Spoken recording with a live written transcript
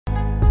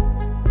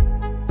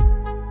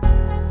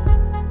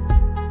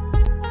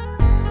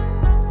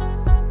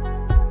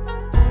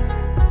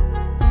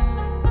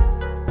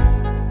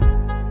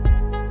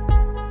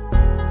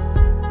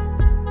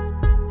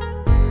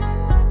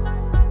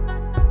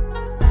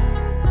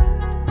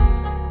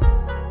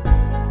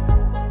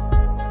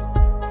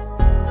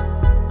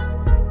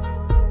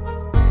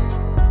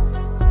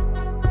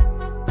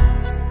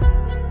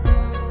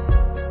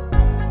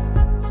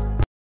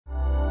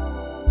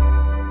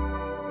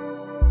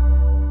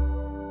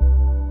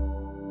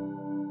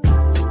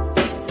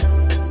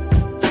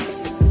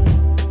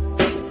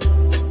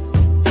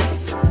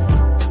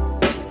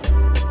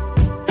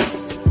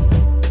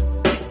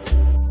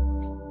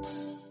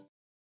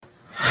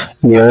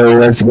Yo,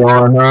 what's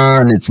going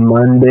on? It's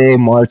Monday,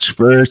 March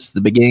 1st,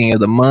 the beginning of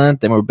the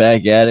month, and we're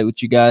back at it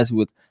with you guys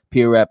with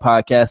Pure Rap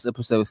Podcast,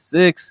 episode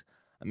 6.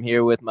 I'm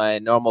here with my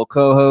normal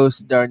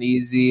co-hosts,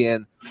 Darneezy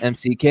and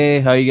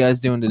MCK. How you guys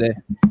doing today?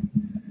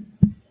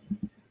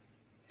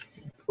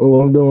 Oh,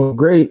 I'm doing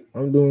great.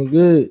 I'm doing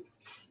good.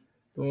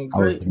 Doing I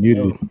was great.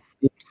 muted.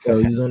 So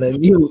he's on that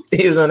mute.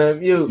 He's on that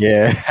mute.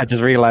 Yeah, I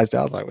just realized that.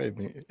 I was like, wait a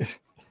minute.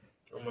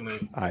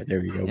 All right, there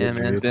we go. Yeah, We're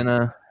man, it's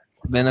good.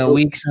 been a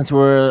week since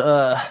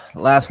we're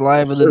last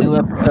live of the new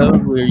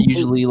episode. We're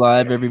usually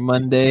live every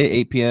Monday,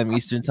 8 p.m.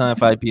 Eastern Time,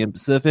 5 p.m.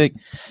 Pacific.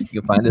 You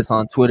can find us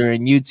on Twitter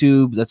and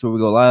YouTube. That's where we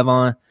go live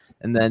on.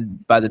 And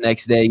then by the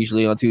next day,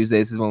 usually on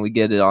Tuesdays, is when we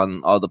get it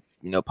on all the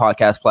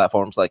podcast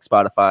platforms like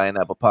Spotify and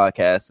Apple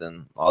Podcasts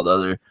and all the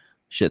other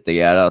shit they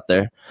got out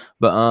there.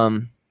 But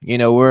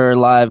we're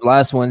live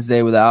last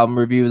Wednesday with the album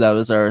review. That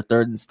was our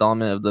third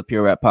installment of the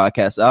Pure Rap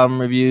Podcast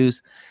album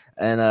reviews.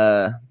 And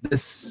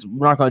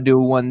we're not gonna do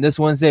one this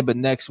Wednesday, but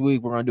next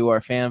week we're gonna do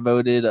our fan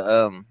voted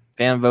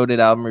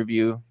album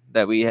review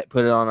that we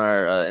put it on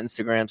our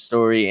Instagram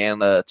story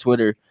and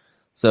Twitter.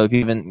 So if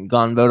you haven't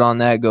gone and vote on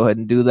that, go ahead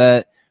and do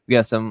that. We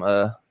got some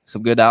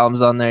good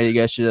albums on there you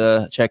guys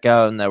should check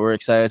out, and that we're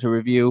excited to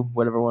review.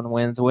 Whatever one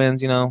wins.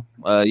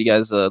 You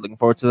guys looking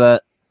forward to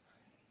that?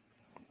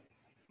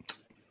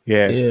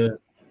 Yeah.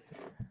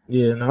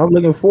 No, I'm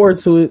looking forward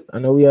to it. I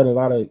know we had a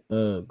lot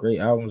of great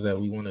albums that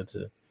we wanted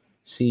to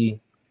see,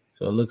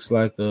 so it looks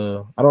like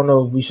I don't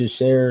know if we should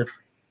share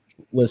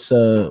what's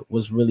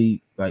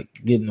really like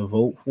getting a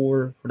vote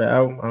for the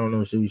album. I don't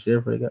know. Should we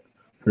share for the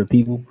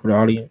people, for the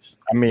audience?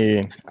 I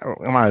mean,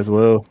 I might as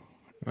well.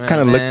 Right,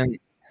 Kind of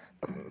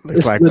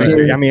looks like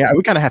victory. I mean,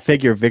 we kind of have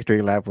figured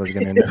Victory Lap was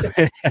gonna end up.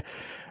 Yeah,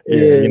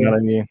 you know what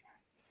I mean.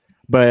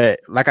 But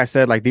like I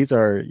said, like these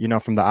are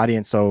from the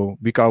audience, so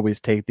we can always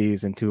take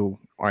these into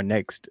our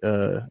next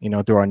through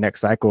our next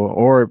cycle.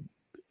 Or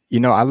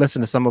I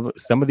listened to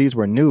some of these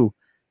were new.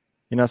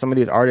 Some of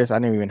these artists I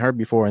never even heard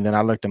before, and then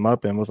I looked them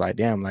up and was like,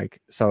 damn, like,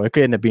 so it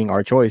could end up being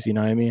our choice. You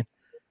know what I mean?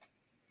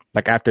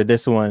 Like after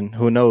this one,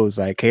 who knows?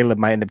 Like Caleb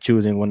might end up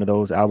choosing one of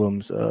those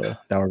albums that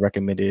were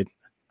recommended.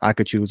 I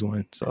could choose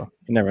one, so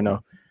you never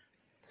know.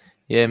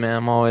 Yeah, man,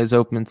 I'm always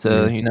open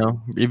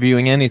to,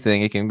 reviewing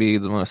anything. It can be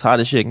the most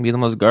hottest shit, it can be the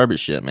most garbage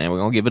shit, man. We're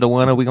going to give it a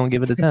 1 or we're going to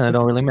give it a 10. It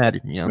don't really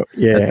matter, Yeah,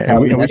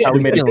 and we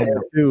made it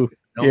clear too.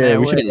 Yeah,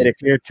 we should have made it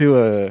clear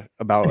too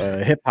about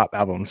hip-hop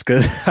albums.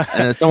 Cause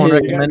and someone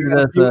recommended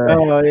us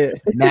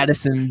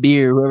Madison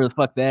Beer, whoever the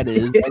fuck that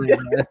is.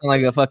 That's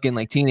like a fucking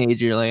like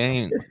teenager,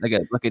 like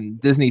a fucking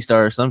Disney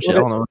star or some shit. I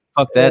don't know what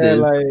the fuck that is.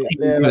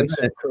 Like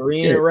some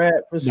Korean rap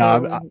or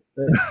something.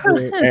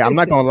 Hey, I'm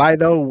not gonna lie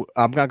though.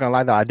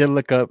 I did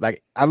look up,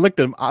 like I looked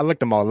them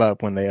all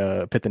up when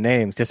they put the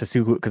names just to see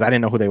who, because I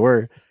didn't know who they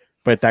were.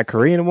 But that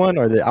Korean one,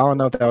 I don't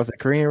know if that was a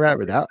Korean rap,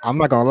 but I'm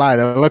not gonna lie,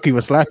 though. Lucky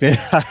was slapping.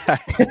 I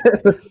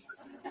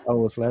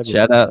was slapping.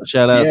 Shout out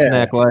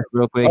Snack Life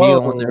real quick. He the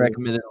one that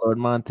recommended Lord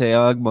Monte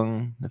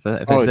Ogbong. If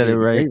I said it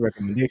right. Great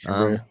recommendation,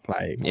 bro.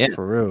 Like, yeah,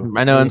 for real.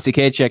 I know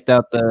MCK checked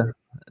that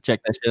shit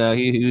out.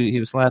 He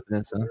was slapping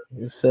it. So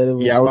he said it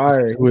was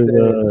fire.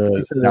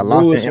 That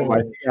Lost in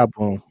NYC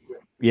album.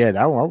 Yeah,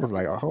 that one. I was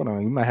like, oh, hold on,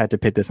 we might have to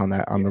put this on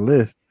the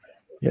list.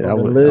 Yeah, that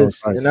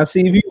was and I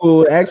see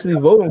people actually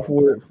voting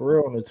for it for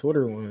real on the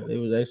Twitter one. They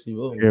was actually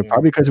voting. Yeah,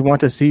 probably because we want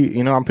to see.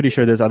 I'm pretty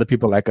sure there's other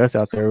people like us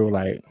out there who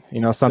like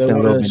something a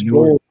little bit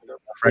newer,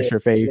 fresher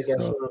face.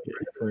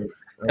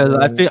 Because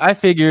I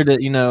figured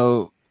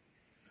that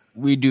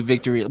we do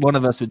Victory. One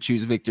of us would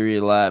choose Victory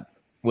Lap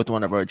with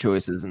one of our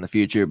choices in the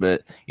future,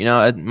 but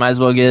I might as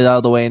well get it out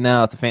of the way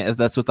now. If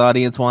that's what the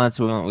audience wants,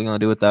 we're gonna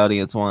do what the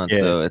audience wants. Yeah.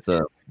 So it's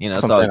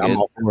it's all good. I'm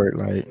all for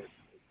it.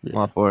 I'm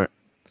all for it.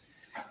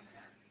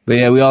 But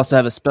yeah, we also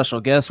have a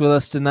special guest with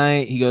us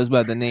tonight. He goes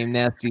by the name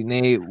Nasty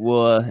Nate.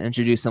 We'll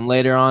introduce him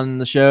later on in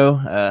the show.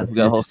 We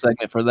got a whole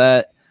segment for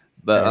that.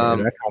 But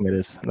that comment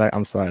is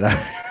I'm sorry.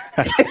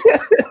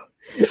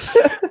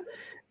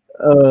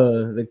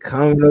 The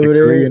comment over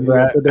there,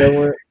 that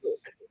one,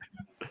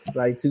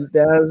 like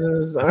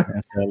 2000s.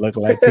 Look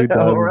like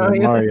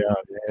 2000s Mario,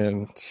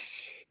 man.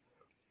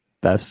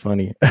 That's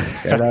funny.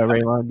 Shout out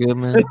Raymond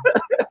Goodman.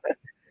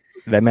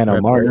 That man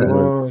on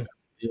Mario.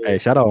 Hey,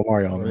 shout out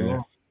Mario,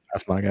 man.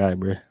 That's my guy,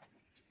 bro.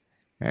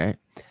 All right.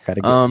 Got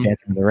to get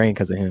dancing in the rain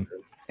because of him.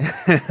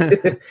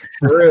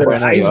 For real,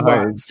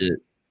 icebox.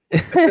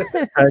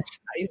 Touch.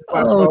 Icebox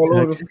all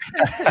over.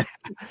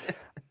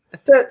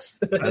 Touch.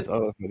 That's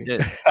all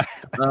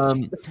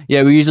funny.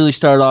 Yeah, we usually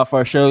start off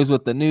our shows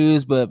with the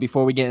news, but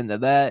before we get into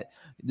that,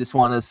 just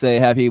want to say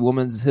Happy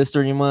Women's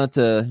History Month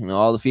to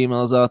all the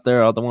females out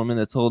there, all the women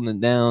that's holding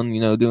it down,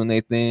 doing their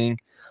thing.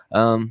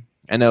 I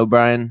know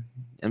Brian,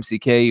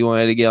 MCK, you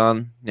wanted to get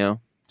on,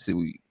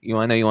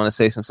 I know you want to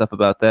say some stuff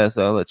about that,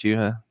 so I'll let you.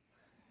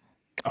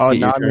 I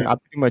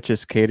pretty much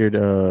just catered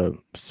a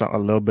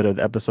little bit of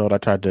the episode. I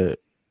tried to,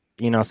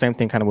 same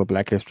thing kind of with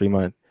Black History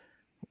Month.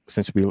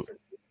 Since we,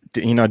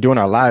 doing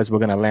our lives, we're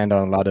gonna land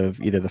on a lot of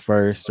either the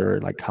first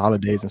or like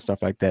holidays and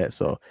stuff like that.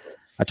 So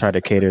I tried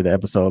to cater the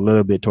episode a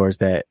little bit towards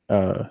that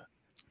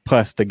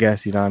plus the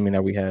guests, you know what I mean,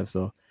 that we have.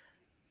 So,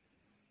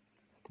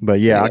 but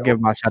yeah, I'll give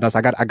my shout outs.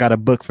 I got a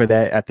book for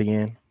that at the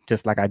end,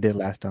 just like I did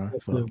last time.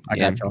 So I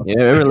got y'all.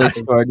 Yeah, it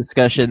relates to our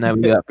discussion that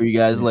we got for you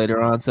guys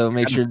later on. So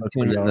make sure to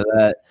tune into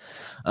that.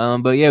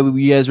 But yeah,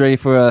 you guys ready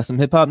for some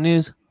hip hop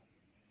news?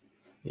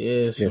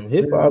 Yeah, some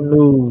hip hop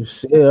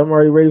news. Yeah, I'm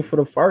already ready for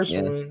the first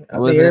one. I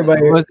think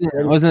everybody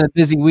it wasn't a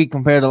busy week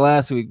compared to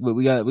last week, but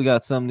we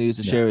got some news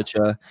to share with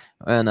you.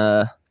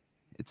 And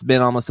it's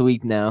been almost a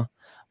week now.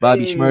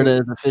 Bobby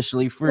Shmurda is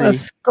officially free.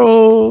 Let's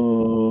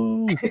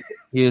go.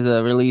 He was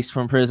released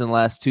from prison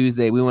last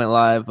Tuesday. We went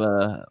live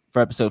for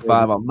episode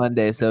 5 on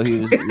Monday, so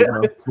he was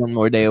one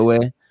more day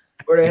away.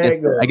 Where the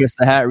hat go? I guess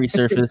the hat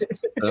resurfaced.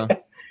 So.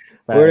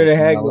 Where did the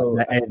hat go?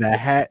 The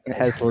hat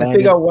has landed. I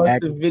think I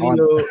watched the video.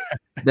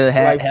 The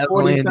hat like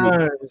 40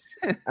 times.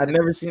 I've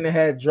never seen the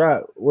hat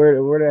drop. Where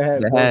the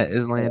hat? The hat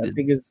is landed. I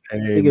think it's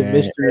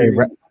mystery.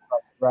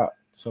 Drop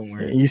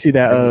somewhere. You see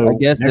that? I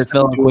guess it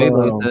fell on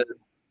Quavo.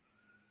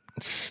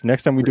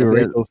 Next time we do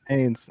rate those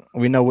chains,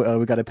 we know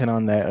we got to pin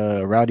on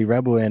that Rowdy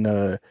Rebel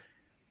and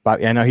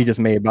Bobby. I know he just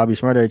made Bobby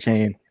Shmurda a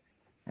chain.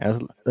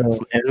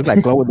 It's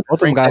like glow with the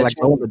both of them got like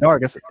glow in the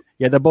dark.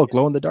 They're both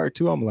glow in the dark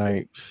too. I'm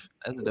like,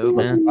 that's dope,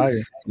 man.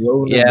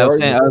 Yeah, I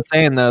was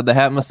saying though, the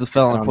hat must have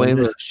fell on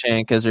Quavo's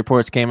chain because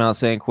reports came out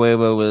saying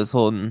Quavo was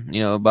holding,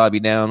 Bobby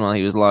down while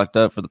he was locked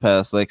up for the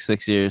past like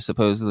 6 years.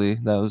 Supposedly,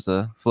 that was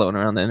floating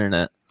around the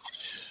internet.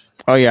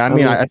 Oh yeah, I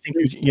mean, I think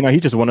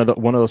he's just one of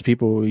those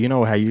people. You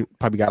know how you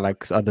probably got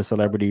like other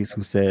celebrities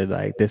who said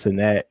like this and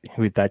that.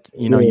 Who thought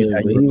you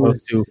were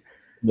close to,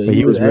 but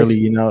he was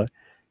really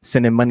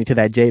sending money to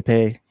that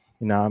JPay.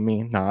 You know what I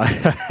mean? Nah.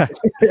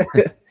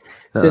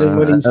 Sending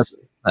money.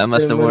 I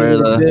must have worn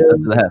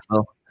the hat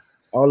fell.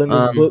 All in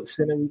his books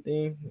and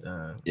everything.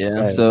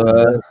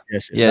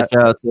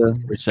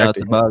 Shout out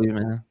to Bobby,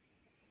 man.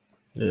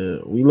 Yeah,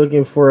 we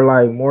looking for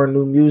like more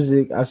new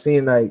music. I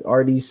seen like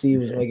RDC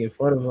was making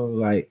fun of him.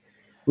 Like,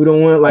 we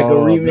don't want like a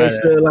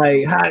remix to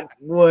like Hot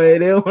Boy.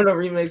 They don't want a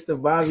remix to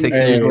Bobby. 6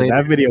 years later.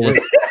 That video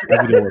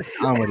was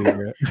comedy,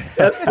 bro.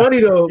 That's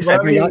funny though.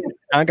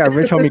 I got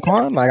Rich Homie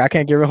Quan. Like, I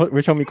can't get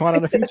Rich Homie Quan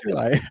on the feature.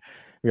 Like,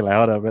 we're like,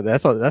 hold up, but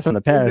that's in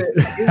the past.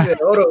 He said,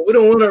 hold up, we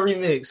don't want a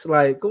remix.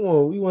 Like, come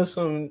on, we want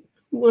something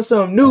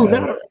new,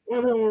 not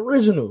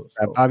original.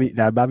 So,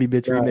 that Bobby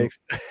bitch remix.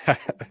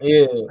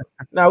 Yeah.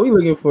 Now we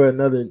looking for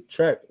another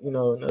track.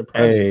 Another project.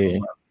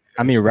 Hey,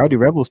 I mean, Rowdy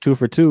Rebel's 2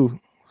 for 2.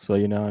 So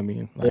I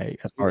mean, like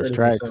as far as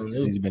tracks,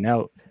 he's been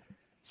out.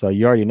 So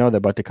you already know they're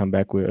about to come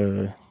back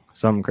with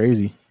something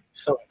crazy.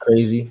 Something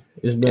crazy.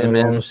 It's been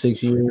a long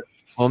 6 years.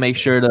 We'll make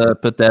sure to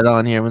put that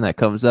on here when that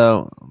comes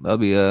out. That'll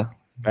be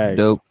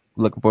dope.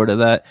 Looking forward to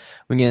that.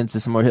 We get into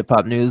some more hip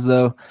hop news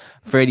though.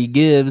 Freddie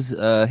Gibbs,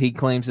 he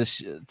claims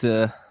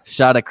to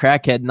shot a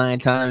crackhead 9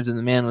 times and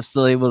the man was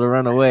still able to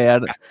run away.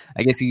 I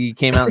guess he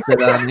came out and said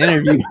that in the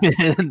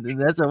interview.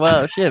 That's a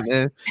wild shit,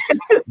 man.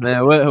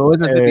 Man, it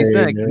wasn't 50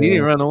 Cent. He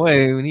didn't run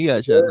away when he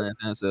got shot 9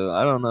 times. So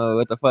I don't know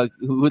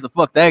who the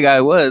fuck that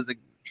guy was.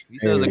 He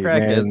said it was a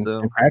crackhead. Man.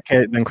 So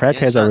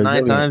crackheads are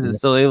 9 times and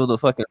still able to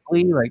fucking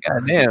flee. Like,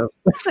 goddamn.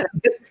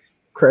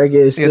 Crackhead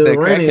is still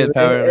running. Crackhead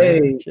power,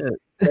 hey,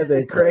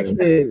 that crack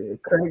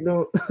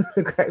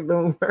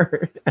don't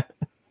burn.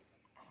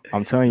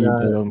 I'm telling you,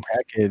 them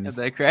crackheads.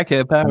 That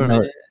crackhead power,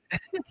 man.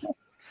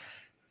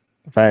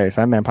 Facts.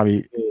 That man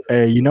probably,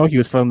 he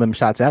was filming them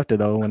shots after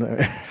though.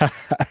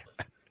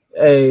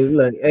 Hey,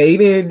 look, he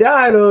didn't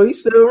die though. He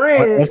still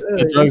ran.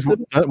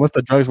 Once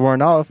the drugs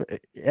worn off,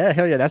 yeah,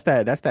 hell yeah, that's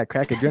that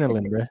crack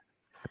adrenaline, bro.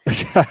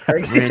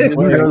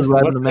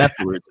 Them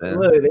afterwards, man.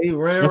 Look, they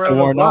ran around.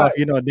 Worn off,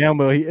 damn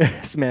well.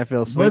 This man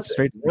fell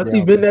straight. Once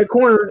he been that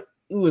corner,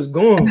 he was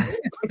gone.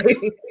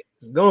 He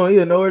was gone. He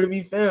had nowhere to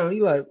be found.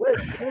 He like, what?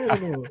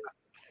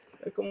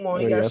 Like, come on,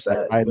 he got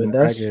shot. But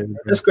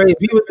that's crazy.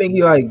 People think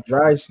he like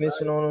dry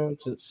snitching on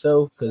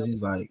himself because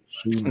he's like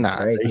shooting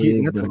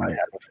crackhead, but like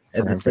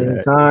at the same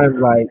time,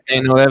 like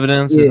ain't no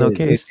evidence, no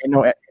case.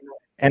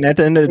 And at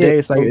the end of the day,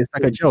 it's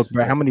like a joke,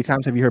 bro. How many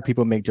times have you heard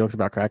people make jokes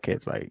about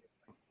crackheads? Like,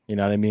 you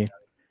know what I mean?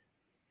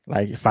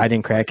 Like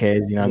fighting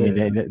crackheads, you know what I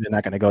mean? They're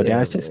not gonna go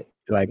down. It's just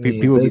like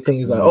people think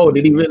he's like, oh,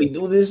 did he really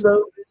do this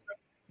though?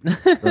 Like,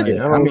 I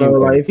don't know.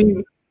 Like if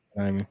he,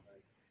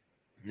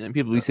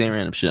 people be saying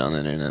random shit on the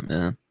internet,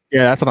 man.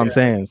 Yeah, that's what I'm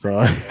saying.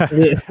 So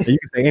you can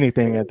say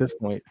anything at this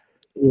point.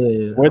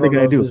 Yeah. What are they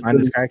gonna do? Find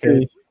this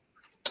crackhead?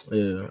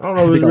 Yeah, I don't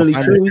know if it's really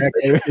true.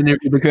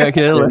 The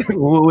crackhead, like,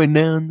 what went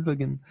down?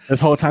 Fucking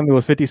this whole time it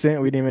was 50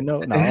 Cent. We didn't even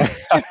know. No,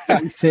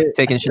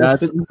 taking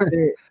shots.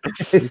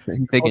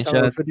 Taking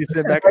shots. 50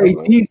 Cent back.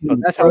 So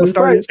that's how it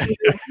started.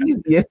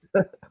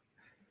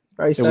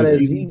 Probably shot at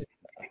Jeezy.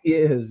 Yeah,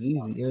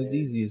 Jeezy.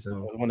 Jeezy is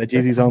one of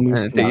Jeezy's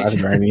homies.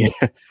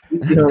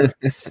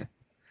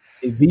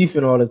 They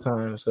beefing all the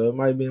time, so it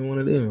might have been one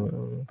of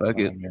them. Fuck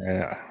it.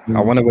 Yeah.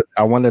 I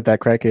wonder if that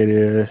crackhead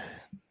is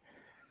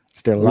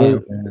still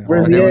alive.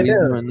 Where's he at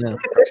now?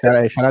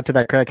 Shout out to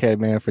that crackhead,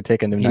 man, for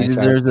taking them. He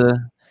deserves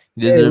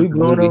we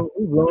blowing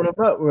him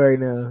up right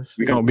now.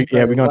 We're gonna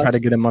try to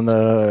get him on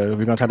the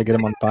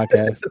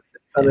podcast.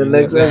 On the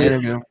next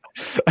episode.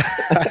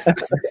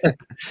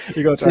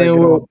 You gonna try to get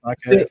on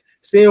podcast?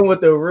 Seeing what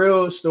the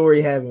real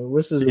story happened.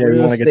 What's his Yeah, we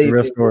real want to get the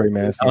real statement? story,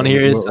 man. I want to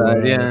hear his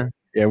side.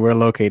 Yeah, we're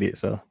located,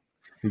 so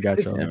we got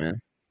y'all. Yeah,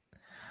 man.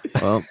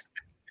 Well,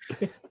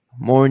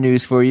 more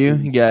news for you.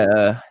 You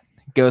got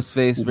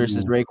Ghostface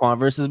versus Raekwon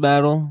versus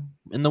battle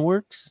in the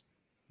works.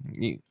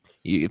 You,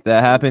 if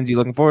that happens, you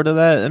looking forward to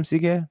that,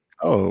 MCK?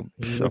 Oh,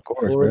 of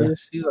course, bro.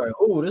 He's like,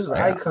 oh, this is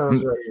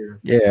icons right here.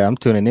 Yeah, I'm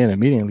tuning in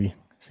immediately.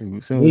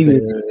 These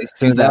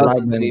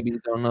 2000 babies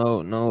don't know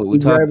what we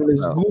talking about.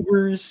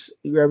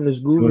 He grabbing his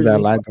goobers. That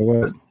light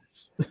go up.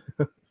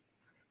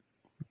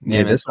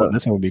 Yeah, this one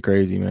will be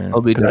crazy, man.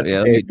 It'll be dope.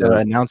 Yeah, they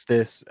announced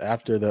this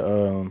after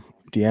the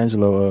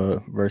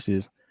D'Angelo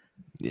versus.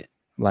 Yeah,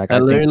 like I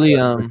literally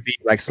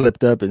like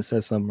slipped up and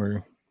said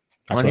somewhere.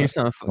 I want to hear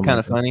something kind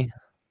of funny.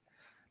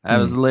 I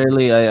was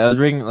literally I was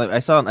reading, like I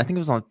think it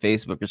was on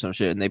Facebook or some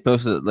shit, and they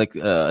posted like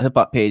a hip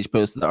hop page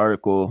posted the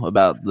article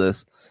about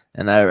this,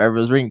 and I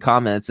was reading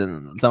comments,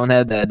 and someone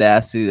had the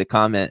audacity to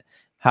comment,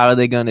 "How are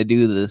they going to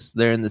do this?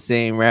 They're in the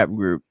same rap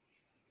group."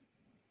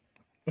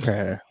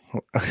 Bruh.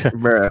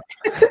 Bruh.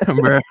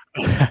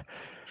 Yeah,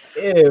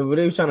 but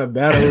they were trying to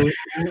battle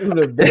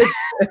the best.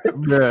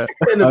 Bruh.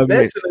 The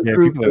best in the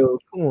group, though.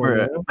 Come on,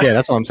 man. Yeah,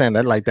 that's what I'm saying.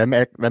 That like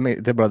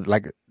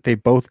they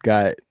both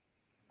got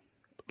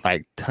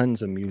like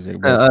tons of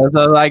music.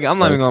 So like I'm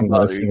not even gonna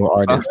bother you.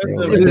 Artist,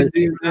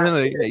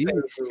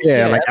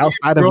 yeah, like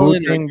outside of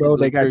Wu-Tang, bro,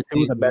 they got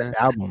two of the best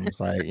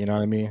albums. Like, you know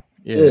what I mean?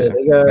 Yeah,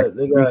 they got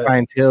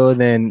Clientele,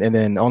 and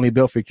then Only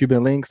Built for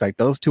Cuban Links. Like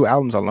those two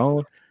albums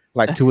alone,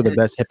 like two of the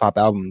best hip hop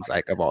albums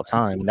like of all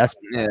time. And that's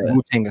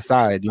Wu-Tang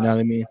aside. You know what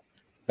I mean?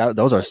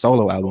 Those are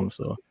solo albums.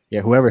 So yeah,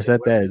 whoever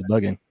said that is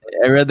bugging.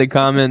 I read the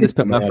comment, just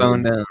put my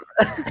phone down.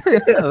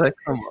 Like,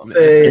 come on,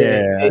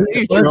 man.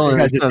 You're trolling.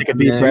 Just take a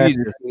deep breath.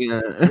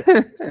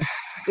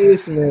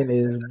 This man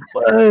is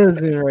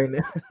buzzing right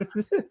now.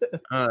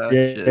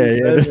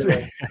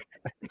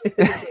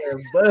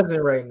 Buzzing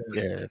right now.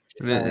 Yeah,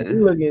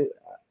 man. Look at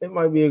it.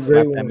 Might be a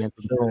great one. Bro.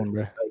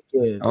 I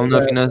don't know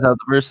if he knows how the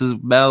versus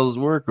battles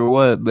work or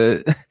what,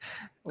 but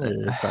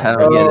I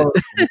don't get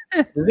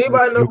it. Does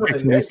anybody know what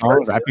the next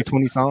songs? I pick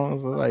 20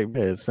 songs. Like,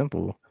 man, it's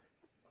simple.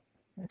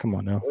 Come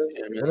on now.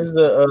 When's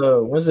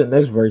the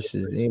next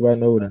verses? Anybody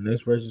know when the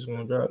next verse is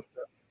gonna drop?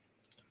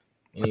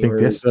 I think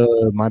this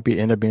might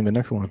end up being the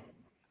next one.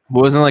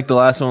 Wasn't like the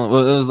last one. It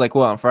was like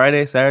what, on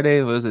Friday,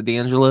 Saturday? Was it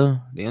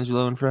D'Angelo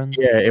and friends?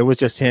 Yeah, it was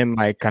just him,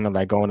 like kind of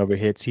like going over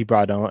hits. He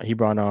brought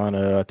on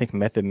I think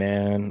Method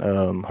Man,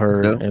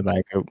 her, and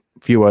like a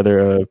few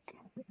other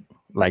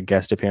like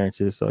guest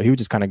appearances. So he was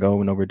just kind of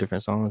going over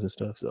different songs and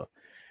stuff. So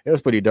it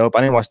was pretty dope.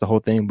 I didn't watch the whole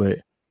thing, but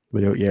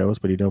it was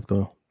pretty dope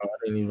though. I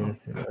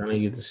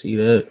didn't get to see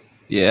that.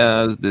 Yeah,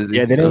 I was busy.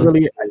 Yeah, they didn't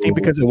really. I think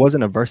because it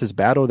wasn't a versus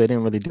battle, they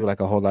didn't really do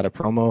like a whole lot of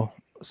promo.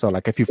 So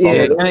like if you follow,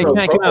 it kind of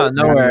came out of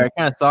nowhere. I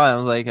kind of saw it. I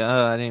was like,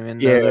 oh, I didn't even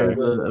know there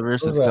was a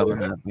versus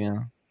coming up.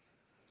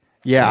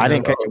 Yeah, I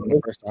didn't catch it when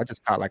it first. I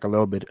just caught like a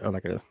little bit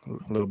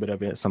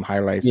of it, some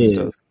highlights and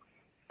stuff.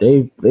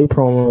 They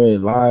promo it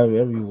live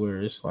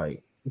everywhere. It's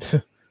like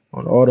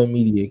on all the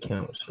media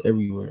accounts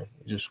everywhere.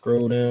 Just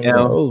scroll down.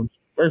 Yeah,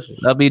 versus.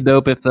 That'll be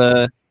dope if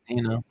that'll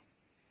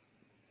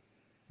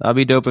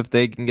be dope if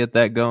they can get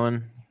that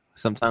going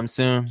sometime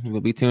soon.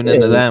 We'll be tuned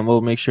into that, and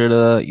we'll make sure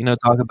to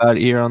talk about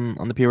it here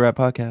on the Pure Rap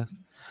Podcast.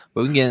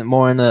 But we can get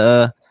more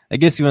into I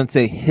guess you want to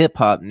say hip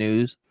hop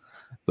news,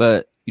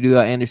 but you do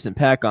got Anderson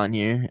 .Paak on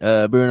here.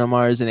 Bruno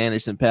Mars and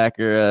Anderson .Paak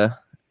are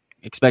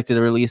expected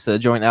to release a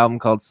joint album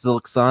called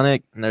Silk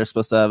Sonic, and they're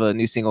supposed to have a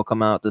new single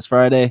come out this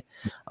Friday.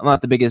 I'm not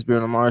the biggest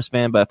Bruno Mars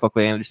fan, but I fuck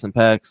with Anderson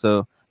 .Paak,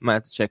 so I might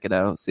have to check it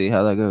out, see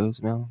how that goes.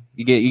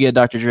 You get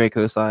Dr. Dre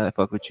co-sign, I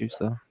fuck with you,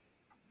 so.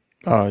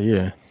 Oh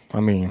yeah, I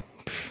mean,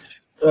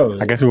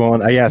 I guess we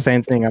won't. Yeah,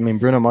 same thing. I mean,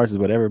 Bruno Mars is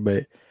whatever,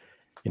 but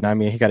you know, I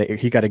mean, he got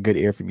a good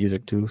ear for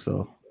music too.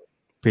 So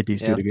put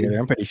these two together.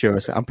 I'm pretty sure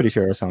it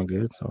sounds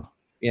good. So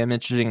yeah, I'm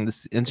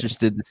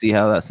interested to see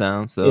how that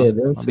sounds. So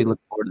I'll be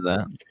looking forward to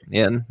that.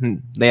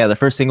 Yeah, the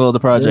first single of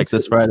the project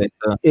this Friday.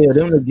 So yeah,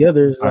 them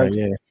together is like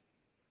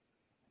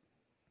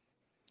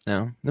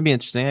that'd be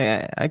interesting.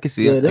 I could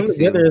see it. Yeah, them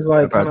together is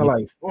like kind of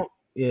like funk.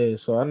 Yeah,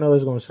 so I know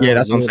it's gonna sound. Yeah,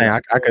 that's what I'm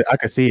saying. I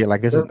could see it.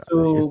 Like this is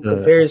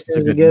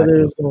comparisons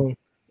together.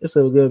 It's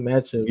a good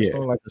matchup. It's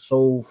kind of like a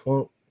soul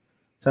funk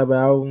type of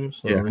album.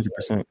 So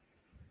 100%.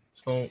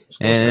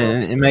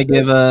 And it might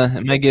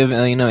give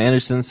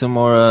Anderson some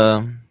more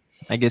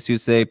I guess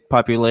you'd say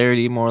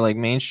popularity, more like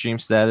mainstream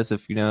status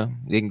if they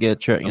can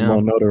get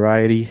more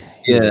notoriety.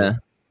 Yeah,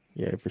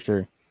 for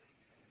sure.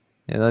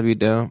 Yeah, that'd be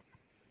dope.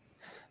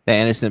 The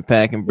Anderson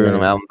 .Paak and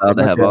Bruno album about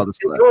to have all the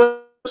stuff.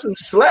 Some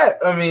slap.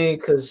 I mean,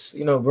 because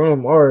Bruno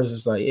Mars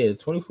is like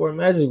 24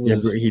 Magic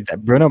was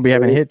Bruno be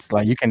having hits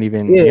like you can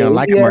even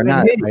like him or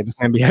not. Like this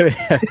man be having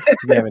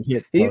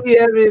hits. He be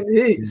having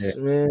hits,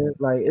 man.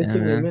 Like it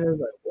took me a minute.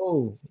 Like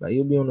whoa, like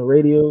he'll be on the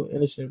radio.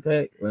 Anderson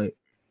 .Paak, like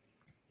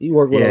he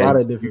worked with a lot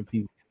of different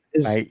people.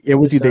 Like it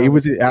was either.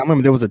 I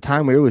remember there was a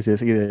time where it was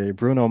just either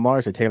Bruno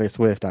Mars or Taylor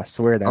Swift. I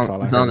swear that's all I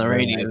heard. It's on the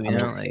radio, you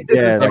know. Like,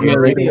 yeah, like the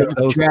radio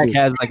track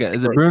has like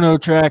is a Bruno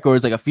track or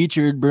it's like a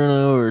featured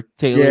Bruno or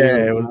Taylor.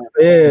 Yeah, it was.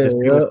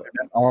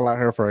 That's all I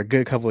heard for a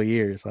good couple of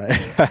years. Like,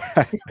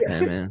 yeah,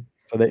 man.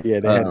 So they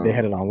had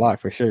it on lock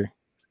for sure.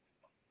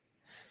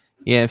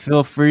 Yeah,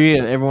 feel free,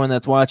 everyone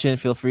that's watching,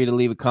 feel free to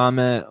leave a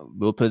comment.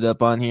 We'll put it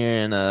up on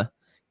here and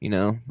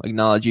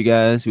acknowledge you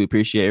guys. We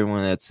appreciate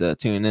everyone that's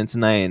tuning in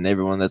tonight and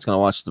everyone that's going to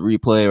watch the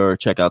replay or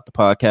check out the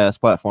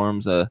podcast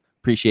platforms.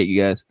 Appreciate you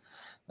guys.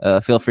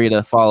 Feel free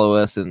to follow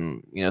us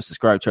and,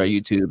 subscribe to our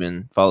YouTube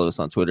and follow us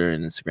on Twitter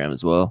and Instagram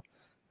as well.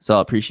 It's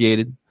all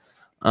appreciated.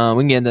 We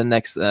can get into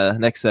the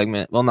next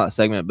segment. Well, not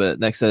segment, but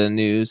next set of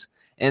news.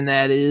 And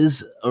that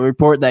is a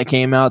report that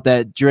came out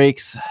that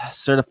Drake's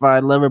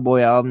Certified Lover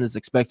Boy album is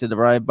expected to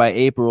arrive by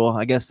April.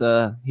 I guess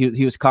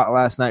he was caught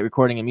last night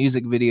recording a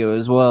music video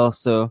as well.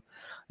 So,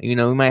 we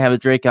might have a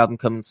Drake album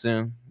coming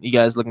soon. You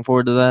guys looking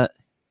forward to that?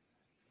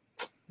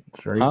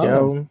 Drake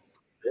album?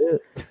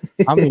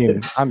 I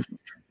mean,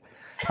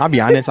 I'll be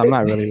honest, I'm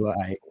not really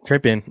like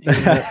tripping.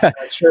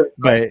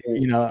 But,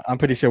 I'm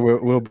pretty sure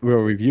we'll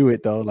review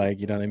it though. Like,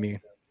 you know what I mean?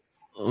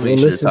 We'll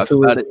listen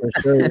to it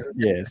for sure.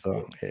 Yeah,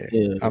 so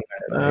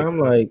I'm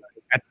like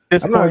at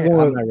this point, I'm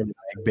not really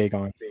like big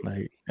on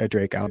like a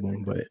Drake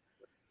album, but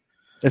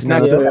it's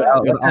not the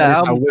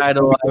album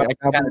title. I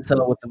can kind of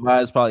tell what the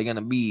vibe's probably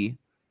gonna be.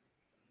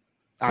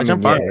 Which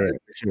I'm fine with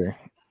it, for sure.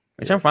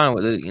 Which I'm fine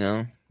with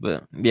it,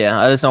 But yeah,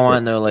 I just don't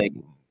want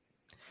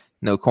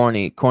no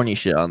corny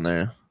shit on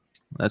there.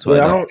 That's what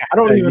I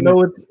don't even know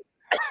what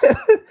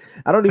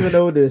I don't even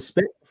know what to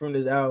expect from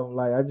this album.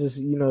 Like I just,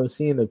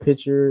 seeing the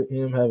picture,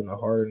 him having a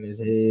heart in his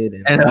head,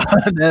 and I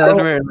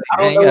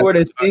don't know where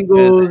the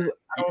singles.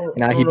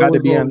 Now he about to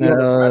be on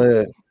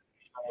the.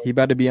 He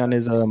about to be on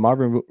his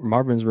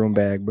Marvin's Room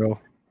bag, bro.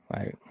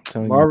 Like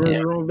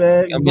Marvin's Room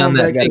bag. I'm on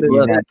that bag.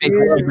 He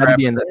about to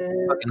be in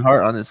the fucking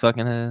heart on his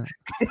fucking head.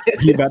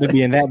 He about to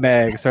be in that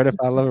bag.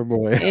 Certified Lover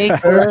Boy.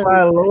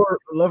 Certified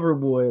Lover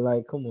Boy.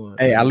 Like, come on.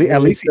 Hey, at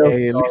least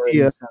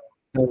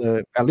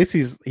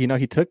he's he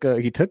took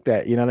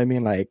that, you know what I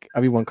mean? Like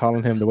everyone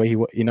calling him the way he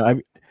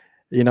like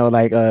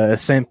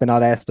simp and all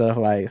that stuff.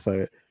 Like,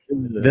 so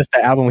this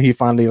the album he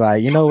finally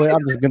like, you know what?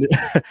 I'm just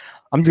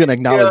gonna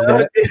acknowledge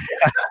that.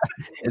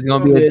 It's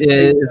gonna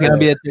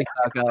be a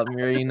TikTok album,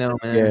 man.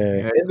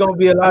 Yeah, it's gonna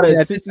be a lot of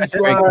sissy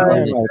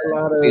slides.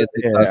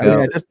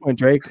 At this point,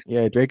 Drake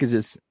is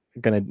just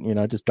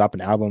gonna just drop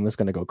an album. It's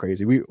gonna go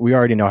crazy. We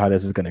already know how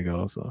this is gonna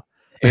go. So.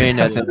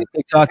 It's a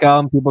TikTok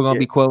album. People are gonna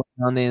be quoting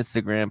on the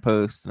Instagram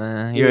posts,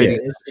 man. You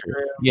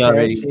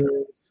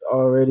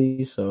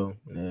already. So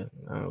we're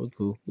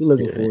cool. We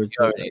looking forward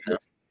to it.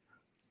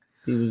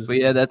 But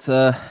yeah,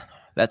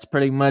 that's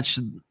pretty much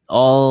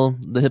all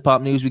the hip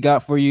hop news we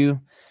got for you.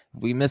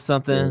 If we missed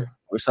something,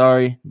 we're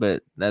sorry,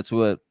 but that's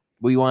what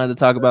we wanted to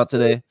talk about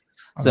today.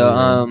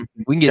 So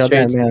we can get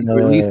straight to the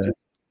releases.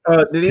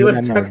 Did he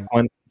want to talk?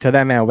 Tell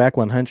that man Wack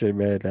 100,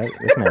 man.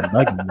 That's man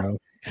bugging, bro.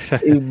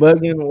 He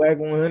bugging Wack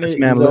 100. This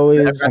man,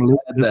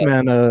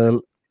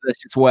 that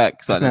shit's whack.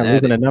 This man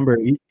losing a number.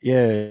 He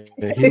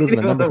losing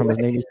a number from his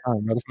name each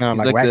time. Bro. This man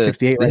like Wack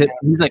 68.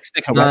 He's like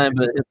 6'9",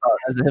 but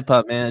as a hip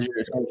hop manager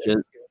or some shit.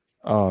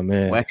 Oh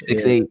man, Wack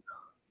 6'8".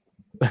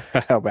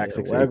 Wack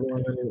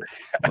 6'8".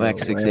 Wack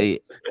 6'8".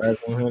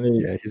 Wack 100.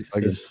 Yeah, he's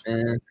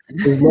bugging.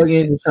 He's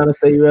bugging, just trying to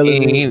stay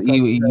relevant. He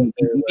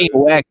being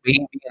whack, but he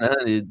being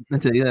 100. I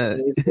tell you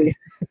that.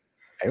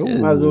 He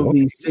might as well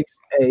be 6.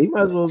 Hey, he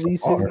might as well be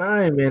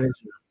 6'9" manager.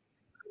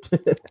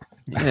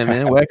 Yeah,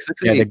 man. Wack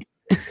 6'8".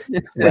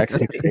 Wack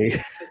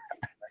 6'8".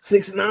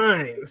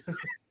 6'9".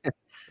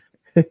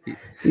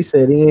 He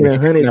said he ain't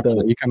 100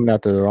 though. You coming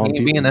out to the wrong. He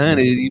ain't being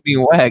 100. He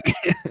being whack.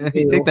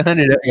 He take the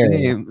 100 out your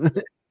name.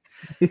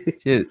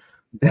 Shit.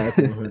 Wack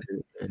 100.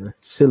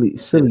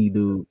 Silly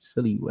dude.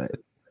 Silly Wack.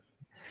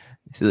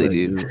 Silly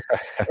dude.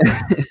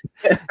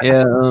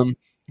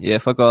 Yeah.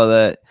 Fuck all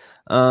that.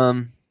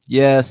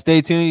 Yeah,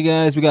 stay tuned, you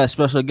guys. We got a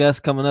special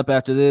guest coming up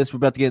after this. We're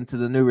about to get into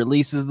the new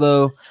releases,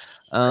 though.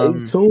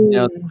 Stay tuned.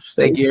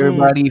 Thank you,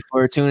 everybody,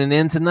 for tuning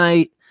in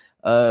tonight.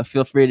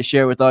 Feel free to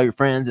share with all your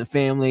friends and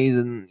families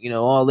and,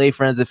 all their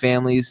friends and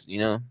families,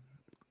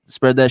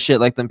 spread that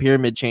shit like them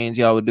pyramid chains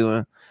y'all were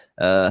doing.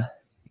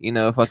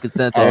 Fucking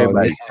send to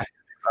everybody.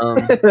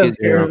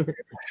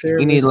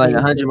 We need like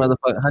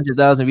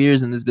 100,000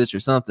 views in this bitch or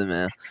something,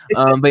 man.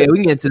 But yeah, we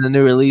can get to the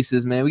new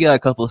releases, man. We got a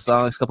couple of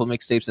songs, couple of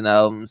mixtapes and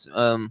albums.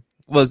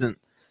 Wasn't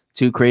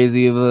too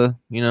crazy of a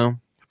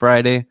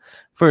Friday.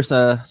 First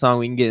song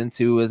we can get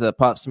into is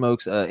Pop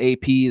Smoke's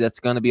AP. That's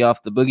gonna be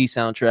off the Boogie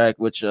soundtrack,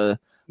 which I'm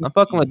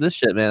fucking with this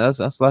shit, man. I was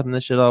slapping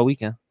this shit all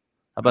weekend.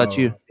 How about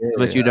you? How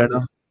about you,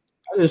 Darnell?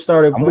 I just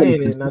started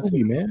playing it, not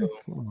too, man.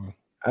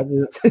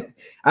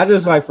 I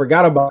just like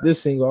forgot about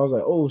this single. I was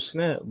like, oh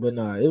snap, but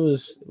nah, it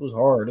was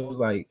hard. It was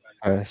like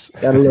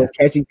got a little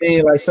catchy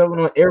thing, like something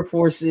on Air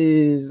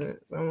Forces.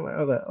 Something like, I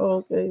was like, oh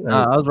okay.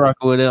 Like, I was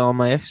rocking with it on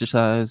my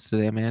exercise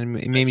today, man.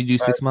 It made me do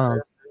 6 miles.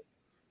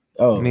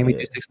 It made me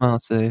do 6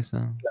 miles today.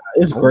 So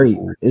it's great.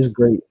 It's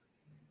great.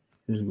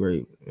 was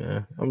great,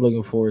 man. I'm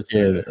looking forward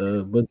to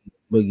the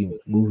Boogie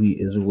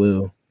movie as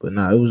well. But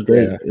nah, it was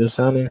great. Yeah. It was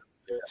sounding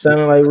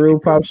like real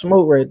Pop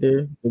Smoke right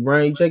there. But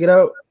Brian, you check it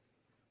out.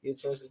 Get a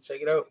chance to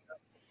check it out.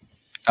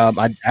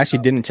 I actually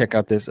didn't check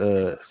out this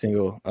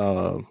single,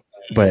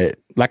 but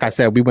like I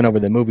said, we went over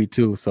the movie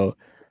too. So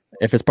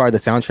if it's part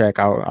of the soundtrack,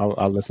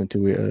 I'll listen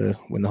to it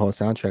when the whole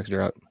soundtrack's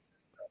drop.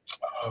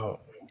 Oh.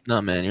 No,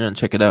 man, you're gonna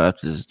check it out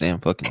after this damn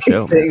fucking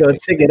show. You're gonna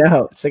check it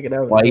out. Check it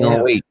out. Why you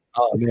gonna wait?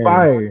 Oh,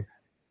 fire!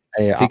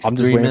 Hey, I'm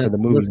just waiting for the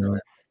movie.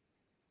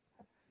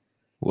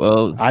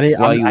 Well, I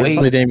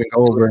didn't even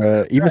go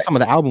over even some of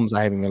the albums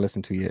I haven't even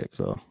listened to yet.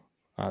 So,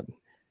 I've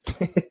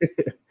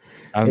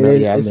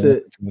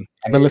been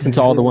listening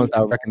to all the ones that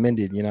I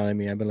recommended. You know what I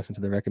mean? I've been listening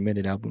to the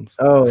recommended albums.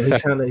 Oh,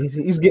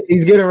 he's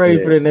getting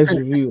ready for the next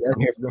review.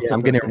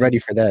 I'm getting ready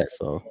for that.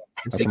 So.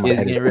 He's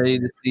getting ready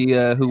to see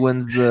who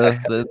wins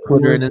the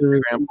Twitter and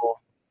Instagram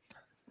poll.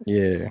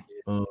 Yeah.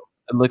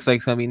 It looks like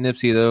it's going to be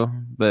Nipsey, though,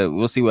 but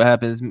we'll see what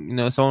happens. You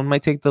know, someone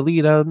might take the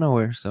lead out of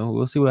nowhere, so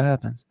we'll see what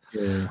happens.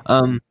 Yeah.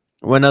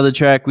 One other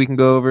track we can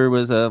go over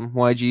was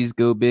YG's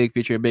Go Big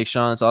featuring Big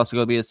Sean. It's also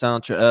going to be a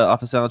soundtrack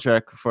off a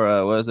soundtrack for,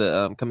 what was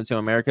it, Coming to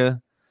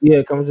America?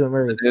 Yeah, Coming to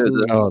America.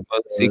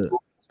 The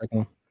sequel.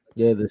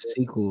 Yeah, the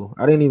sequel.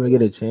 I didn't even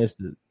get a chance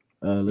to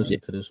listen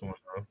to this one,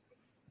 bro.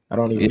 I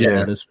don't even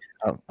know this.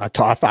 I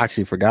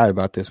actually forgot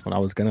about this one. I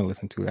was gonna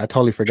listen to it. I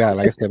totally forgot.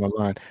 Like I said, my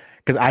mind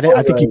because I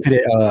think he put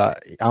it. I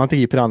don't think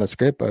he put it on the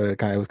script. It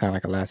was kind of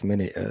like a last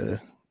minute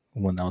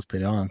one that was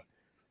put on.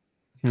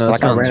 No, so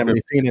like I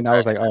randomly seen it. And I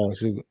was like, oh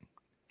shoot.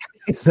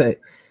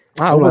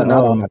 I was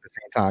not on at the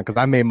same time because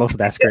I made most of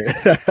that script.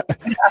 So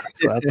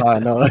that's all I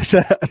know. It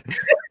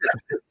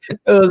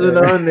wasn't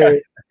on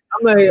there.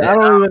 I'm like, I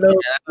don't even know.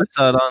 I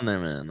saw it on there,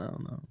 man. I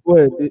don't know.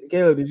 What,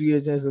 Caleb? Did you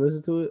get a chance to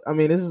listen to it? I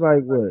mean, this is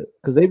like what?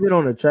 Because they've been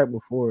on the track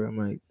before.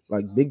 I'm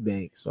like Big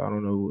Bank, so I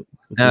don't know.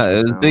 No, it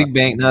was Big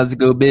Bank. Now it's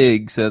Go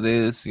Big. So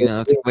there's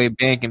took away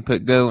Bank and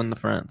put Go in the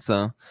front.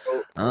 So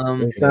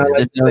there's no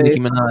Nicki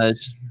Minaj.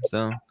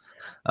 So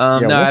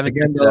no, I haven't.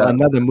 Again,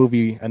 another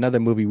movie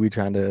we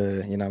trying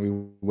to we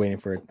waiting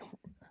for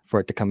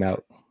it to come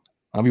out.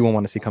 We won't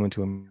want to see Coming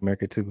to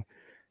America too.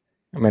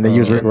 I mean, they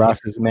use Rick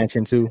Ross's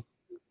mansion too.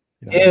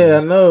 Yeah,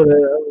 I know that. I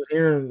was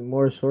hearing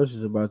more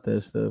sources about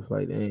that stuff.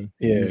 Like, dang,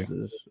 yeah,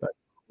 like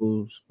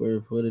cool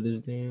square foot of this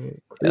damn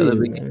crib.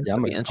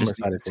 I'm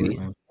excited for it.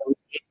 And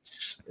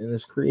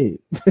it's crib.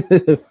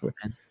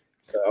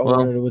 So I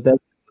wondered what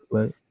that's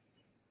like.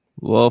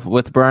 Well,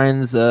 with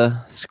Brian's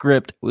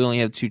script, we only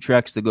have 2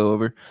 tracks to go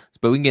over,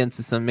 but we can get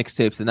into some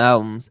mixtapes and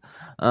albums.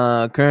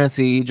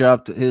 Currency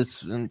dropped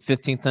his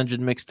 1500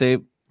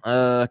 mixtape.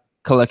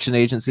 Collection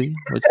Agency,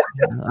 which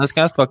I was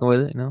kind of fucking with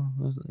it,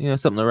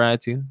 something to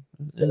ride to.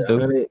 It's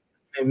dope. And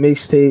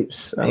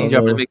mixtapes. He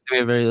dropping a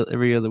mixtape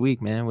every other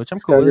week, man, which I'm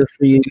cool with.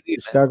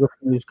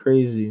 Discography is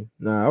crazy.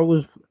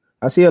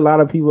 I see a lot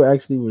of people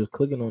actually was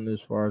clicking on this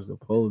as far as the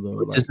poll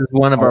though. This is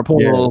one of our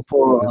poll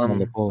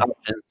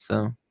options. So a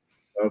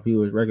lot of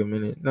people was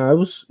recommending. It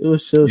was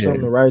still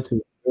something to ride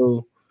to.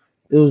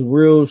 It was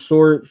real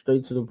short,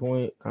 straight to the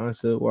point,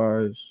 concept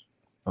wise.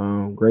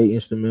 Great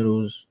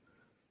instrumentals.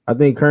 I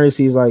think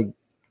Currency is like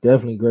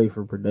definitely great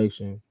for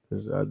production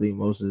because I think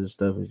most of this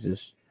stuff is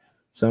just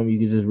something you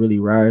can just really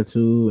ride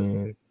to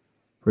and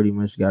pretty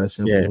much got a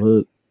simple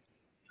hook.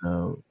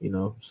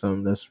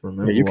 Something that's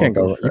rememberable. Yeah, you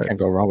can't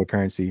go wrong with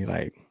Currency.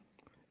 Like,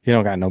 he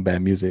don't got no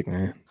bad music,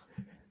 man.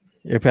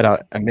 You put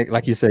out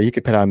like you said, you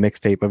could put out a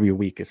mixtape every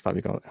week. It's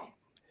probably going,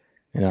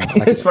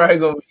 like, it's probably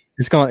going.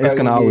 It's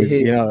gonna always,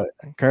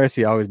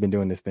 Currency always been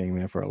doing this thing,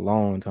 man, for a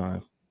long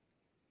time.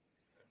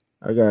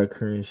 I got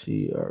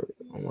Currency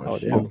on my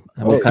shoe.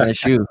 What kind of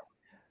shoe?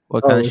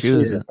 What kind of shoe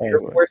is it? I'm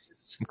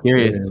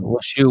curious. Yeah.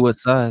 What shoe? What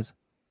size?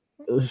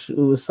 What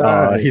shoe? What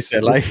size? He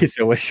said,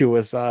 what shoe?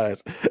 What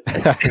size?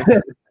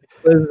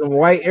 Some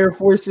white Air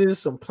Forces,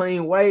 some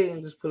plain white,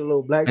 and just put a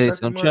little black.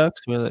 Some Chucks?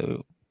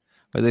 Were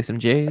they some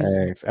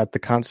J's? At the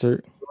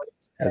concert.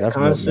 That's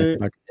concert.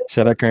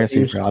 Shout out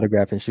Currency for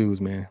autographing shoes,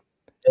 man.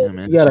 Yeah,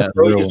 man. You gotta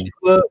throw your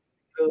shoe up.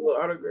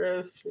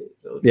 Autograph shit.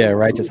 So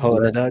just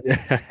hold it up.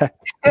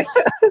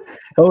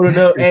 Hold it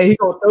up. Hey, he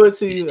gonna throw it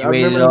to you. You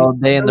waited all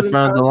day in the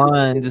front of the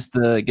line just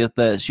to get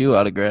that shoe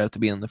autograph to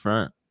be in the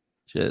front.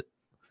 Shit.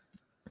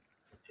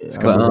 Yeah,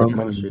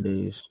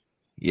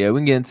 we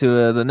can get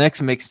into the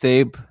next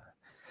mixtape,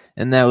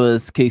 and that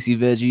was Casey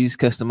Veggies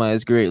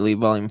Customized Greatly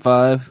Volume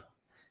 5,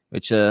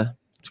 which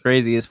it's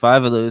crazy. It's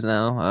 5 of those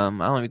now. I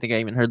don't even think I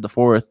even heard the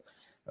 4th,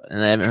 and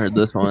I haven't heard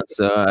this one,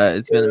 so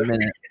it's been a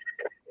minute.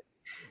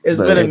 It's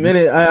been a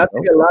minute. I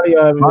think a lot of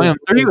y'all. Volume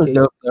 3 was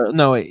dope.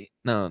 No, wait.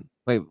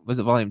 Was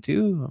it Volume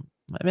 2?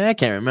 I mean, I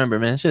can't remember,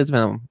 man. Shit's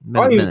been a minute.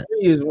 Volume 3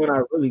 is when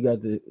I really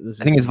got to.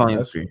 I think it's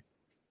Volume 3.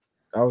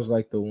 I was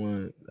like the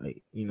one,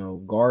 like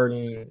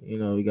guarding.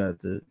 We got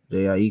the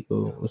J.I.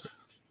 Eco.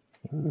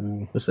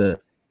 What's that?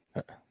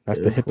 That's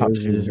the hip hop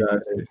shoes.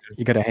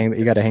 You gotta hang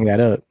that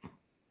up.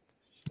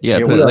 Yeah,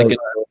 put it like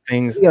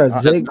things. You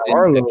got Jake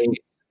Harlow.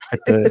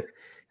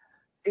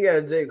 He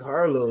got Jake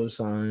Harlow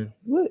sign.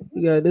 What?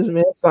 You got this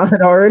man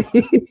signed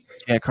already.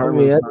 Jack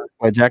Harlow.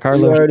 Jack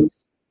Harlow.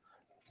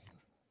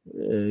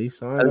 Yeah, he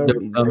signed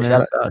already.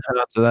 Shout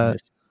out to that.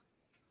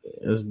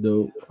 That's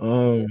dope.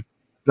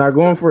 Not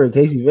going for it,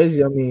 Casey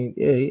Veggie. I mean,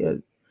 yeah,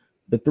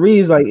 the 3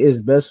 is like his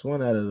best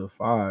one out of the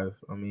 5.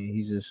 I mean,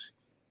 he just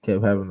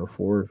kept having the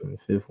 4th and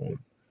the 5th one.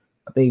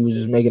 I think he was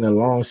just making a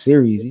long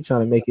series. He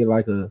trying to make it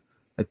like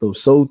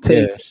those soul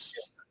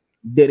tapes,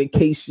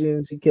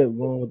 dedications. He kept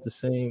going with the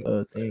same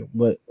thing.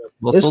 But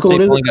it's Soul cool.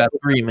 Tape only got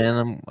 3,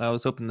 man. I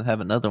was hoping to have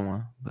another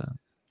one, but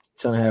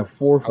trying to have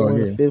 4th one,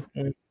 the 5th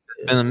one.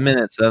 It's been a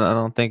minute, so I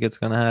don't think it's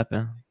gonna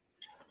happen.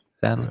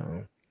 Sadly.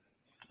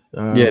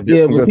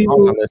 There's some good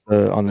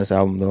songs on this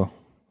album though.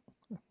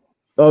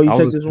 Oh, you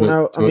checked this one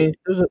out? I mean,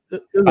 I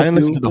didn't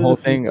listen to the whole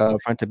thing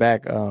front to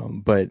back,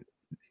 but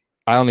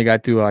I only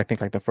got through I think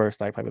like the first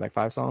probably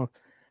 5 songs.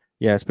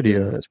 Yeah, it's pretty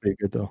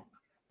good though.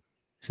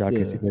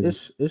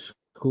 It's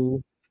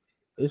cool.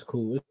 It's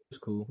cool.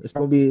 It's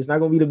not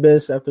gonna be the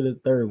best after the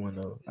 3rd one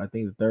though. I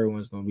think the 3rd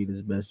one's gonna be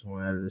the best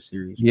one out of the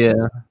series.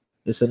 Yeah,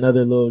 it's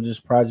another little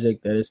just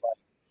project that it's like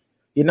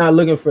you're not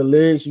looking for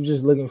lyrics, you're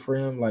just looking for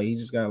him. Like he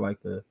just got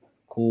like the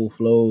cool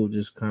flow,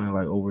 just kind of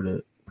like over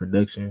the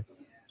production.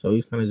 So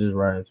he's kind of just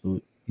riding to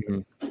it.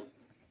 Mm-hmm.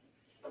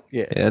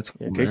 Yeah, that's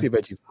cool. Casey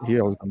Veggie, he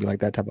always gonna be like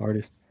that type of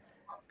artist.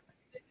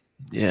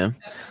 Yeah.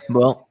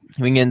 Well,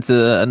 we can get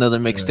into another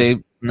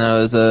mixtape. Now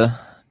is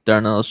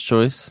Darnell's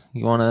Choice.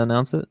 You want to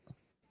announce it?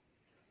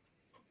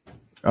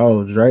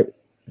 Oh,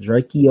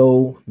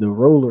 Drakeo the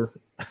Roller.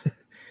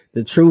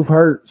 The Truth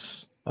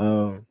Hurts.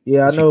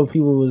 Yeah, I know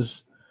people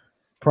was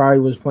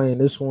playing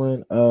this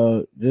one.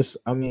 This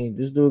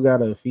dude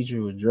got a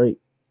feature with Drake.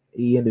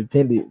 He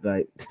independent,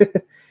 like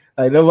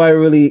like nobody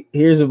really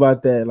hears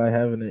about that, like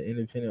having an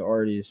independent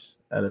artist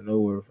out of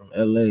nowhere from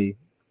LA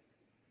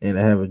and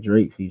to have a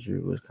Drake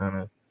feature was kind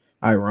of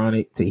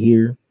ironic to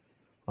hear.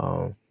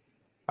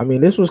 I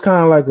mean, this was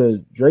kind of like a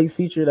Drake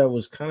feature that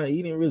was kind of,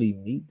 he didn't really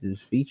need this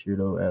feature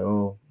though at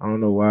all. I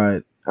don't know why.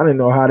 I didn't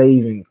know how they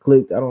even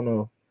clicked. I don't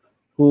know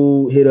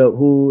who hit up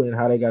who and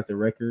how they got the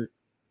record,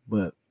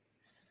 but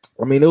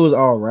I mean, it was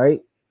all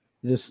right.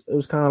 It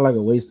was kind of like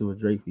a waste of a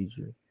Drake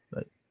feature.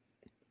 Like,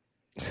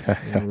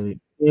 didn't really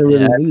need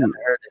it.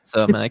 Heard it,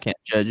 so man, I can't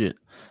judge it.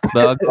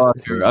 But I'll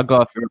go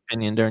off your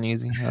opinion,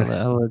 Darneezy.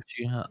 I'll let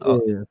you.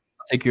 I'll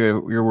take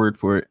your word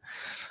for it.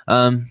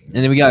 And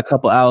then we got a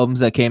couple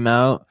albums that came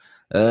out.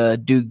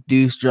 Duke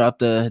Deuce dropped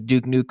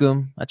Duke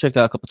Nukem. I checked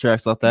out a couple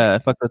tracks off that. I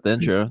fucked with the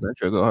intro. The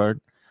intro go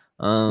hard.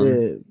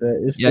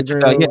 He had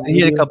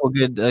a couple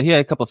good. He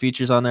had a couple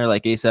features on there,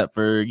 like ASAP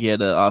Ferg. He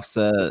had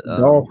Offset.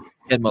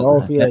 He had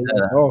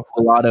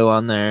Mulatto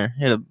on there.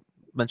 He had a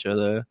bunch of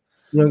other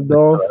Young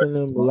Dolph and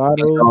then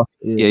Mulatto.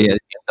 Young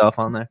Dolph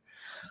on there.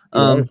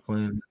 I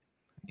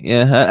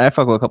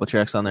fuck with a couple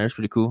tracks on there. It's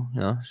pretty cool.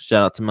 You know,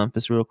 shout out to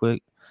Memphis real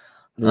quick.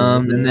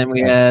 And then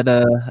we had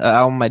an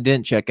album I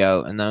didn't check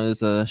out, and that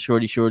was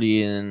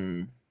Shorty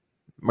and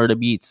Murda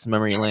Beats,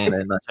 Memory Lane. I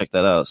did not check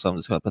that out, so I'm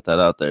just gonna put that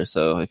out there.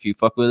 So if you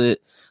fuck with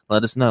it,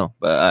 let us know.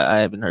 But I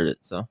haven't heard it.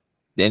 So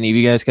did any of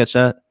you guys catch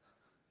that?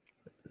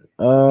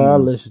 I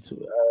listened to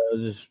it.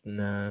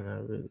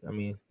 Not really. I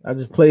mean, I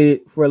just played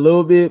it for a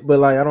little bit, but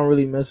like I don't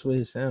really mess with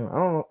his sound.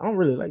 I don't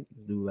really like to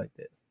do like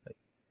that. Like,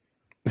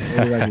 I don't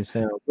really like his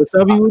sound, but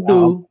some people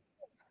do.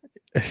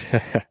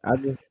 I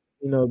just,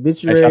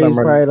 Obituary is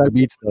probably like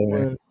Beats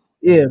though.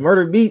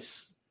 Murder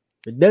Beats.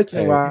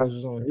 Production wise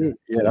was on hit.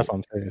 Yeah, that's what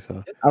I'm saying.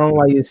 So I don't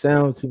like his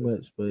sound too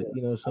much, but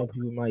some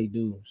people might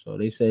do. So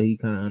they say he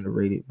kind of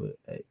underrated, but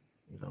hey,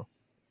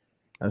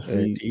 that's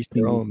for you. Each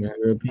their own, man.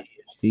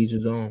 Each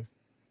his own.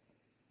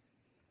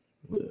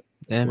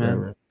 Yeah,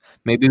 man.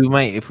 Maybe we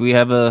might, if we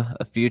have a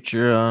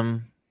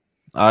future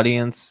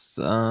audience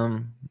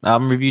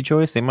album review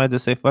choice, they might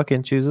just say fuck it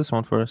and choose this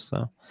one for us.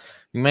 So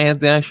we might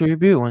have to actually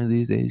review it one of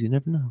these days. You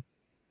never know.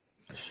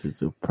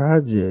 It's a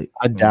project.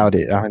 I doubt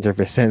it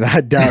 100%. I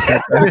doubt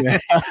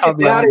that. I'll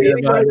be honest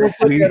about it.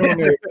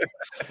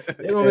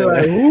 They're gonna be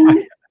like,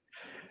 who?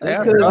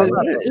 Just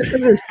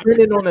because it's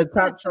trending on the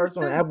top charts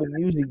on Apple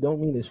Music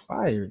don't mean it's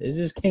fired. It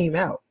just came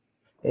out.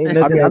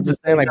 I'm just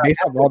saying, like,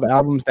 based off all the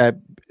albums that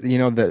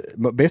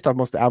based off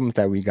most of the albums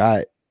that we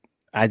got,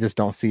 I just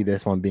don't see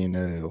this one being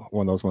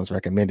one of those ones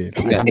recommended.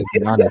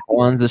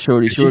 One's the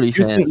Shorty fan.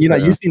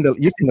 You've seen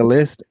the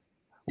list.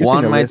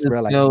 Juan might just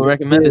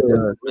recommend it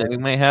to us. Man. We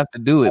might have to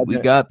do it. We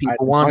got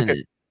people wanting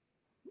it.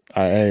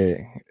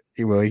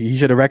 Well, he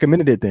should have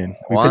recommended it then.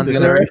 Juan's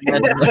gonna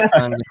recommend it next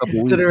time in a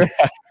couple weeks.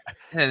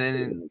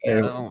 And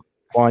then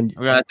Juan,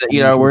 we're gonna have to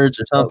eat our words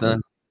or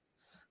something.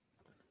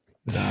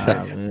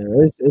 Nah,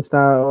 man, it's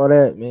not all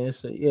that, man.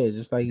 So yeah,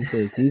 just like you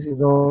said, teachers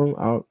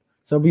on.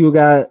 Some people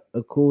got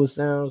a cool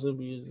sound. Some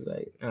people just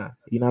like,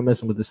 you're not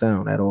messing with the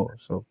sound at all.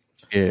 So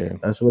yeah,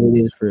 that's what it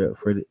is for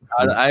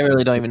I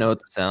really don't even know what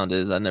the sound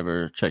is. I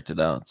never checked it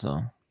out.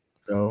 So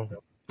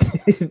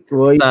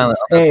Well, Silent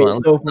on this hey,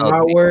 one. so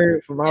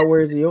from my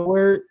word to your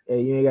word,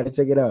 hey, you ain't got to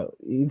check it out.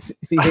 You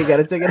ain't got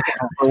to check it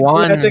out.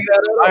 Juan, check it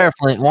out. fire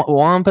flame.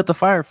 Juan put the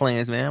fire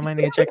flames, man. I might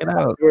need to check it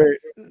out.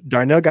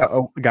 Darnell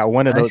got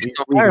one of those.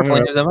 Fire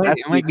flames.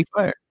 It might be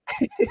fire.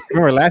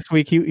 Remember last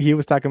week he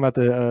was talking about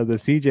the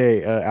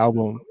CJ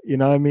album. You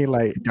know what I mean?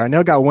 Like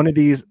Darnell got one of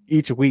these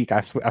each week.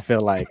 I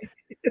feel like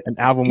an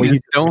album where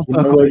don't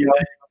y'all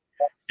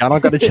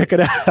don't got to check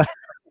it out.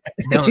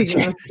 Don't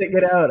check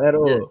it out at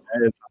all. Yeah.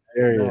 That is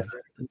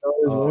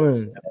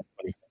hilarious.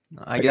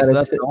 I guess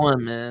that's the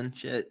one, man.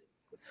 Shit.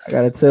 I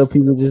gotta tell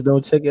people just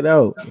don't check it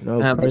out. You know,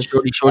 have the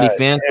shorty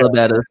fan club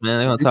at us, man.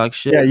 They're gonna talk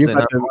shit. Yeah, you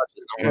about to watch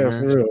this one,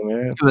 man. For real,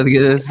 man. You about to get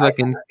this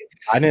fucking.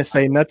 I didn't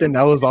say nothing.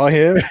 That was all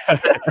him.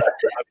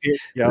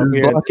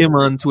 Block him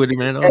on Twitter,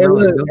 man. Hey,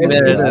 look,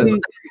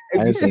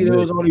 you see, there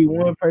was only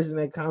one person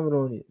that commented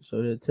on it,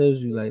 so that tells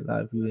you like a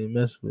lot of people didn't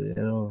mess with it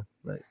at all.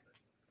 Like,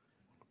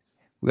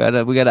 we got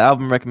an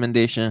album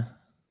recommendation.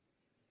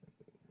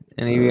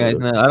 Any of you guys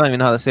know? I don't even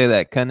know how to say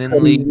that.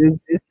 Cunningly. I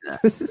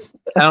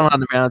don't know how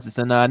to pronounce it,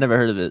 so no, I never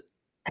heard of it.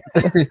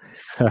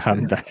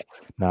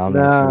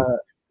 Nah,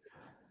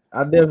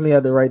 I definitely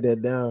had to write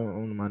that down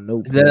on my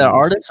notes. Is that an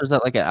artist or is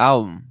that like an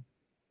album?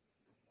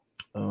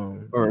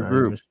 Or a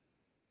group?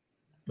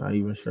 Not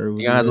even sure.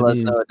 You gotta let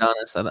us know,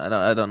 Adonis.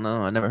 I don't know.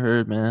 I never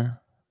heard, man.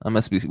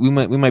 We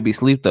might be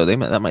asleep though.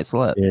 That might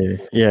slap.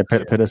 Yeah.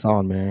 Put us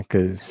on, man,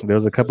 because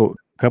there's a couple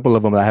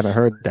of them that I haven't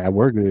heard that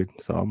were good.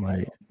 So I'm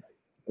like,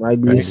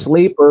 might be a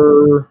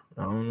sleeper.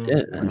 I don't know.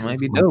 Yeah, it might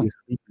be dope.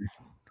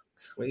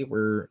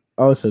 Sleeper.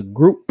 Oh, it's a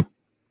group.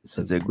 It's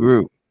a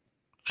group.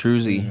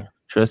 Trucy.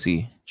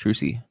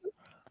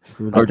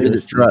 Or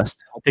is it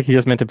Trust? I think he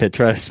just meant to put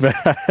Trust, but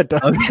I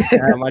don't. Okay.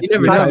 You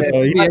never know.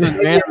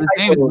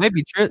 It might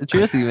be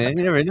Trucy, man.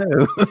 You never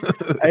know.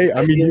 Hey,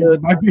 I mean,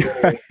 it might be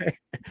right.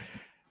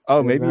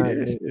 Oh, maybe.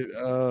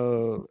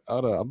 Hold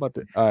on. I'm about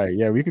to. All right,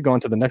 yeah, we could go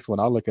into the next one.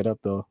 I'll look it up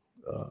though.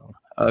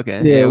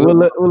 Okay. Yeah, we'll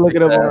look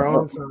it up on our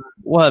own time.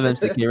 We'll have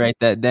MCK write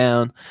that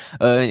down.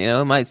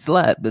 It might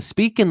slap. But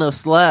speaking of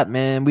slap,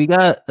 man, we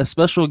got a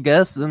special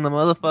guest in the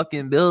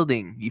motherfucking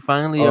building. He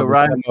finally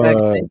arrived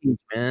backstage,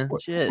 man.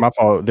 Shit. My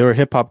fault. They were a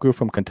hip hop group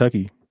from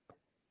Kentucky.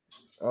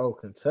 Oh,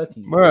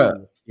 Kentucky,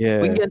 bruh.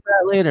 Yeah, we can get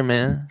that later,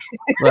 man.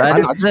 But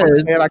I got a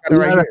special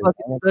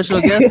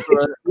guest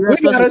for us. We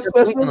got a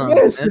special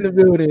guest in the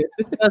building.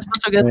 We got a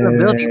special guest in the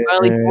building.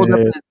 Finally pulled up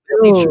in his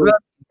Bentley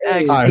truck. All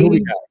right, who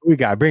we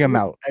got? Bring him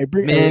out. Hey,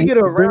 bring him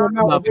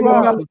out.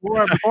 Before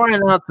I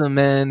announce him,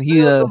 man,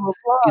 he's a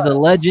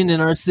legend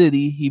in our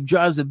city. He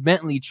drives a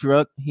Bentley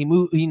truck. He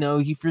moved. He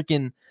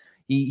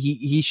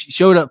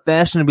showed up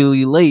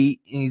fashionably late,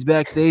 and he's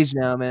backstage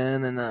now,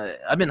 man. And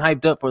I've been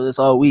hyped up for this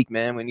all week,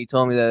 man. When you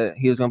told me that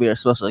he was gonna be our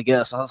special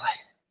guest, I was like,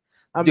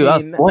 I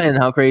was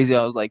sweating how crazy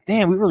I was. Like,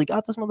 damn, we really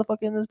got this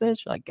motherfucker in this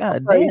bitch. Like,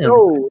 god damn.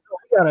 No,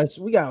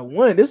 we got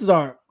one. This is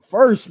our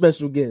first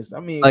special guest. I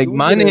mean, like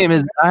my name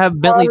is. I have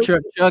Bentley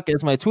Truck Chuck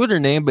as my Twitter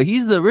name, but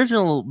he's the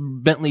original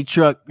Bentley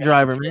truck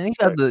driver, man. He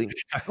got the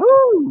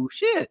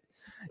shit.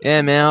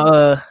 Yeah, man.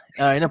 All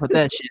right, enough with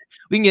that shit.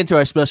 We can get to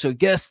our special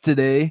guest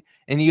today,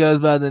 and he goes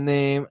by the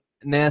name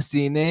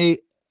Nasty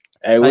Nate.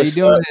 Hey, how you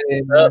doing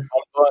today, man?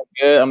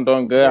 I'm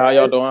doing good. How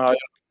y'all doing?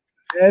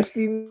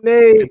 Nasty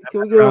Nate,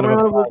 can we give a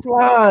round of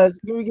applause?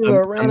 Can we give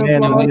a round of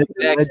applause?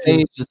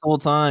 Backstage this whole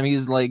time,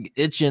 he's like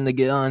itching to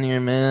get on here,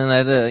 man. I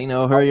had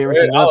to, hurry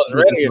everything up. I was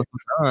ready. I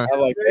was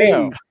like,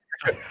 damn.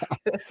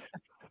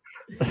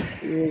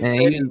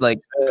 And he was like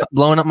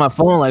blowing up my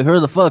phone, like,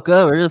 hurry the fuck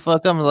up.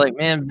 I'm like,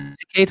 man,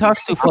 K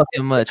talks too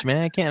fucking much,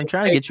 man. I'm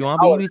trying to get you on,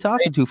 but you be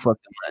talking too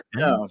fucking much,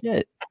 man.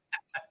 Shit.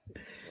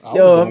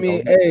 Yo, I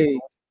mean, hey.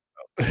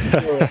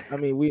 I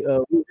mean, we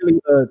really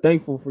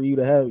thankful for you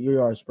to have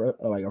our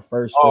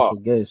first special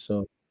guest. So,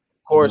 of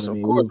course,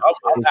 I'm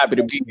happy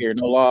to be here.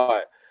 No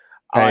lie.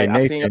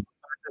 I seen your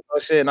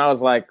shit and I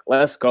was like,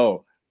 let's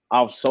go.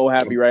 I'm so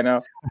happy right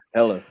now.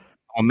 Hella.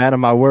 I'm mad at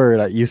my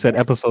word. You said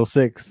episode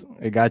 6.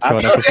 It got you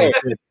on episode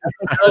 6.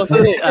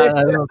 I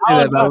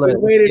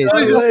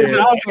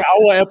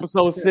want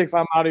episode 6.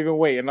 I'm not even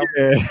waiting.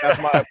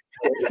 That's my.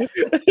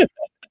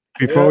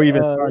 Before we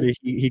even started,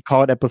 he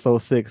called episode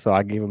 6, so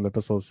I gave him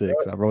episode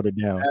 6. I wrote it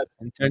down.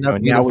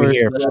 Now we're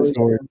here.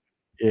 We're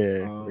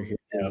here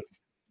now.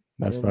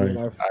 That's fine.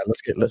 All right,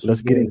 let's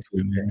get into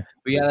it, man.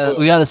 We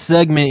got a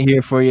segment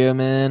here for you,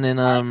 man.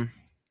 And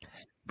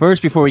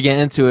first, before we get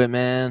into it,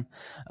 man,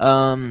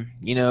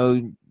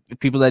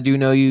 people that do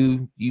know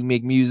you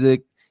make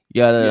music.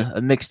 You got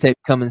a mixtape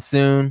coming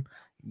soon.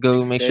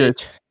 Go make sure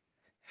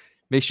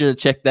to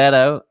check that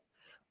out.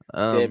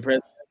 Dead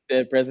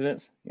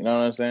Presidents. You know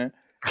what I'm saying?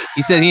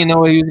 He said he didn't know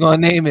what he was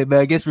going to name it, but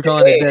I guess we're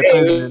calling it Dead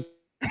Presidents.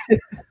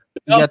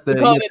 You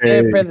call it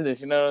Dead Presidents,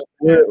 you know.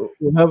 We're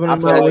helping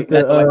him out with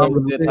the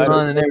title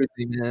and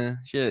everything, man.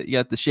 Shit, you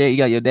got the shade, you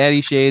got your daddy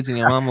shades and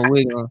your mama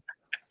wig on.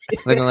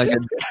 Looking like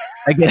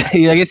I guess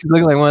he's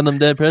looking like one of them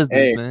dead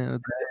presidents, man.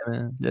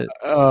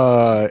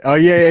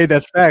 Yeah,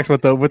 that's facts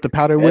with the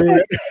powder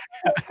wig.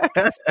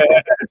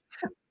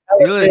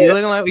 You're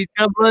looking like he's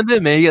trying to blend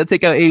in, man. You gotta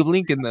take out Abe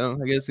Lincoln, though.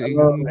 I guess he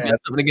got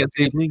something against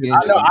Abe Lincoln. I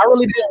know. I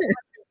really did,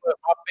 but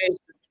my face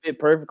fit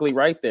perfectly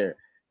right there.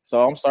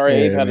 So I'm sorry,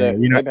 Abe had to.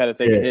 Abe had to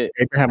take a hit.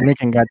 Abraham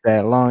Lincoln got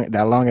that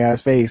long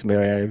ass face,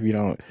 man. If you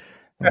don't,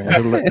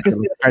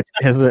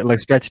 his look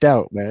stretched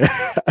out, man.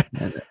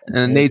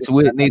 And Nate's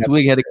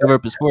wig had to cover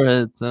up his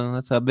forehead, so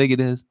that's how big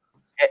it is.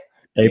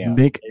 Abe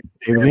Lincoln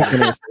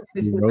is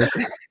to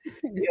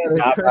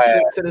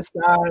the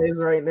size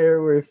right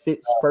there where it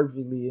fits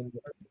perfectly in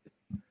there.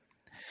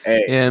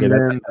 Hey,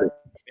 man.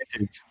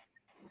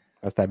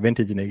 That's that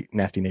vintage Nate,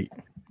 nasty Nate.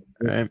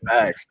 Right.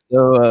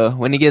 So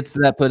when he gets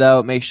that put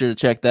out, make sure to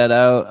check that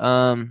out.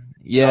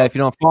 If you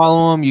don't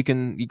follow him, you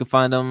can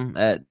find him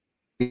at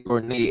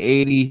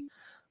Nate80.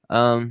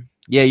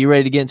 You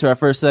ready to get into our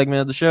first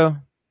segment of the show?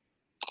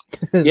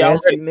 Yeah,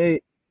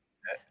 Nate.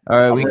 All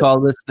right, we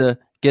call this the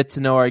get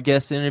to know our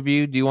guest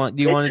interview. Do you want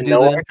to do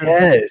that?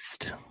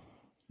 Guest.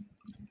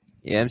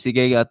 Yeah,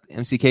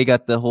 MCK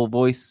got the whole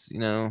voice. You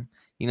know,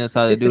 he knows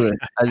how to do it.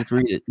 I just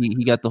read it.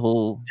 He got the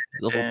whole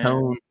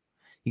tone.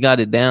 He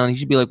got it down. He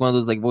should be like one of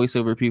those like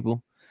voiceover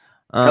people.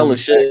 Tell the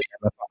shit.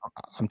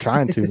 I'm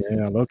trying to,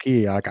 man. Low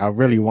key, like I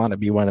really want to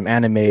be one of them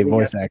anime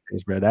voice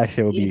actors, bro. That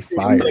shit would be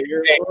fire.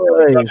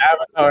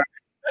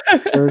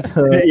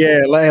 Yeah,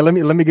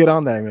 let me get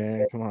on that,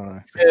 man. Come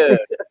on. Yeah.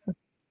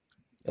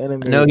 I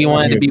know he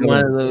wanted to be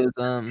one of those.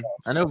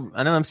 I know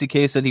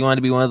MCK said he wanted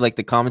to be one of like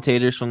the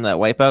commentators from that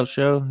Wipeout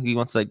show. He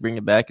wants to like bring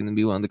it back and then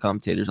be one of the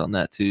commentators on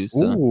that too.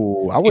 So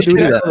ooh, I would do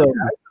that.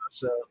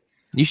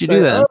 You should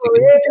do that.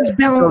 Just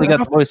totally got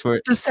the voice for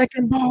it. The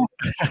second ball.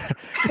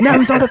 Now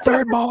he's on the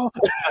third ball.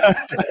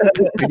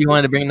 You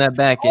wanted to bring that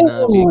back. He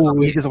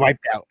just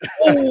wiped out.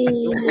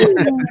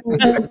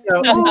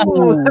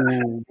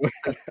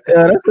 Yeah,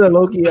 that's a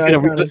low key.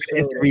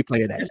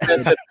 Replay of that. I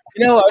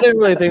didn't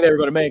really think they were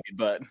going to make it,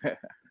 but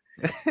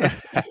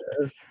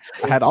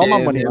I had all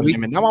my money on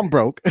him, and now I'm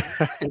broke.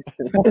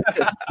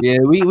 Yeah,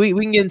 we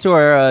can get into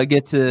our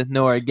get to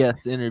know our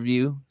guest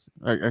interview,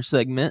 our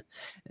segment,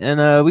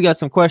 and we got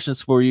some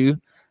questions for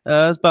you.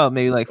 It's about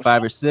maybe like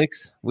 5 or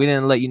 6. We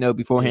didn't let you know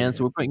beforehand,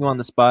 so we're putting you on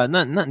the spot.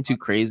 Nothing too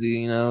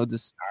crazy,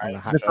 just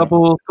a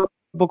couple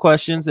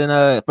questions. And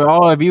for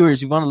all our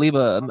viewers, you want to leave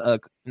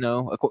want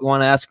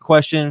to ask a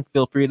question,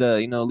 feel free to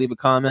leave a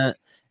comment,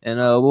 and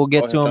we'll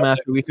get to them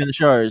after we finish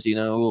ours.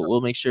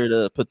 We'll make sure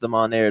to put them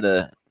on there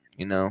to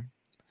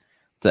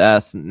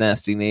ask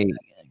Nasty Nate,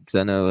 because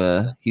I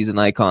know he's an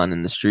icon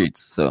in the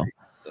streets. So,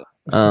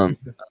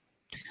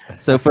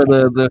 so for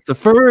the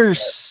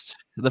first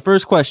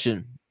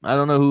question, I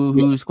don't know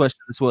whose question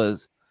this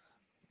was.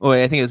 Oh,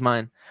 wait, I think it was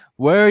mine.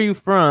 Where are you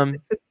from,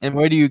 and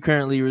where do you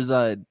currently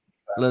reside?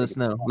 Let us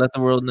know. Let the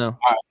world know.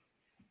 Right.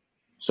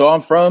 So I'm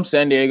from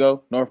San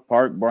Diego, North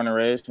Park, born and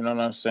raised. You know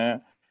what I'm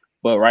saying?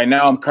 But right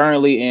now I'm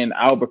currently in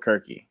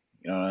Albuquerque.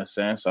 You know what I'm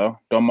saying? So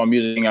doing my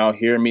music out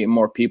here, meeting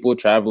more people,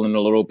 traveling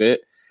a little bit.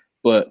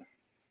 But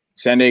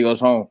San Diego's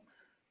home.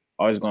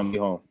 Always going to be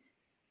home.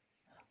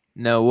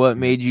 No, what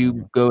made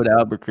you go to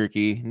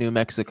Albuquerque, New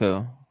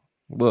Mexico?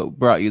 What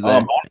brought you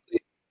there?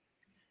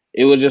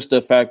 It was just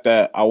the fact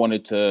that I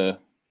wanted to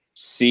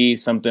see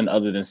something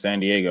other than San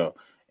Diego.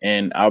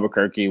 And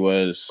Albuquerque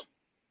was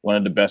one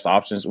of the best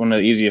options, one of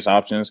the easiest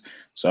options.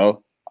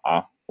 So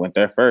I went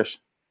there first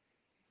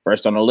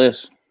on the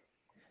list.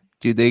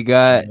 Dude, they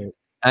got,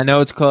 I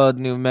know it's called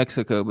New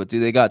Mexico, but do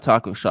they got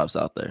taco shops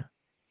out there?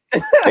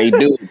 They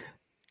do.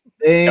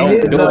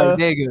 Don't be hurt.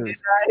 You're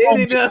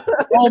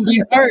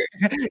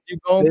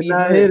gonna be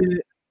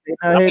hurt.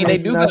 They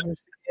do got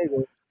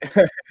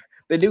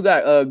they do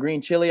got green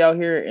chili out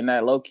here, and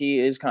that low key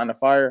is kind of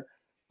fire.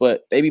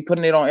 But they be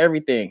putting it on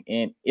everything,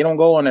 and it don't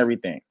go on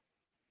everything.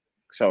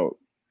 So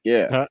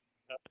yeah.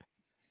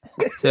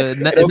 So it's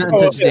not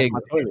such big.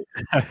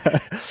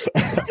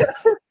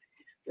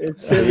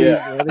 It's chili,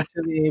 man. The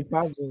chili ain't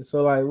popping.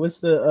 So like, what's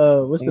the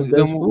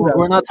best food?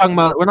 We're not talking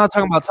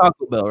about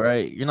Taco Bell,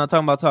 right? You're not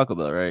talking about Taco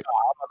Bell, right? No,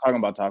 I'm not talking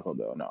about Taco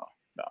Bell. No.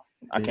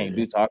 I can't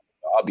do Taco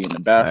Bell. I'll be in the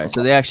bathroom. All right,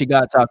 so they actually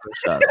got taco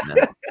shops now.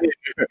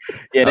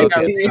 Yeah, they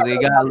got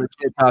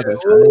legit taco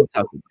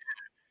shops.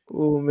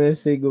 Oh man,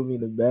 say go be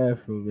in the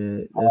bathroom,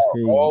 man. That's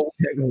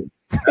crazy.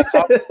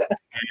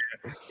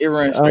 It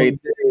runs straight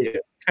there.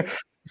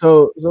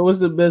 So what's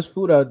the best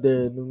food out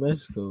there in New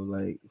Mexico?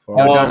 Like,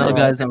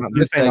 guys,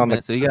 this thing on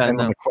the, so you got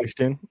the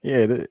question.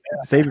 Yeah,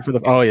 save it for the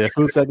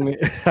food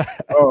segment.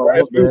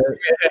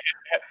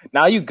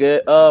 Now you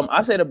good.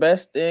 I say the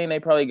best thing they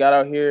probably got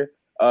out here.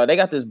 They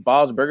got this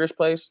Bob's Burgers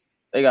place.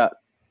 They got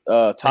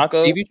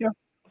tacos. TV show?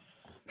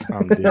 No,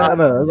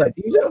 it's like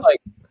TV show.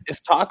 Like it's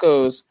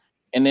tacos,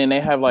 and then they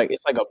have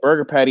it's like a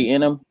burger patty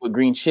in them with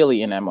green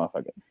chili in that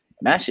motherfucker.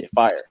 And that shit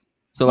fire.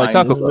 So like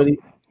Taco Bell.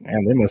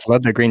 Man, they must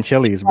love the green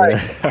chilies, bro.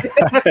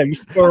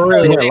 For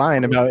real, you're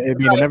lying about it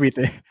being and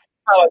everything.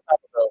 I like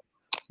Taco Bell.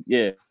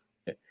 Yeah,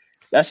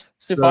 that's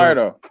fire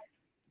though.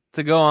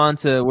 To go on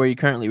to where you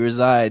currently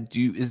reside, are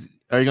you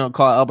gonna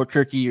call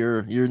Albuquerque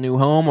your new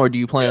home, or do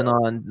you plan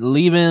on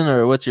leaving,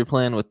 or what's your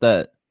plan with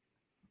that?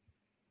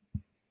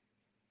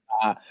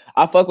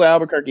 I fuck with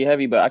Albuquerque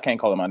heavy, but I can't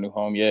call it my new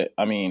home yet.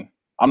 I mean,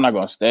 I'm not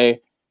gonna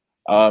stay.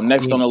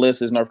 Next on the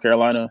list is North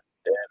Carolina.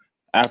 And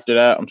after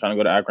that, I'm trying to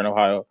go to Akron,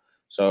 Ohio.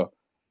 So,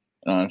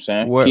 you know what I'm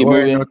saying?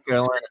 Where in North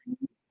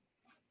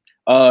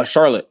Carolina?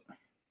 Charlotte.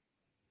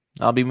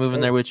 I'll be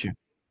moving there with you.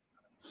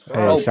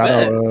 Hey, shout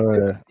out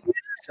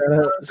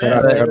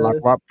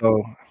Dreadlock Wop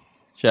though.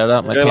 Shout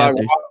out my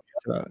Panthers.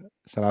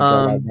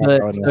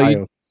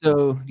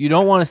 So you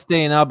don't want to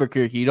stay in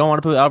Albuquerque. You don't want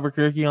to put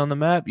Albuquerque on the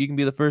map. You can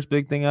be the first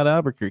big thing out of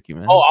Albuquerque,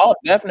 man. Oh, I'll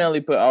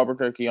definitely put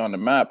Albuquerque on the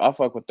map. I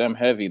fuck with them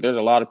heavy. There's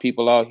a lot of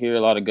people out here, a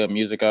lot of good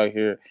music out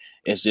here.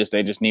 It's just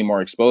they just need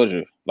more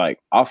exposure. Like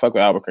I'll fuck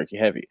with Albuquerque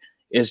heavy.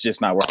 It's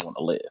just not where I want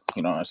to live.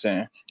 You know what I'm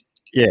saying?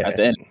 Yeah, at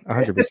the end,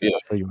 100%. As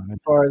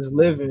far as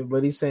living,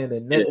 but he's saying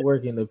that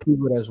networking, the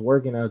people that's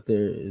working out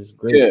there is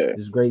great. Yeah.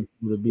 It's great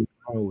people to be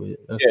around with.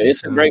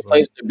 It's a great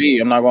place to be.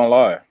 I'm not gonna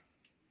lie.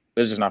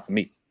 It's just not for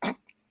me.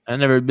 I've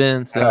never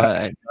been, so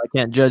I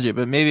can't judge it.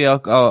 But maybe I'll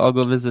go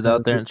visit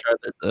out there and try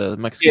the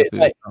Mexican food.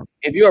 Like,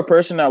 if you're a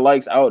person that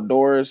likes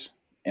outdoors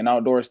and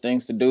outdoors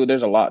things to do,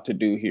 there's a lot to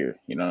do here.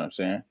 You know what I'm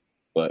saying?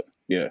 But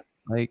yeah,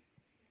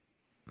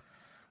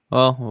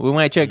 well, we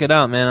might check it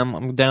out, man.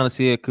 I'm down to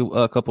see a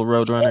couple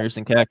Roadrunners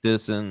and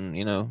Cactus and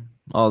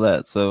all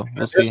that. So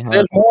we'll see.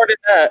 There's more than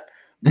that,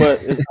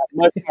 but it's not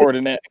much more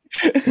than that.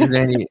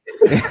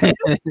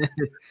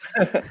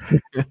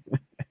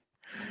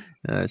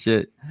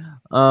 Shit.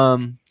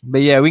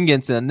 But yeah, we can get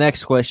into the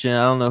next question.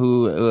 I don't know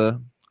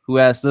who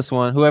asked this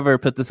one. Whoever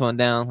put this one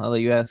down, I'll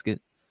let you ask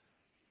it.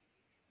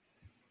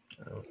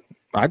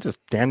 I just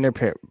damn near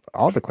picked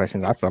all the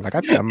questions. I felt like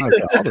I put all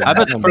the I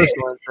put the first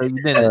one, so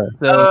you didn't.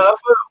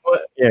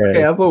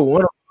 I put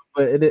one of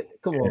them, but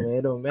come on, man,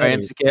 it don't matter.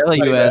 MCK, I'll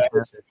let you ask.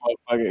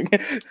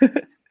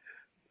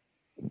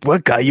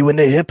 What got you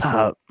into hip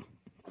hop?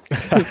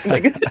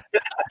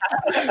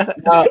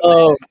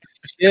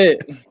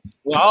 Shit.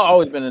 Well, I've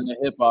always been into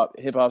hip hop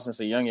since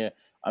a youngin.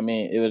 I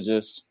mean, it was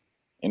just,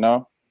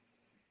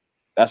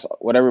 that's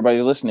what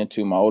everybody's listening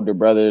to. My older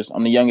brothers,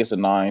 I'm the youngest of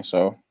 9,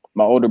 so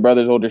my older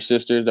brothers, older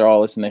sisters, they're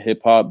all listening to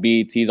hip hop.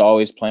 BET's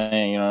always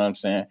playing, you know what I'm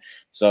saying?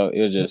 So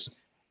it was just,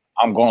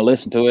 I'm going to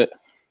listen to it.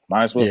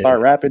 Might as well start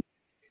rapping.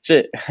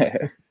 Shit.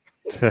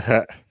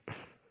 Yeah.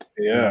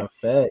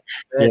 Fact.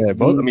 Yeah,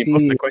 most of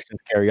the questions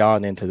carry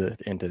on into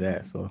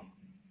that. So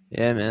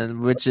yeah,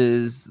 man. Which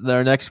is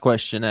our next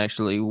question,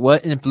 actually.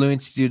 What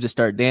influenced you to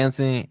start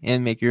dancing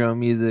and make your own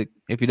music?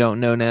 If you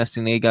don't know,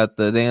 Nasty Nate got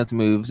the dance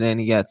moves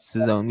and he got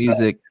his own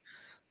music,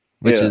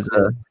 which is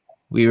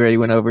we already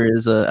went over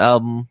his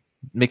album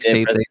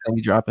mixtape that he'll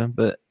be dropping.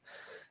 But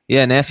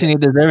yeah, Nasty Nate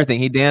does everything.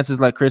 He dances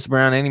like Chris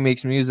Brown and he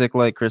makes music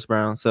like Chris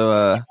Brown.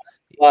 So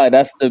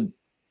that's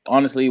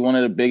honestly one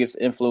of the biggest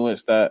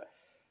influence that,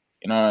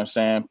 you know what I'm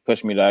saying,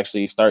 pushed me to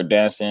actually start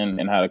dancing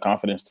and have the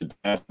confidence to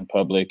dance in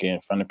public and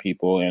in front of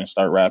people and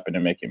start rapping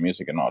and making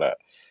music and all that.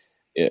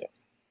 Yeah.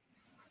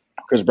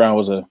 Chris Brown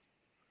was a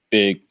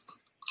big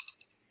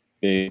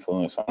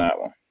influence on that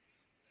one.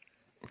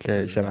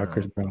 Okay, shout out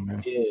Chris Brown,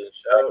 man. Yeah,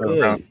 shout out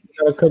Brown.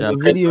 Got a couple of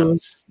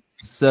videos.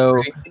 So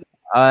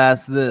I'll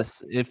ask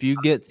this: if you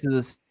get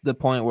to the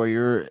point where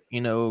you're,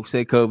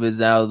 say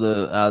COVID's out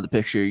of the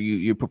picture,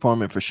 you're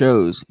performing for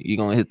shows, you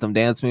gonna hit some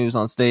dance moves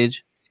on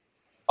stage?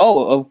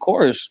 Oh, of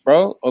course,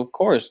 bro. Of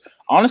course.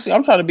 Honestly,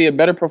 I'm trying to be a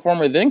better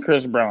performer than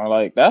Chris Brown.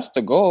 Like, that's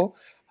the goal.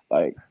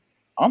 Like,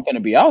 I'm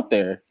finna be out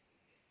there.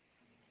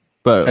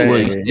 But will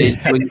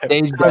you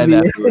stage dive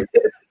afterwards?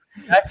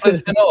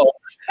 Backflips and all.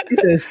 He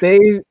said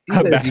stage.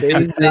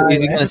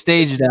 Is he gonna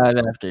stage dive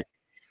after?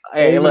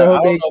 Hey,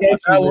 look, I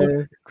don't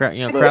know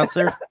crowd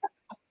surf.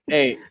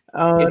 Hey,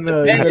 I don't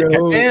know.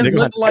 If fans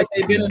look like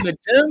they've been in the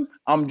gym,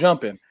 I'm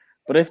jumping.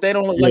 But if they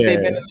don't look like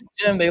they've been in the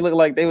gym, they look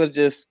like they was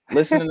just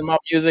listening to my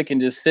music and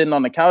just sitting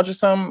on the couch or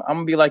something, I'm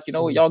gonna be like, you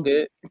know what, y'all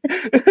good.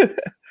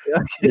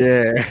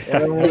 Yeah.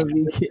 I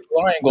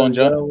ain't gonna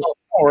jump. Don't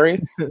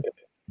worry.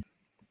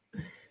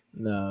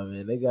 No,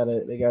 man, they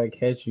gotta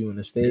catch you in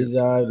the stage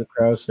dive, the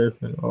crowd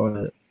surfing, all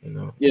that.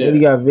 Yeah. Maybe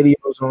got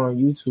videos on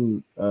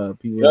YouTube.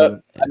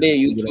 People. I did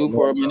YouTube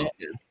for a minute.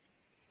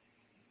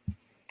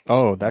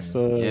 Oh, that's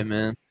yeah,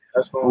 man.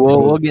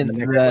 We'll get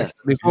into that.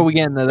 Before we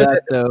get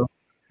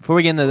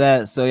into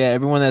that, so yeah,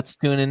 everyone that's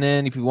tuning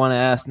in, if you want to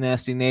ask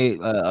Nasty Nate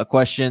a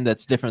question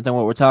that's different than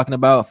what we're talking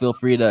about, feel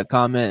free to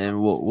comment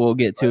and we'll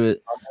get to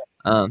it.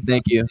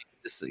 Thank you.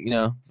 Just,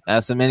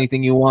 ask him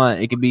anything you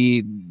want. It could be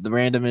the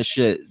randomest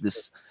shit.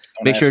 Just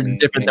make sure it's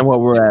different than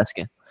what we're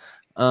asking.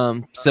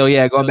 So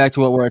yeah, going back to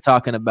what we're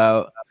talking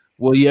about,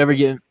 will you ever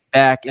get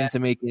back into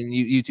making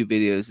YouTube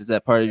videos? Is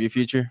that part of your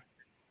future?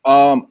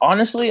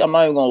 Honestly, I'm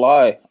not even gonna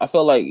lie. I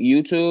feel like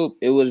YouTube,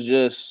 it was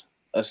just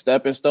a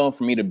stepping stone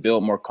for me to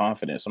build more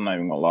confidence. I'm not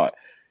even gonna lie.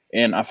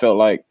 And I felt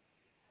like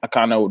I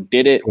kind of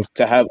did it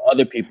to have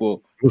other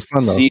people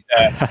see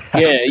that.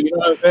 Yeah, you know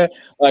what I'm saying?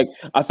 Like,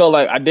 I felt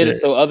like I did it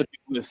so other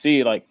people would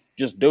see, like,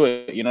 just do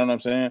it. You know what I'm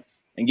saying?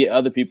 And get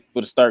other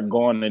people to start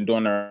going and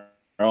doing their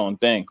own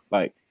thing.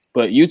 Like,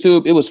 but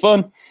YouTube, it was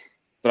fun.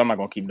 but I'm not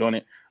gonna keep doing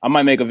it. I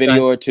might make a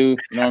video or two,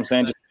 you know what I'm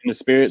saying, just in the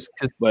spirits,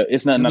 but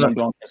it's nothing that I'm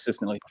doing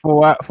consistently. For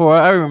what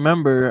I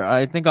remember,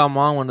 I think I'm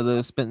on one of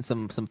those spitting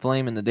some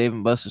flame in the Dave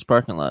and Buster's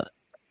parking lot.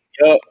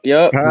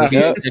 Yep. Check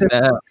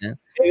that out, man.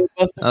 Dave and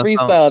Buster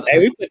freestyles. Hey,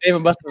 we put Dave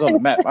and Buster's on the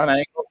map. I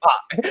ain't gonna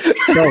pop.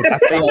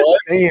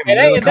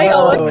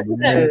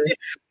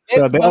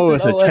 They owe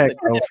us a check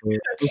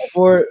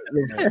before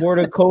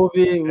the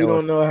COVID. We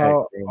don't know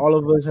how all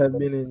of us have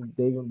been in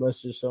Dave and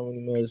Buster's so many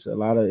months. A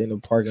lot of in the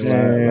parking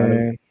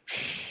lot.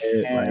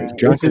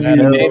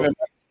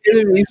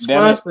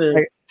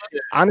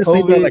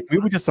 Honestly, bro, like we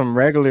were just some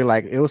regular,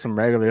 like it was some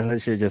regular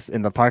hood shit, just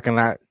in the parking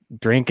lot,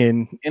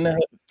 drinking,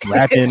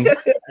 rapping,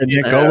 and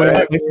then going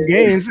and play some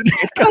games.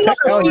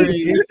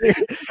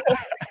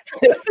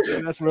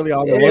 That's really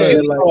all it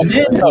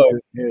was.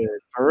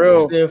 For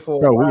real.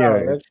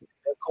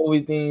 That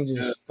COVID thing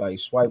just like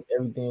swiped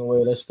everything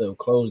away. That stuff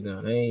closed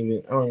down. I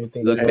don't even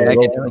think.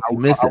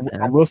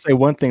 I will say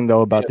one thing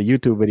though about the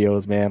YouTube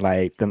videos, man.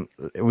 Like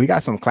we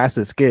got some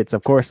classic skits,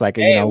 of course. Like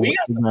you know, we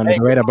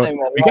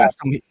got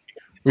some.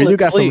 You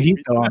got some heat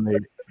though on there.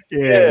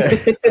 Yeah.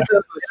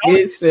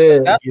 That's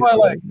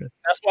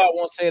why I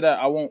won't say that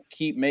I won't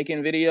keep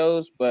making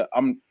videos, but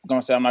I'm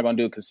gonna say I'm not gonna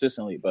do it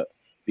consistently, but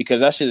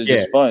because that shit is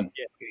just fun.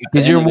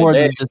 Because you're more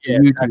than just a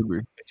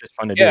YouTuber. It's just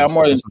fun to do. Yeah, I'm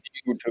more than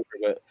a YouTuber,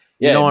 but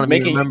you don't want to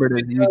be remembered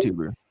as a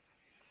YouTuber.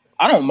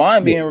 I don't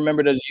mind being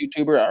remembered as a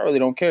YouTuber. I really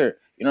don't care.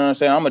 You know what I'm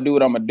saying? I'm gonna do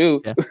what I'm gonna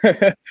do. Yeah.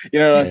 You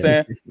know what I'm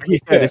saying? Like you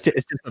said, it's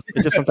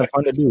just something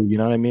fun to do. You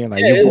know what I mean?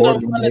 Like you're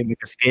bored, you make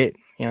a skit.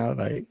 You know,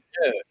 like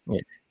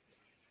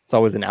it's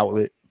always an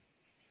outlet.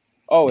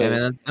 Always. Yeah,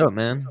 man, that's dope,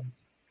 man.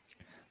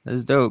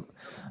 That's dope.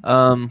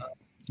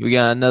 We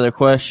got another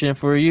question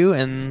for you,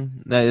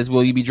 and that is: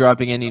 will you be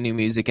dropping any new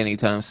music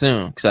anytime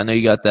soon? Because I know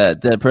you got that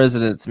Dead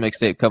Presidents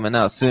mixtape coming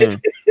out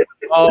soon.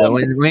 So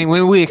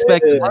when we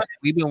expect it?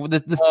 We've been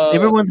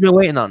everyone's been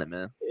waiting on it,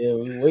 man. Yeah,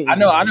 we're waiting. I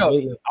know.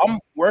 I'm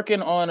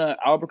working on an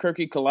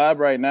Albuquerque collab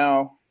right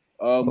now.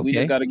 We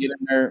just got to get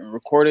in there and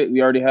record it.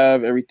 We already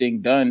have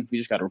everything done. We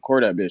just got to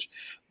record that bitch.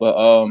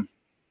 But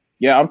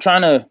yeah, I'm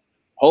trying to.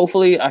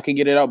 Hopefully, I can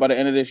get it out by the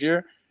end of this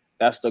year.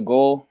 That's the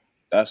goal.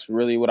 That's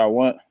really what I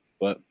want.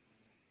 But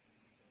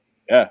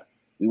yeah,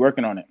 we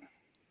working on it.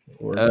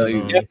 You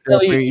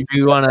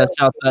want to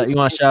shout that? You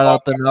want to shout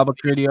out the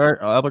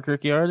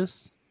Albuquerque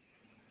artists?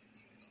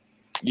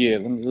 Yeah,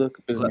 let me look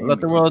up his name.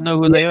 Let the world know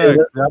who they are.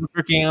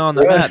 Albuquerque on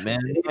the map, man.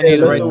 You need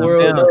to write them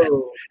down.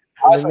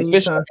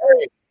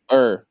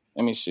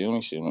 Let me see. Give me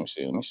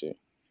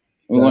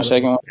 1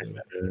 second.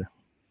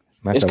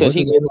 It's because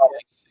he gave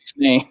like 6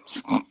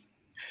 names.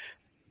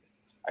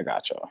 I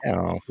got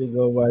y'all. We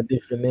go by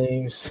different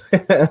names.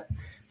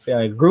 Say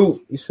a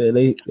group. He said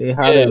they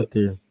hot out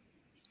there.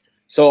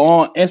 So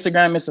on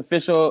Instagram, it's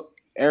official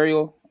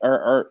Ariel.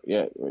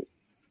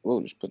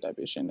 We'll just put that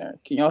bitch in there.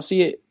 Can y'all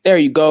see it? There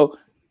you go.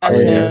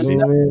 That's him.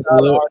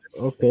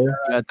 Okay.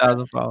 Got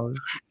 1,000 followers.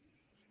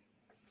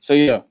 So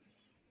yeah,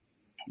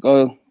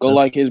 go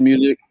like his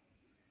music.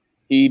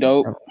 He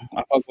dope.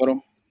 I fuck with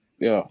him.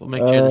 Yeah. We'll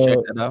make sure to check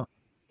that out.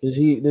 Does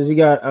he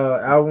got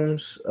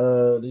albums?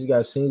 Does he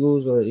got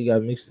singles or he got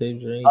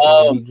mixtapes or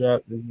anything he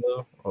dropped as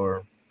well?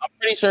 Or I'm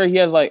pretty sure he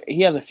has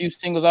a few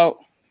singles out,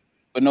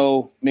 but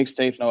no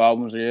mixtapes, no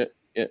albums yet.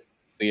 But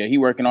yeah, he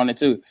working on it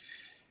too.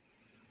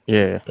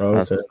 Yeah.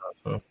 Okay.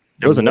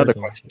 There was another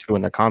question too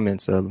in the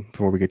comments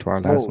before we get to our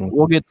last one.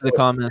 We'll get to the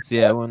comments,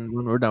 when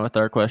we're done with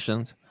our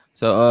questions.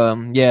 So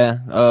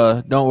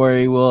don't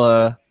worry,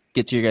 we'll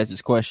get to your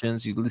guys'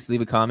 questions. You just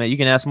leave a comment. You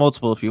can ask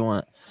multiple if you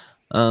want.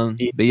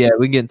 But yeah,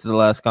 we can get into the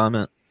last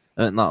comment.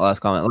 Last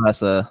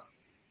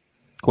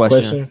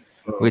question.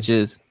 Which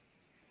is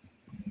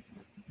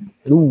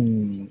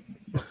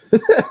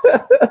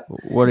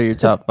what are your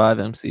top 5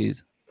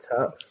 MCs?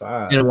 Top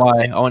 5. And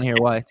why? I want to hear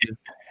why too.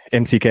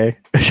 MCK.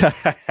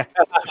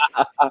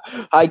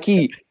 High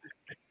key.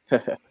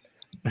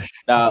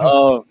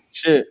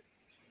 Shit.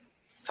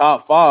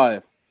 Top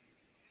 5.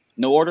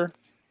 No order?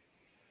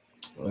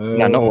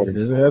 No order.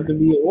 Doesn't have to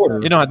be an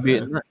order. You don't have to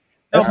be.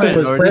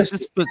 Let's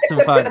just put some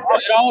 5. It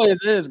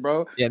always is,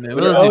 bro. Yeah, man.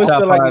 But let's do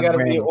top 5. It gotta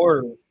be an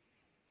order.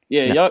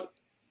 Yeah, yup.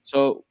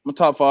 So my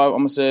top 5, I'm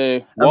gonna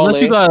say unless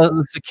you got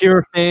a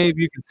secure fave,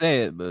 you can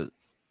say it, but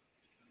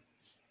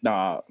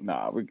nah,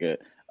 we're good.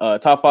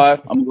 Top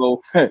 5, I'm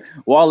gonna go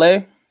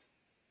Wale,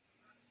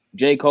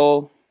 J.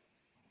 Cole,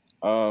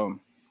 Lil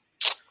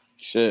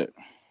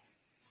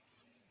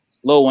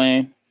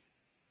Wayne,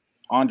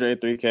 Andre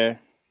 3K,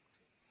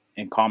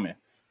 and Common.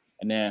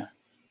 And then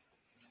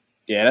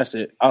that's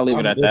it. I'll leave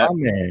it at that.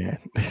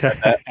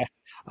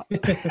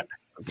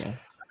 Okay.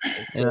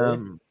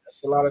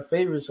 That's a lot of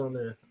favorites on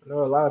there. I know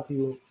a lot of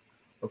people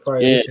are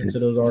probably listening to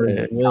those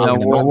artists as well.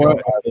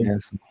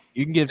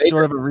 You can give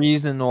sort of a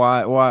reason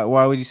why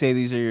would you say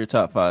these are your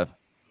top 5?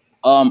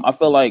 I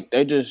feel like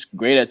they're just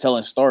great at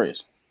telling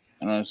stories.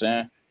 You know what I'm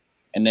saying?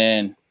 And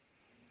then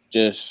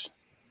just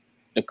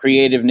the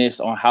creativeness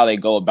on how they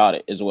go about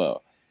it as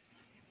well.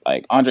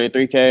 Like Andre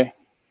 3K,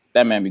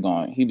 that man be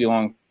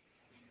going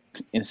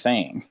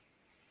insane.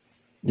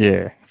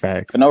 Yeah,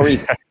 facts. For no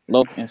reason.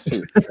 Low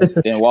too.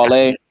 Then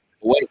Wale,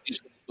 the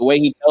way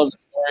he tells the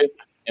story,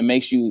 it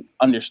makes you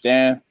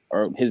understand,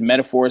 or his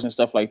metaphors and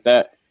stuff like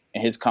that,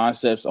 and his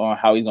concepts on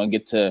how he's gonna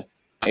get to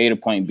A to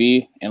point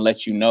B and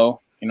let you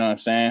know what I'm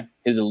saying?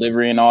 His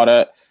delivery and all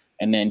that.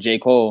 And then J.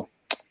 Cole.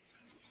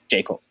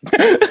 Man,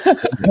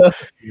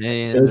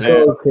 J.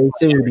 Cole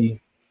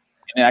creativity.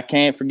 And I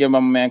can't forget my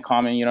man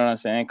Common, you know what I'm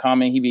saying?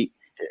 Common, he be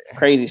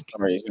crazy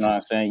stories, you know what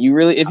I'm saying?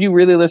 If you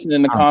really listen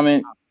in the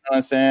comment, you know what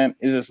I'm saying?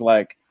 It's just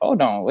like,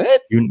 hold on,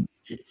 what? You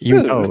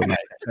know, like,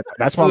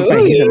 that's what I'm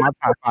saying. He's in my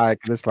top 5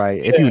 because it's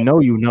like if you know,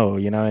 you know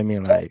what I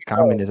mean. Like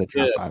Common is a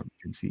top 5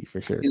 MC for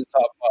sure. He's a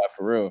top 5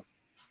 for real.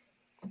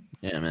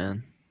 Yeah,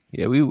 man.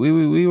 Yeah,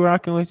 we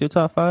rocking with your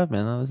top 5,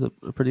 man. That was a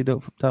pretty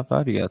dope top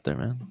 5 you got there,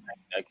 man.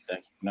 Thank you.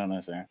 No,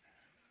 I'm saying.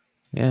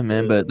 Yeah,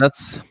 man. But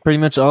that's pretty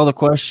much all the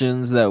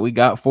questions that we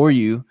got for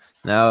you.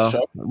 Now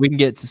we can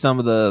get to some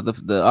of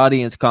the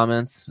audience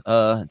comments.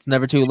 It's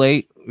never too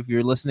late. If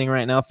you're listening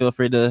right now, feel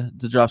free to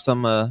drop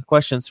some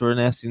questions for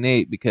Nasty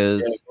Nate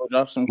because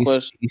drop some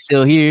questions. He's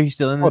still here. He's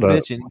still in this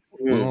bitch. And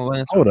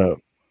hold up.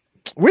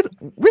 Where's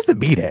the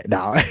beat at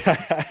now?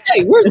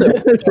 Hey, where's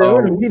the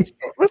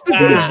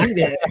beat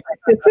at?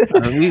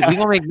 We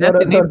gonna make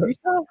Nasty Nate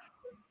freestyle?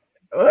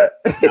 What?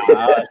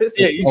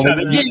 Yeah, you trying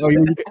to get?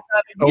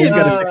 You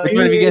got a 16.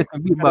 What if you get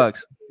some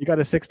beatbox? You got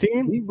a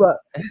 16? Got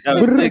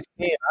a 16.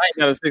 I ain't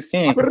got a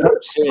 16.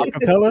 Shit.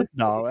 Acapella?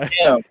 No.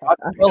 Yeah,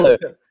 acapella.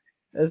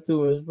 That's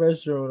too much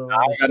pressure on him. I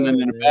got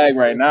nothing in the bag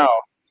right now.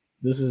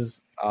 This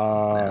is.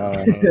 I'll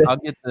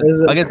get some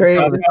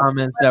of the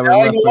comments that were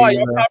left for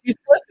you.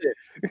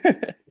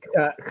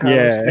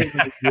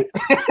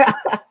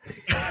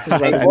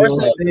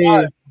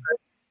 Yeah.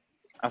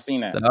 I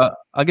seen that. So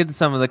I'll get to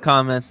some of the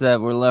comments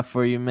that were left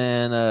for you,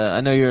 man.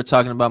 I know you were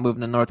talking about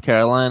moving to North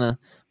Carolina.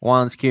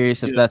 Juan's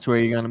curious if that's where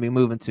you're going to be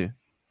moving to.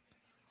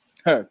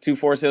 2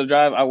 Forest Hills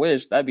Drive. I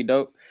wish that'd be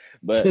dope,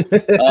 but yeah,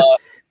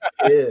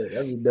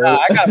 that'd be dope.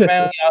 I got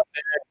family out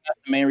there. That's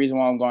the main reason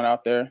why I'm going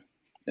out there,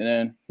 and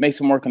then make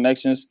some more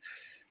connections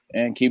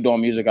and keep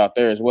doing music out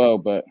there as well.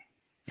 But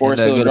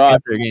Forest Hills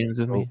Drive games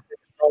with me.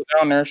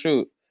 Down there,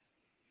 shoot.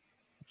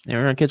 And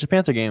we're gonna catch a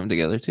Panther game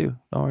together too.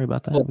 Don't worry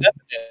about that. Oh,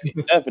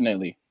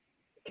 definitely.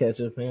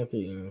 Catch a Panther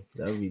game.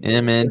 That'd be dope.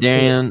 Yeah, man.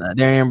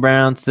 Darian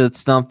Brown said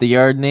stomp the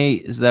yard,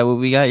 Nate. Is that what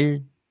we got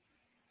here?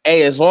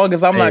 Hey, as long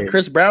as I'm not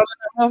Chris Brown,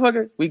 that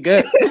motherfucker, we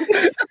good.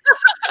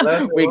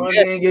 We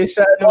good. Get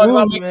shot in the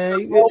movie, man.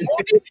 Make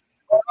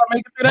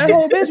it through that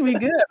whole bitch, we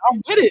good.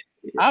 I'm with it.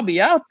 I'll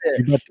be out there.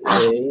 You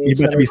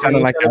about to be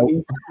sounding like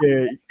that.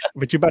 Yeah,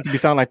 but you about to be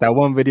sounding like that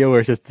one video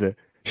where it's just the.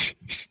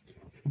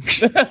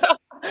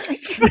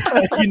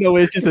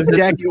 It's just a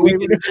jacket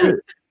waving.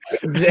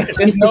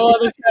 There's no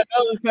other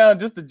sound,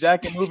 just the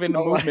jacket moving the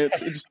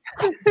movements. It's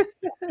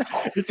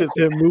just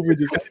him moving.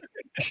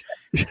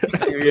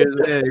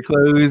 Your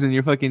clothes and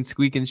your fucking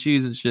squeaking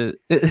shoes and shit.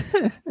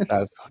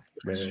 That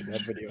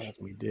video has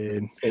me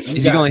dead. Is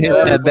you gonna hit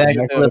that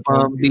backflip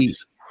on beat?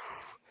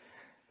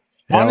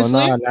 Honestly,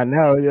 not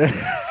now. Yeah.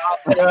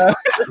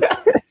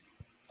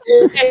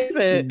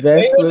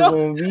 Backflip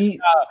on beat.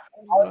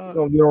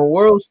 Gonna be on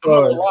World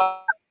Star.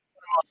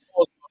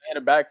 Hit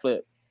a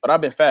backflip, but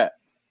I've been fat,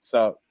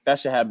 so that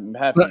should happen.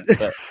 But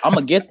I'm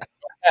gonna get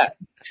that.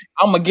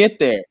 I'm gonna get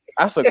there.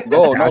 That's a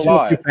goal. No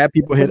lie. Fat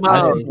people hit.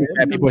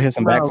 Fat people hit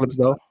some backflips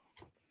though.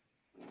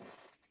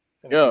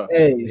 Yeah.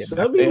 Hey,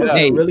 some people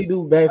really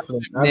do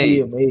backflips. I'd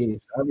be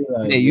amazed. I'd be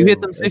like, hey, you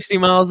hit them 60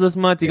 miles this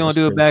month. You're gonna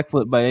do a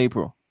backflip by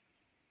April.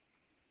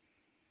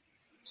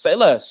 Say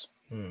less.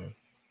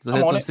 So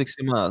hit them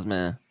 60 miles,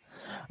 man.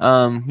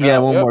 One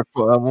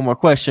more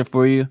question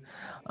for you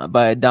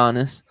by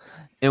Adonis.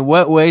 In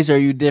what ways are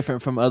you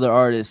different from other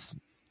artists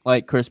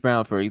like Chris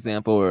Brown, for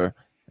example, or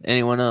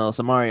anyone else,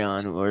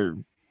 Omarion, or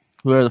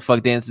whoever the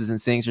fuck dances and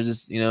sings, or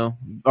just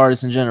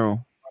artists in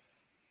general?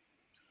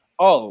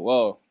 Oh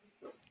well,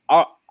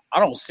 I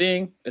don't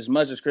sing as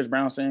much as Chris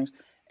Brown sings,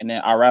 and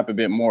then I rap a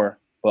bit more.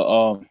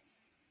 But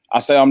I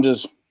say I'm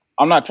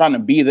not trying to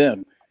be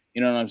them.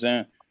 You know what I'm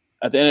saying?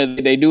 At the end of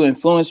the day, they do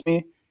influence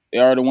me. They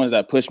are the ones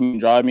that push me and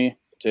drive me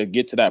to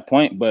get to that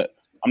point. But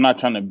I'm not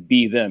trying to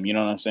be them. You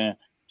know what I'm saying?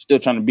 Still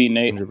trying to be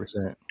Nate.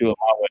 100%. Do it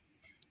my way.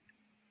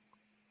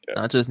 Yeah.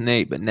 Not just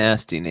Nate, but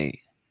Nasty Nate.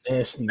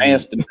 Nasty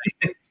Nate.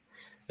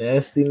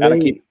 Nasty Gotta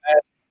Nate. keep it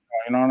nasty,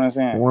 you know what I'm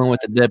saying? One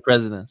with the dead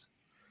presidents.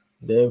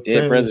 Dead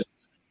presidents.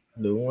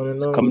 The one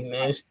and only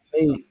Nasty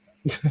Nate.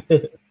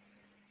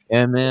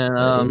 Yeah,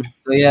 man.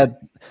 So yeah,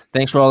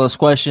 thanks for all those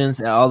questions.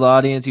 All the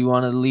audience, you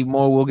want to leave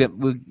more, we'll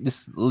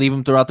just leave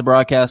them throughout the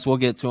broadcast. We'll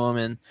get to them,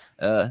 and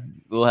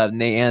we'll have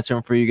Nate answer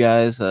them for you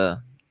guys.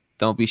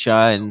 Don't be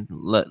shy and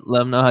let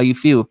them know how you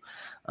feel.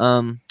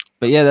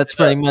 But yeah, that's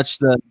pretty much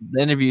the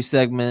interview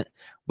segment.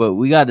 But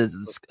we got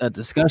a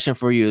discussion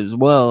for you as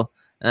well.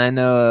 And I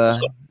know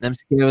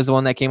MCK was the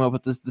one that came up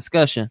with this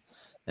discussion.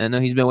 And I know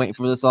he's been waiting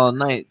for this all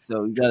night.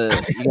 So you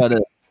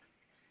gotta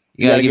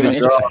give it a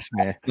draw,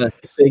 man.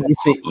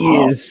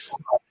 Yes.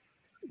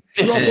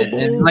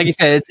 And like you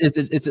said,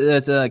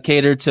 it's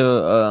catered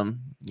to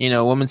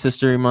Women's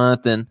History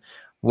Month, and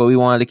Well, we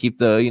wanted to keep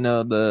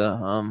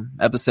the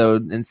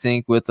episode in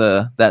sync with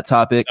that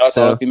topic.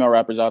 So female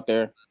rappers out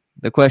there.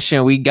 The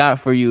question we got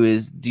for you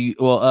is: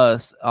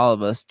 all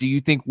of us, do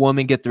you think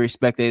women get the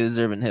respect they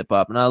deserve in hip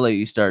hop? And I'll let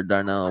you start,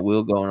 Darnell.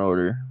 We'll go in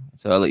order.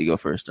 So I'll let you go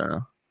first,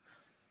 Darnell.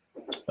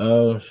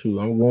 Shoot,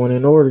 I'm going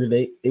in order.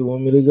 They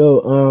want me to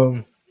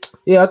go.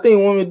 Yeah, I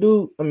think women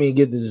do. I mean,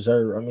 get the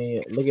deserve. I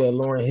mean, look at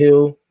Lauryn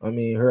Hill. I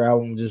mean, her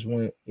album just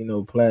went,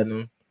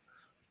 platinum.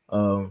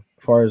 As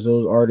far as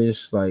those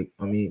artists, like,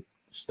 I mean,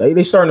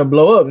 they starting to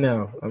blow up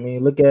now. I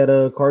mean, look at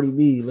Cardi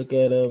B. Look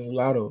at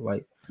Mulatto.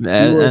 Like,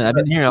 and I've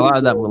been hearing a lot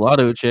of that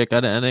Mulatto chick. I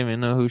didn't even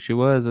know who she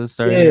was. I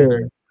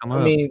started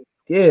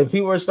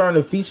people are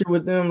starting to feature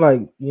with them,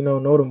 like,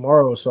 No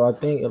Tomorrow. So I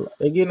think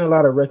they're getting a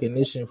lot of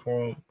recognition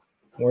for them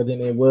more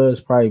than it was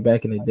probably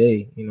back in the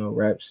day.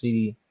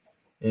 Rhapsody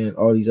and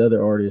all these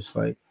other artists.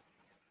 Like,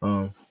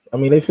 I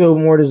mean, they feel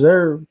more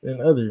deserved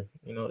than other.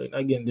 They're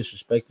not getting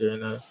disrespected,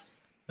 and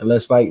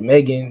unless like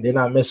Megan, they're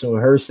not messing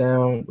with her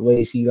sound the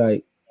way she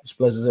like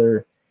expresses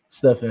her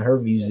stuff in her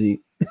music,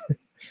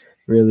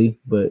 really.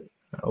 But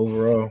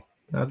overall,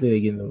 I think they're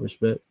getting the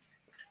respect.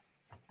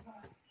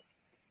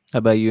 How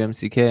about you,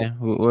 MCK?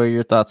 What are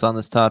your thoughts on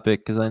this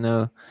topic? Because I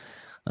know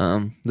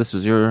this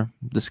was your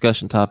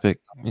discussion topic.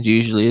 It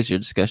usually is your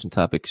discussion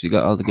topic because you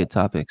got all the good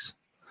topics.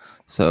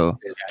 So,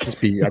 I'll just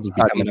be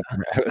coming up.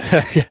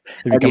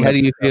 How do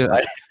you feel?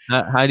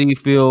 How do you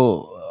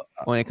feel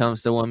when it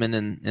comes to women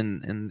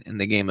in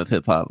the game of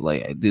hip hop?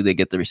 Like, do they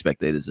get the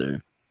respect they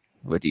deserve?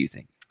 What do you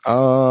think? I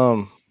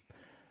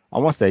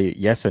want to say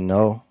yes and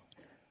no,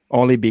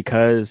 only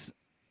because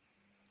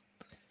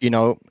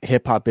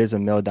hip hop is a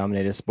male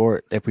dominated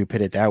sport, if we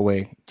put it that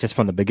way, just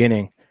from the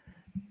beginning.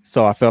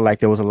 So I feel like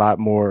there was a lot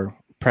more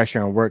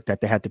pressure and work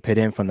that they had to put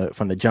in from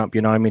the jump,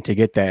 you know what I mean, to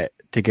get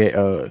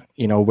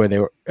where they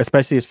were,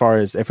 especially as far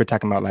as if we're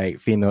talking about like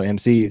female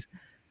MCs,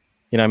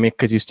 you know what I mean,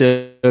 because you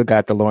still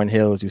got the Lauryn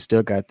Hills, you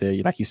still got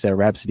the, like you said,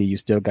 Rhapsody, you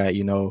still got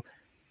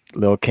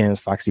Lil Kim's,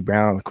 Foxy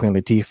Brown, Queen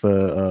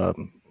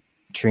Latifah,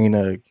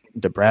 Trina,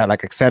 DeBrad,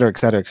 like et cetera, et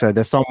cetera, et cetera.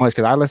 There's so much,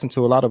 because I listen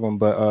to a lot of them,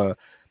 but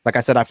like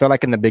I said, I feel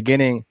like in the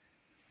beginning,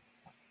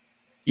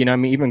 I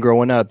mean, even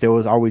growing up, there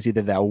was always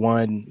either that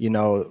one,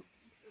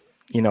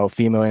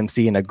 female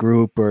MC in a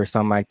group or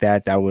something like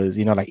that. That was,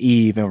 like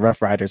Eve and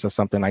Rough Riders or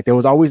something. Like there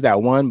was always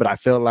that one, but I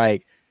feel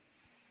like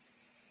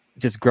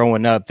just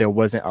growing up, there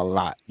wasn't a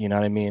lot. You know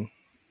what I mean?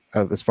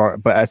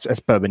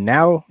 But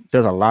now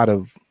there's a lot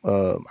of.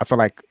 I feel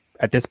like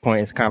at this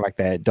point it's kind of like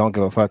that. Don't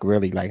give a fuck,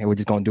 really. Like we're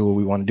just gonna do what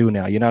we want to do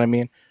now. You know what I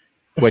mean?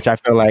 Which I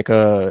feel like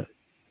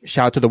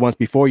shout out to the ones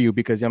before you,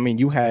 because I mean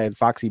you had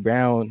Foxy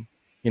Brown,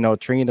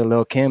 Trina,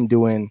 Lil Kim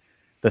doing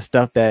the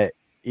stuff that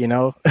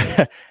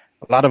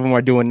a lot of them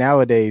are doing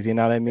nowadays, you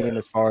know what I mean?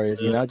 As far as,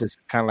 just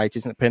kind of like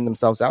just putting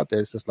themselves out there.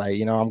 It's just like,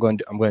 I'm going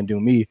to do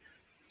me.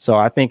 So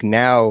I think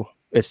now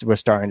we're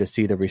starting to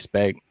see the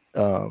respect.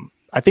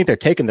 I think they're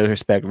taking the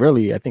respect,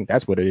 really. I think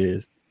that's what it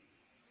is.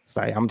 It's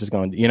like, I'm just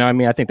going to, what I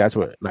mean? I think that's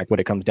what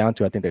it comes down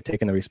to. I think they're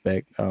taking the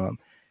respect. And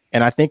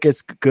I think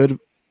it's good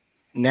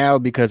now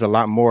because a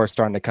lot more are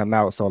starting to come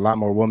out. So a lot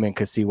more women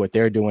could see what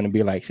they're doing and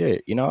be like,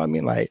 shit, you know what I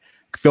mean? Like,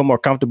 feel more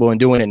comfortable in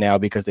doing it now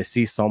because they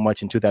see so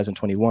much in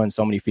 2021,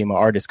 so many female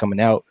artists coming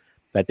out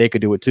that they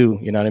could do it too.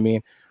 You know what I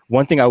mean?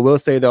 One thing I will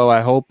say though,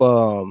 I hope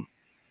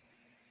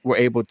we're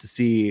able to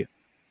see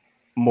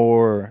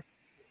more,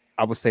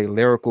 I would say,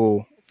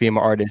 lyrical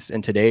female artists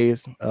in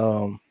today's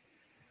work,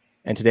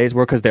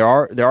 because there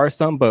are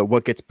some, but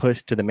what gets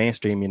pushed to the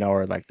mainstream,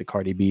 are like the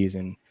Cardi B's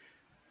and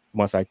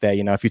ones like that.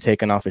 If you're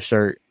taking off a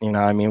shirt, what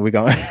I mean, we're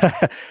going.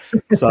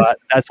 So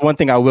that's one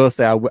thing I will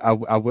say. I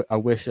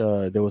wish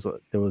there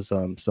was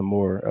some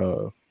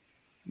more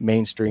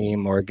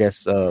mainstream, or I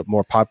guess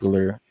more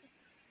popular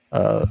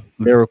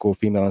lyrical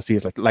female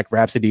MCs like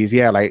Rhapsodies,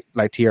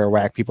 like Tierra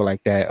Whack, people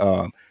like that.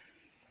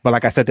 But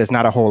like I said, there's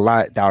not a whole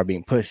lot that are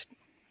being pushed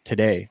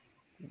today,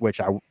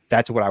 which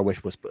that's what I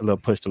wish was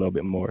pushed a little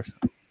bit more,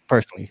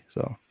 personally.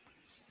 So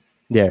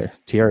yeah,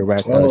 Tierra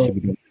Whack should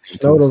be doing.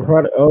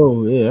 Product.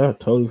 Oh yeah, I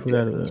totally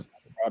forgot about that.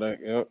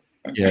 Product. Yep.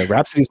 Yeah,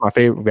 Rhapsody's my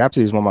favorite.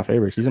 Rhapsody's one of my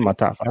favorites. She's in my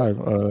top 5.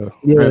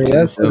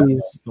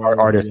 Rhapsody's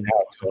artists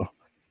now. So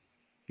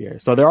yeah,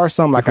 so there are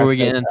some, like Before I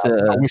said,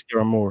 I wish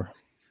there were more.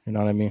 You know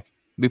what I mean?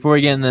 Before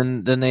we get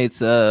into Nate's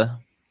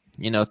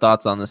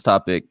thoughts on this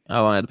topic,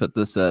 I wanted to put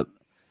this up.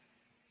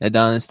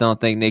 Adonis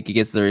don't think Nikki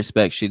gets the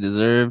respect she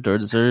deserved or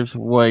deserves.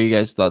 What are you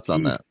guys' thoughts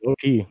on that? Low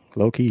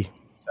key.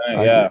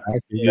 Yeah.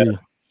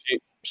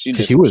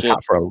 She was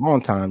hot for a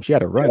long time. She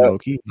had a run, low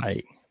key.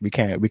 Like we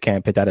can't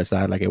put that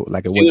aside like it was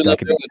like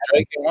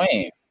Drake and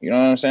Wayne. You know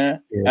what I'm saying?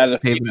 Yeah. As a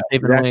female,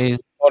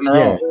 on her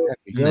own.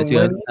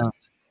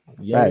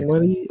 Young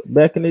Money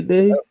back in the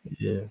day.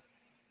 Yeah.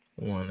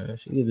 Come on,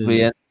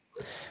 man.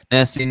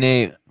 Nasty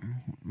Nate,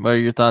 what are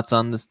your thoughts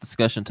on this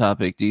discussion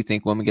topic? Do you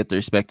think women get the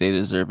respect they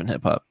deserve in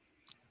hip hop?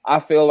 I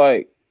feel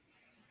like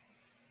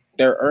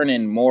they're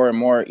earning more and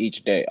more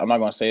each day. I'm not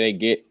gonna say they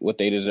get what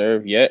they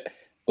deserve yet,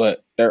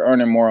 but they're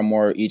earning more and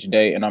more each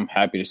day, and I'm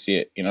happy to see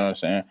it. You know what I'm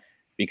saying?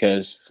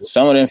 Because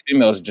some of them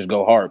females just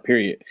go hard,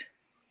 period.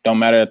 Don't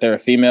matter that they're a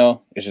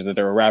female. It's just that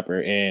they're a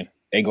rapper and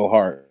they go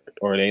hard,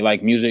 or they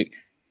like music.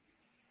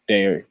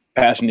 Their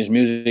passion is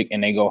music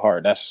and they go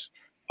hard. That's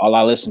all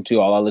I listen to.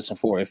 All I listen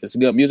for. If it's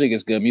good music,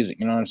 it's good music.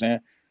 You know what I'm saying?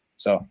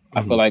 So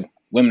I feel like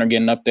women are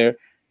getting up there,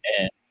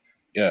 and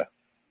yeah.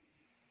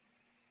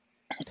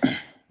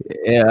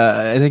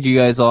 Yeah, I think you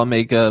guys all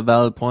make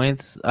valid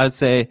points. I'd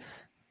say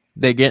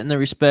they're getting the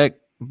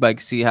respect, but I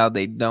can see how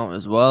they don't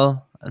as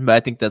well. But I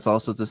think that's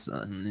also just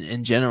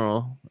in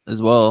general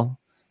as well,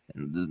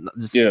 and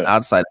just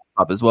outside the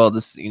top as well.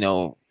 Just in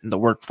the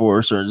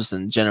workforce or just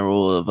in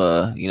general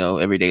of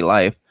everyday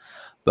life.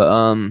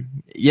 But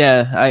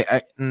yeah,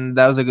 I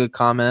that was a good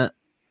comment.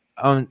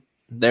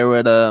 There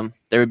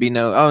would be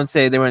no. I wouldn't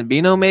say there wouldn't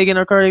be no Megan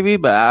or Cardi B,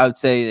 but I would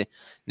say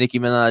Nicki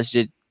Minaj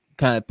did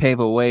kind of pave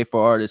a way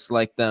for artists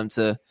like them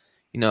to,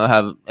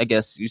 have, I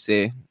guess you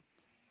say,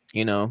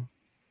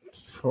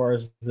 as far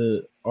as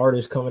the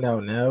artists coming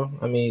out now,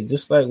 I mean,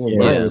 just like what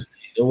Brian was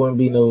saying, there wouldn't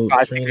be no.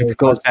 I think it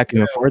goes back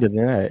even further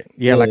than that.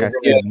 Yeah, like I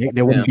said,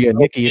 there wouldn't be a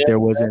Nicki if there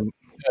wasn't.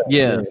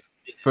 Yeah,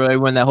 for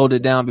everyone that hold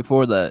it down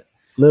before that.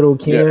 Little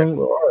Kim,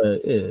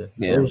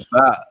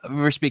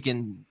 we're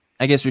speaking.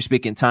 I guess we're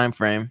speaking time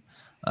frame,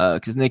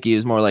 because Nicki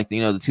is more like the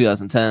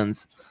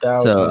 2010s.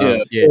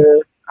 So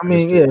I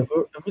mean, if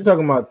we're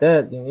talking about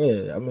that,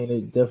 then I mean,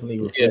 it definitely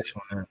reflects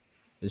on that.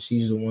 That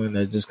she's the one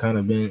that just kind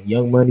of been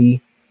Young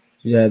Money.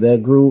 She had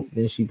that group,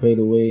 then she paid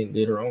away and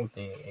did her own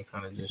thing, and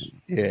kind of just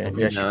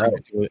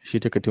she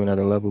took it to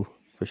another level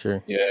for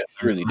sure. Yeah,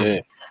 she really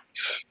did.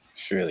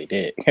 She really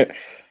did. Like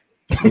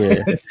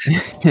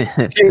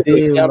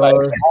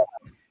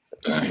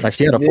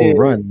she had a full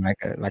run, like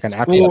an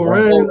actual full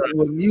run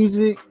with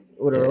music.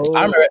 With her whole,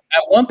 I remember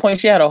at one point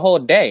she had a whole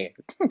day.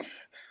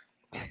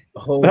 A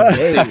whole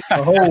day,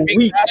 a whole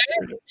week.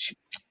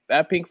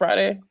 That Pink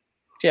Friday,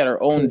 she had her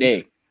own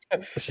day.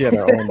 She had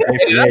her own day.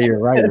 Yeah, you're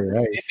right.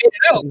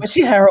 But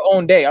she had her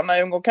own day. I'm not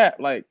even gonna cap.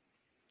 Like,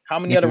 how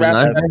many other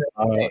rappers?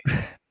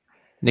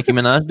 Nicki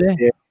Minaj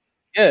Day.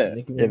 Yeah,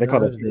 they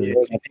call it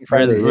Pink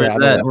Friday.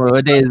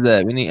 What day is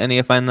that? I need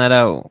to find that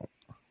out.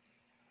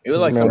 It was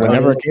like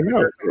whenever it came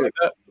out. Like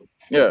that.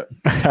 Yeah,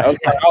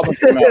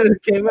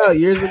 it came out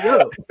years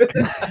ago.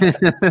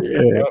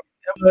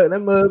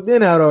 That must have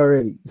been out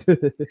already.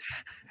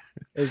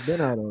 It's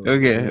been out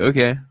already.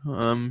 Okay.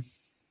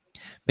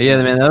 But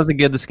yeah, man, that was a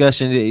good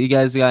discussion. You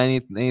guys got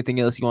anything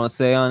else you want to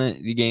say on it?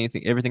 You get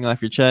everything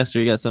off your chest, or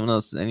you got something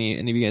else? Any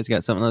of you guys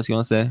got something else you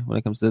want to say when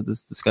it comes to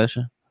this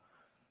discussion?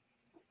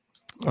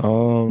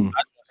 I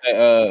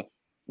say,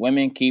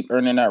 women keep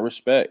earning that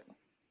respect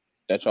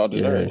that y'all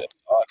deserve. That's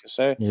all I can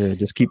say. Yeah,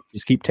 just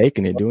keep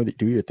taking it. Do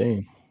your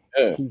thing.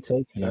 Yeah. Just keep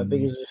taking it. I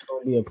think it's just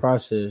gonna be a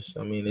process.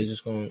 I mean,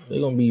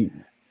 they're gonna be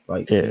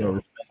like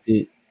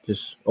respected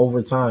just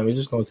over time. It's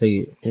just gonna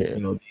take it. Yeah.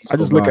 I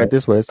just look at it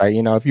this way. It's like,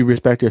 if you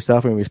respect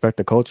yourself and respect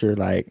the culture,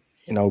 like,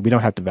 we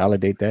don't have to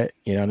validate that.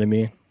 You know what I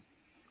mean?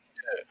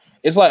 Yeah.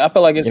 It's like I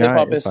feel like it's hip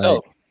hop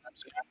itself.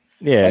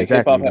 Yeah,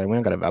 exactly. Like, we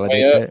don't gotta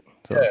validate that.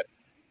 So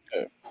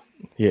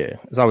yeah,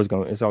 it's always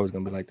gonna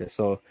be like that.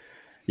 So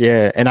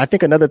yeah, and I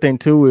think another thing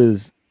too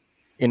is,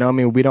 we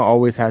don't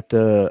always have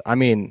to. I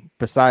mean,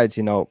 besides,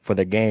 for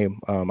the game,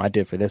 I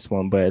did for this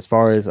one, but as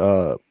far as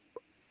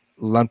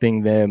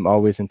lumping them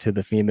always into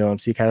the female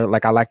MC category,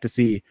 like I like to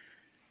see,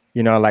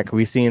 like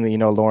we seen,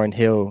 Lauryn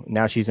Hill.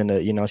 Now she's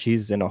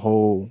in a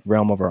whole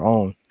realm of her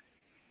own.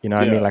 You know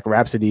what I mean? Like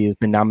Rhapsody has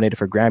been nominated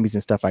for Grammys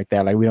and stuff like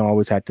that. Like we don't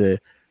always have to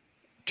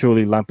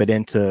truly lump it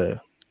into.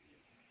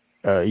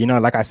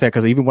 Like I said,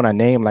 because even when I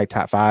name like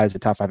top 5s or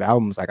top 5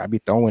 albums, like I'd be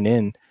throwing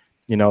in,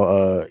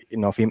 female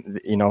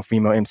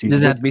MCs. It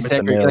doesn't have to be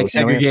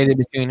segregated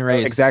between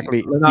race.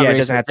 Exactly. Yeah, it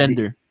doesn't have to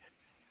be.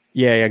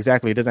 Yeah,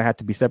 exactly. It doesn't have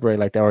to be separated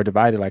like that or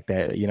divided like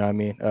that. You know what I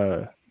mean?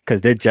 Because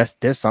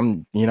there's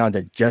some,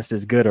 they're just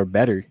as good or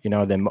better,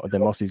 than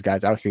most of these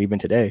guys out here even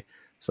today.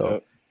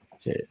 So,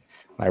 shit.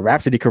 Like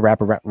Rhapsody could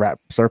rap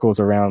circles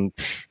around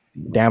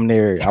damn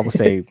near, I would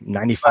say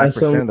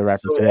 95% of the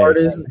rappers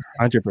today.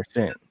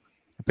 100%.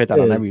 Put that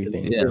on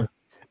everything. Yeah.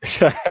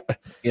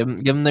 give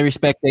them the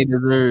respect they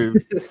deserve.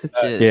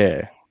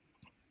 Yeah.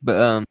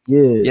 But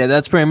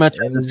that's pretty much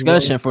the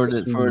discussion for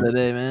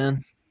today,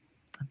 man.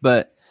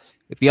 But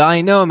if y'all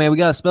ain't know, man, we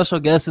got a special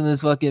guest in this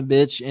fucking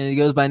bitch, and he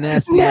goes by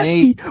Nasty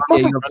Nate.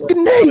 Follow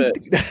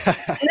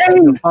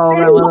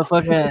that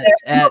motherfucker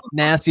at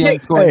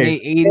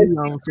Nasty_Nate80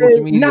 on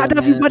social media. Not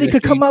everybody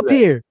could come up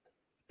here.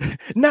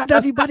 Not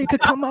everybody could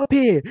come up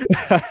here.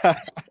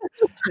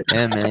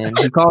 Yeah, man.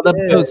 He called up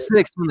episode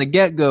 6 from the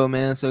get-go,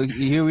 man. So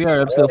here we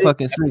are, episode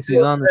fucking 6.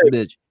 He's on this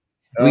bitch.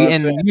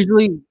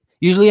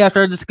 Usually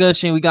after our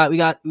discussion, we got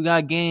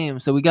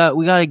games. So we got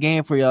a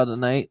game for y'all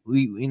tonight.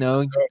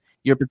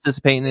 You're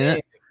participating in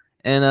it.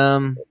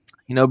 And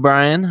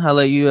Brian, I'll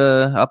let you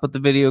I'll put the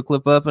video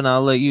clip up and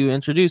I'll let you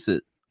introduce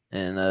it.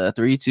 And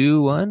 3,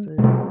 2,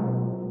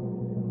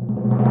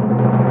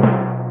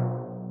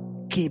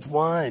 1. Keep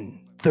one.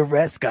 The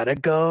rest gotta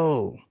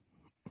go.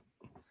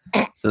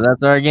 So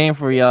that's our game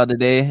for y'all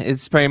today.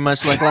 It's pretty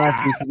much like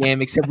last week's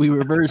game, except we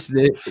reversed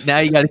it. Now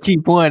you got to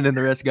keep one, and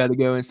the rest got to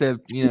go. Instead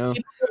of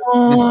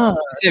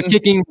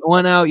kicking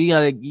one out, you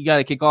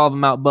gotta kick all of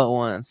them out but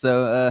one.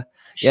 So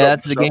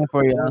that's the game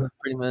for y'all.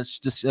 Pretty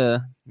much just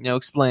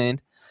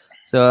explained.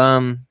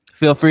 So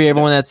feel free,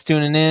 everyone that's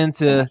tuning in,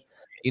 to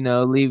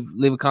leave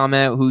a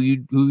comment who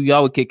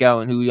y'all would kick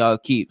out and who y'all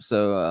keep.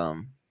 So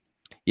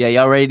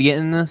y'all ready to get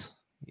in this?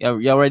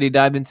 Y'all ready to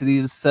dive into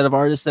these set of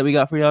artists that we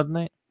got for y'all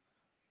tonight?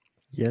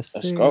 Yes,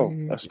 let's go.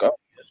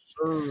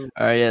 All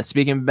right, yeah.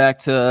 Speaking back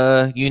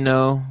to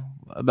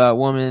about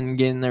women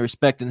getting their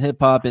respect in hip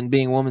hop and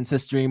being Women's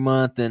History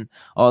Month and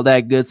all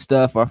that good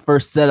stuff. Our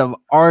first set of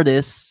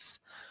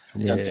artists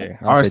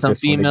are some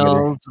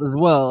females as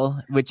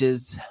well, which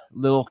is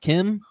Lil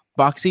Kim,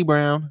 Foxy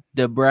Brown,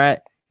 Da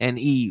Brat, and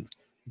Eve.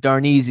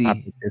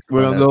 Darneezy,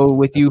 we're gonna go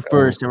with you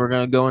first, and we're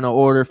gonna go in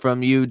order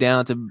from you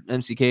down to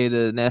MCK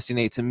to Nasty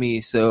Nate to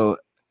me. So,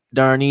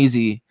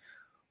 Darneezy,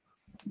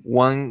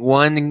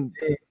 one,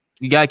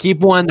 you gotta keep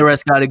one. The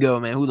rest gotta go,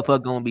 man. Who the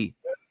fuck gonna be?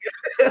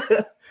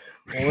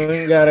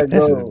 One gotta go.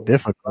 This is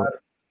difficult.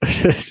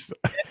 This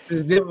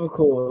is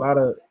difficult. A lot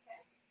of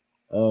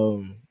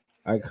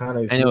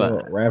iconic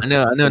rappers. I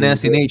know.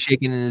 Nasty Nate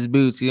shaking in his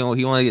boots. He want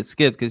to get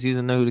skipped because he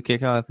doesn't know who to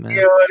kick off, man.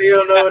 Yeah, he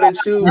don't know what to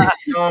choose. I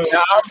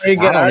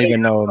don't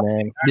even know,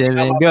 man. Yeah,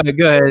 man. Go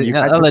ahead.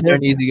 I'll let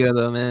Darneezy go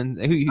though, man.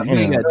 Who you got,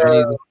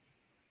 Darneezy?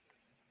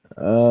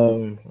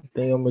 I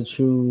think I'm gonna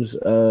choose.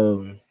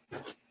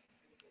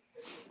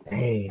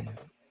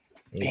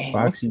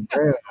 Foxy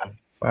Brown.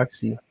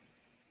 Foxy.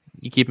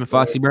 You keeping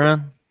Foxy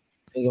Brown?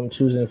 I think I'm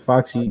choosing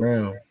Foxy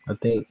Brown. I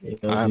think she's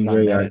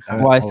very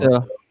iconic. Why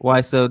so? Why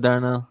so,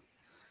 Darnell?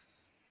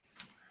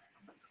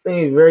 I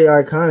think very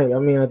iconic. I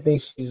mean, I think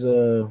she's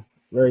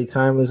very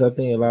timeless. I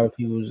think a lot of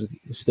people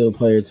still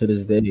play her to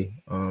this day.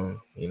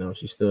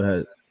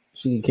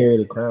 She can carry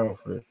the crown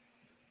for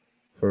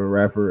a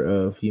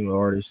rapper, female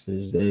artist to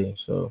this day.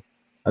 So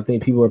I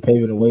think people are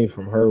paving the way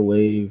from her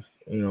wave,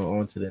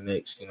 on to the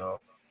next,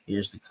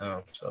 years to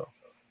come. So,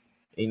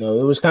 it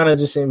was kind of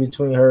just in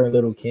between her and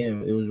Lil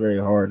Kim. It was very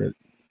hard to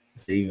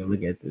even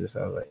look at this.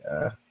 I was like,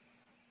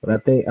 but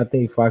I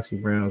think Foxy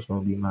Brown is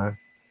gonna be my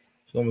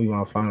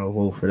final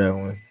vote for that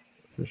one,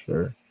 for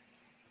sure.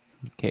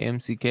 Okay,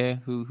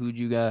 MCK, who'd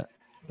you got?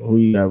 Who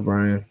you got,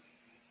 Brian?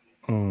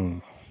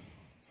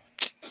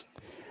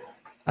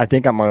 I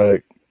think I'm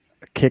gonna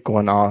kick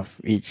one off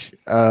each.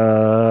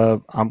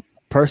 I'm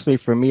personally,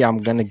 for me, I'm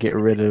gonna get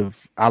rid of.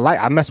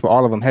 I mess with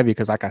all of them heavy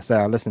because, like I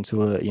said, I listen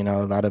to a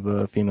lot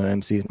of female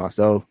MCs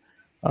myself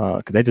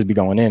because they just be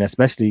going in,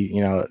 especially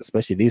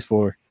these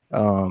four.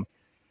 I'm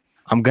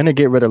gonna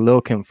get rid of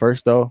Lil Kim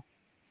first though.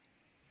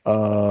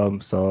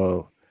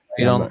 So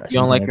you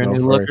don't like her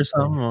new look or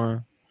something,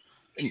 or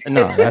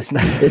no? That's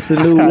not. It's the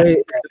new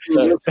way.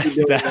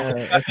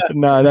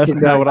 No, that's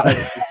not what I.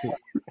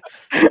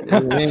 It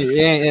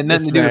ain't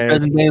nothing to do with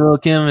present day Lil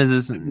Kim.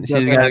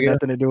 She's got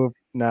nothing to do with.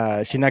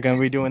 Nah, she's not gonna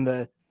be doing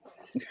the.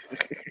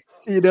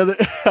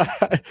 The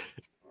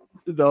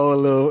whole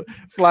little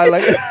fly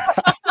like.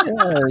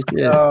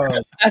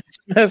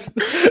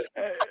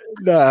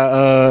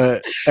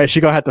 And she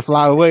gonna have to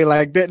fly away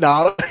like that.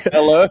 No,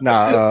 hello.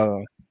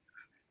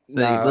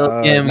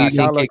 Lil Kim, you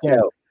can kick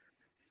out.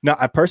 No,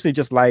 I personally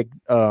just like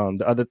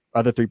the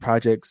other three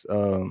projects,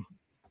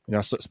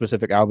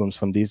 specific albums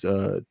from these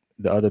the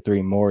other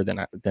three more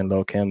than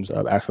Lil Kim's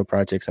actual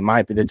projects.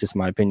 That's just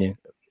my opinion.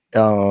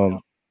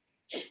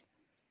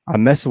 I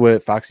mess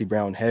with Foxy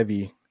Brown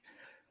heavy.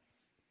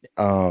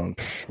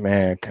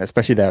 Man,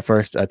 especially that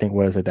first, I think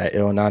was it that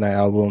Il Nana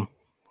album.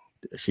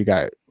 She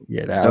got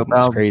that album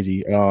was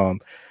crazy.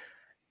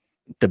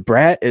 The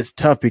Brat is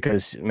tough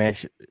because man,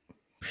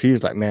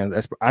 she's like, man,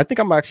 I think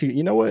I'm actually,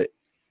 you know what?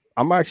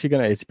 I'm actually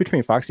gonna. It's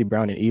between Foxy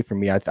Brown and Eve for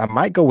me. I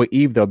might go with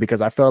Eve though because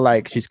I feel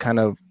like she's kind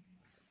of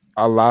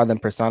a lot of them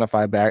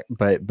personified back,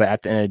 but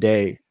at the end of the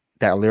day,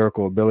 that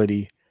lyrical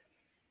ability,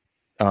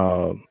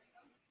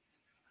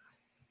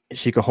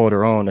 she could hold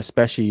her own,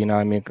 especially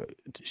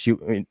she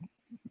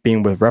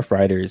being with Rough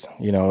Riders,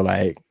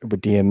 like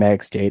with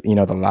DMX,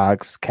 the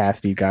Lox,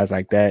 Cassidy, guys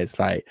like that. It's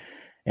like,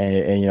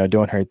 and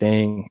doing her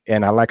thing,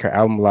 and I like her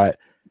album a lot.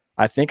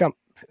 I think I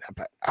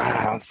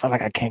feel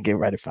like I can't get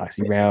rid of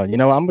Foxy Brown.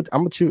 I'm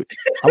gonna choose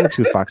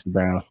Foxy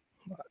Brown.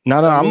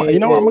 No, I'm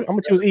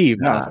gonna choose Eve.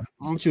 No, I'm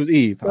gonna choose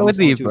Eve. I'm gonna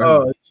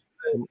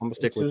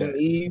stick with that.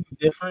 Eve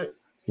different.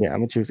 Yeah,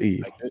 I'm gonna choose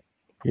Eve.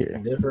 Yeah,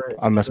 different.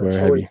 I'm messing with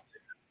her heavy.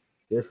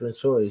 Different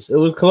choice. It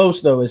was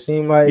close though. It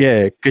seemed like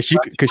because she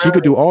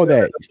could do all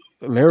that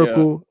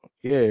lyrical.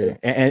 Yeah.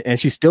 And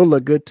she still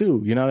look good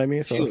too. You know what I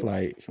mean? So it's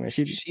like, man,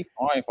 she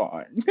fine.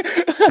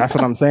 That's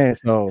what I'm saying.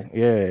 So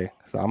yeah.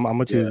 So I'm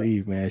gonna choose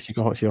Eve, man.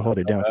 She'll hold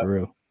it down for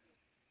real.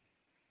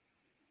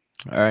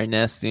 All right,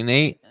 Nasty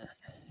Nate.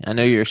 I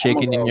know you're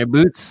shaking in your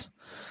boots.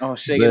 Oh,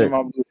 shaking in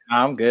my boots.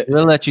 I'm good.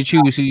 We'll let you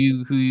choose who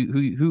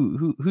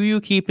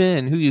you keeping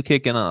and who you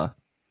kicking off.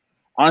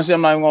 Honestly,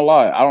 I'm not even gonna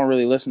lie. I don't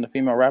really listen to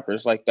female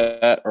rappers like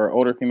that or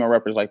older female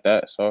rappers like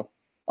that. So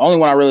the only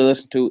one I really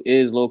listen to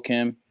is Lil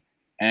Kim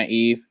and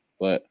Eve.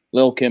 but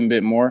Lil Kim a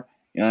bit more.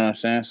 You know what I'm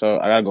saying? So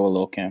I gotta go with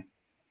Lil Kim.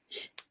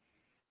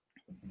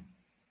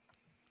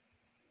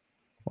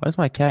 Why does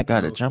my cat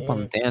got to jump on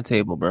the damn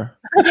table, bro?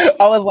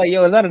 I was like,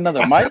 yo, is that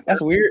another mic? That's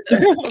weird. I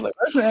was like,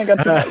 this man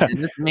got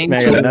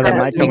another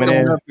mic coming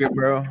in, up here,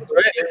 bro.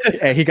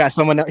 Hey, he got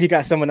someone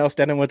else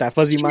standing with that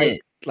fuzzy mic.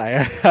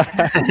 Like,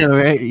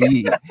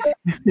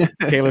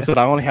 Caleb said,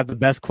 I only have the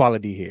best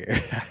quality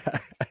here.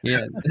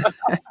 Yeah.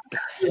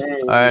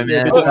 All right,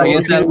 man. So I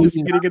guess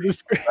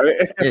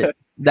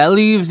that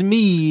leaves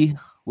me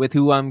with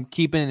who I'm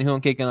keeping and who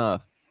I'm kicking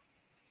off.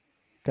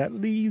 That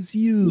leaves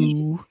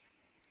you.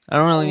 I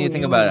don't really need to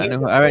think about it. I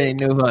already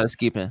knew who I was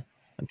keeping.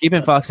 I'm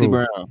keeping Foxy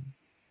Brown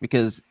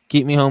because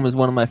 "Keep Me Home" is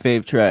one of my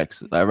fave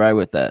tracks. I ride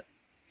with that,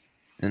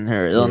 and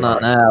her "Ill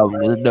Not Now"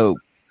 album is dope.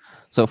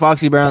 So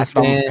Foxy Brown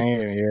staying.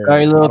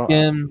 Sorry, Lil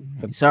Kim.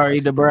 Sorry,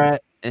 Da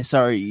Brat, and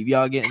sorry,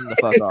 y'all getting the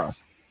fuck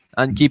off.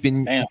 I'm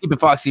keeping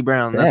Foxy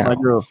Brown. That's my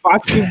girl.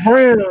 Foxy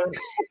Brown.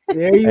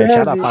 There you have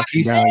shout out it.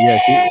 Foxy Brown. Yeah,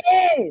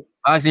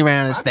 Foxy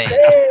Brown is staying.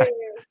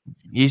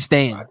 You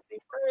staying? Foxy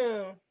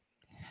Brown.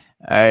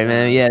 All right,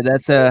 man. Yeah,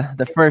 that's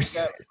the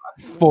first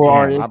 4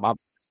 artists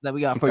that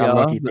we got for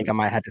y'all. You think I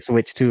might have to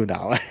switch too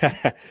now?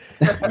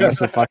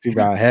 That's what Foxy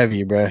Brown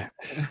heavy, bro.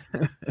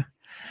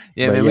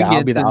 Yeah, man. We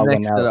get to the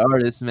next set of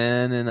artists,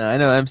 man. And I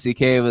know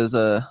MCK was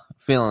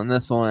feeling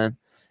this one.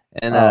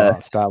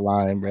 And stop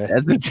lying, bro.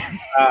 That's what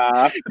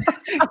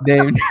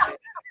Dame.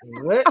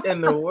 What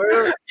in the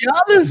world?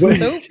 Y'all are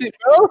stupid,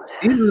 bro.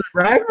 These are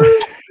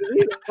rappers.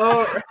 It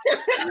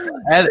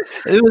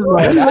was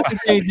like I had to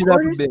change it up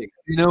a bit.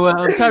 You know what?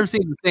 I'm tired of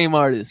seeing the same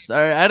artists. All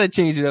right, I had to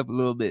change it up a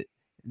little bit.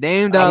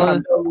 Dame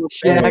Dollar,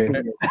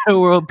 Shaq,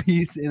 World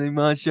Peace, and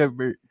Iman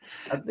Shumpert.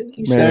 I think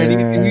you should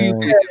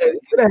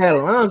have had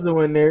Alonzo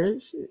in there.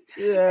 Shit.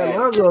 Yeah,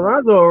 Alonzo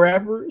a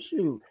rapper.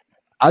 Shoot.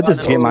 I'll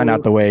just get mine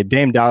out the way.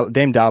 Dame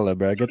Dollar,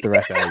 bro. Get the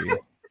rest out of you.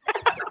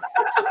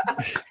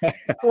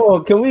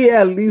 Well, can we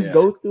at least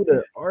go through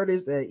the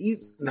artists at each?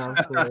 No,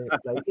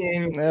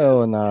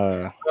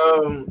 no.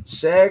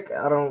 Shaq,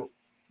 I don't.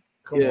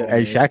 Come on,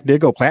 hey, Shaq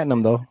did go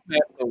platinum though.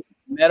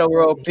 Metal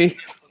World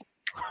Peace.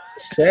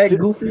 Shaq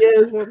goofy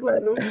ass went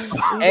platinum.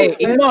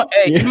 Iman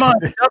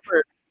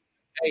Shumpert.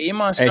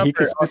 Iman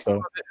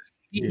Shumpert.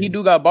 He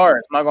do got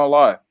bars. I'm not gonna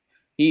lie.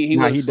 He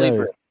was a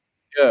sleeper.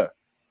 Does.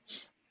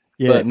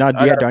 Yeah.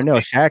 Darnell.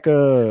 Shaq.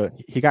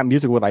 He got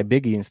music with like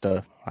Biggie and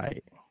stuff.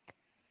 Like.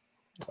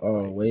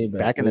 Oh, way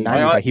back in the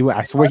 90s, like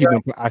I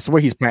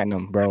swear he's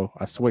platinum, bro.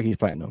 I swear he's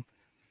platinum.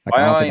 Like,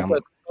 why don't you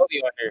put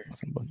Kobe on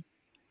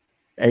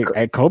here?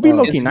 Hey, Kobe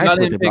low-key nice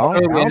with it, bro. I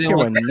don't care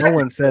what no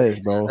one says,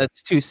 bro.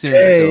 That's too soon.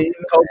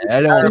 I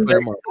don't want to put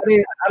him on.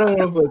 I don't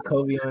want to put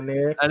Kobe on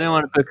there. I didn't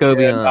want to put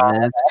Kobe on.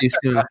 Man. That's too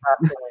soon.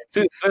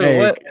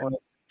 Hey,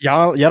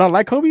 y'all don't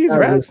like Kobe's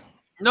raps?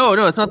 No,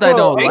 it's not that I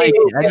don't like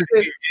it.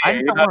 I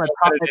just don't want to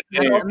talk it.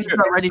 I'm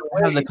not ready to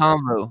have the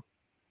convo.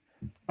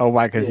 Oh,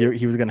 why? Because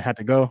he was gonna have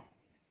to go.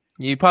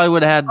 You probably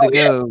would have had to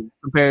go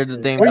compared to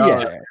Dame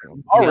Dollar.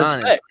 All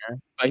respect,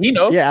 but he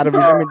knows. Yeah,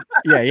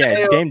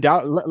 Dame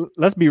Dollar.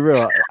 Let's be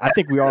real. I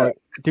think we all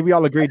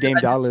agree Dame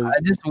Dollar. I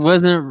just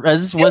wasn't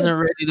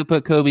ready to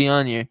put Kobe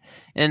on here.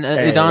 And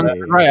right,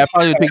 I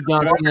probably would pick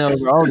John Cena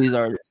over all these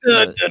artists.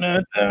 And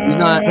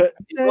I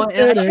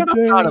should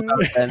have thought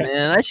about that,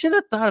 man. I should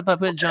have thought about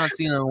putting John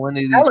Cena on one of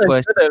these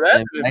questions,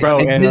 bro.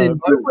 We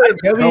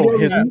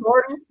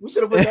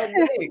should have put that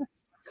name.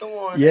 Come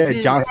on. Yeah,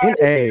 John Cena.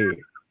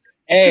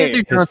 Hey,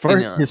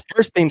 his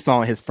first theme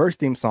song,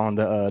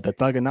 the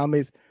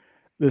Thugonomics.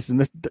 This is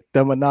Mr.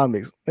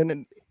 Thugonomics, and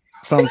then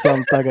some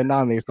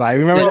Thugonomics. Like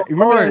remember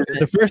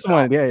the first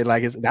one? Yeah,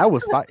 like that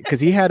was because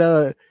he had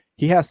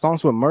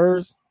songs with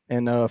Murs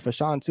and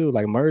Fashawn too.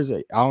 Like Murs,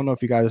 I don't know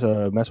if you guys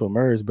mess with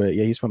Murs, but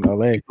yeah, he's from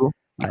LA.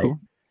 Like,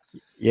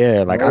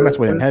 yeah, like I mess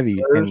with him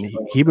heavy, and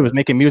he was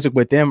making music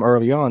with them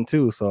early on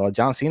too. So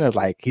John Cena,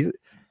 like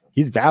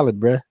he's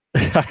valid, bro.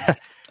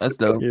 That's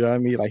dope. You know what I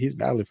mean? Like he's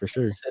valid for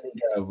sure.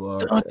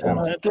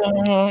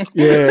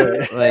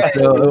 Yeah. Like,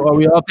 so are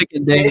we all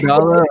picking Dame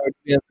Dollar?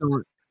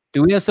 Or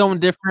do we have someone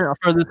different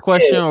for this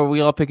question, or are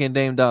we all picking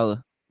Dame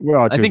Dollar?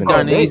 I think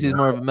Darnese is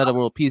more of a Metal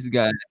World Peace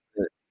guy.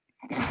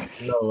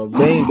 No,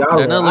 Dame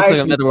Dollar. Darnell looks like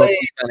a Metal World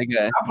Peace kind of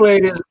guy. I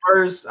played his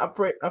first. I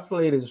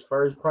played his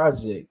first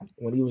project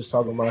when he was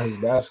talking about his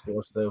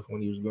basketball stuff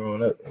when he was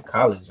growing up in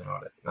college and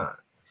all that. Nah,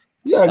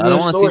 yeah, I don't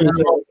want to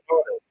see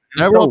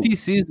Metal World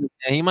Peace season.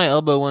 Yeah, he might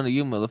elbow one of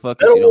you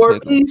motherfuckers. Metal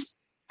World Peace.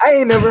 I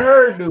ain't never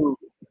heard, dude.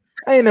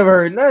 I ain't never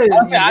heard none of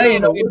this. I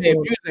didn't know he made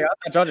music. I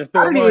thought y'all just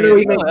threw him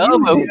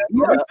on.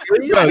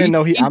 I didn't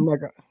know he. I'm not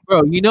gonna.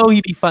 Bro, you know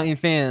he be fighting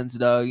fans,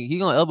 dog. He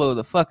gonna elbow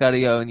the fuck out of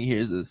y'all when he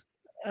hears this.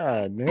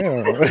 Ah,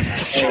 damn.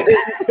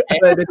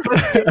 The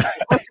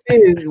question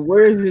is,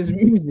 where's his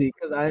music?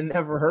 Because I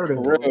never heard of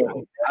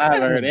it. I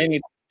haven't heard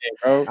anything,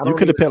 bro. You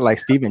could have picked like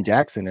Steven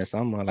Jackson or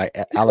someone like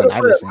Allen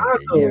Iverson.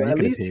 At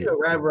least he's a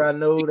rapper I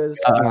know. That's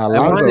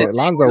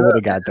Lonzo would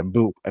have got the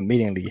boot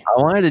immediately.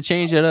 I wanted to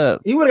change it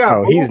up. He would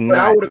have got. He's not.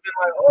 I would have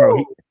been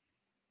like,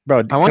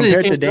 bro.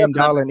 Compared to Dame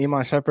Dollar and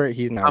Iman Shumpert,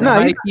 he's not. I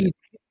might keep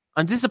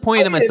I'm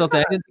disappointed in myself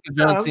that I didn't think of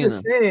John I'm Cena.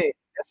 just saying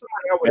that's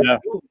somebody I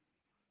would do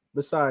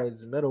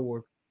besides Metal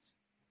War.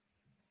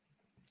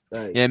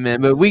 Yeah,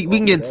 man, but we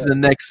can get to the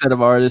next set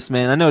of artists,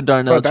 man. I know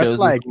Darnell Bro, that's chose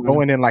like this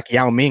going in like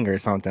Yao Ming or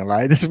something.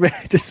 Like this man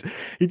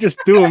he just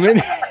threw him in.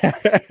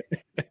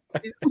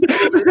 He's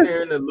in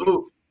there in the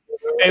loop.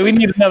 Hey, we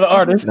need another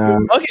artist. Nah.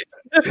 Okay.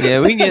 Yeah,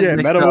 we can get Yeah,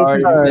 next Metal to War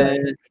artists,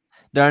 Peace. man.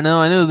 Darnell,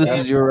 I know this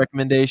was your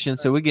recommendation,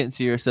 so we're getting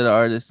to your set of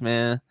artists,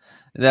 man.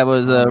 That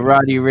was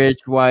Roddy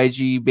Ricch,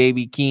 YG,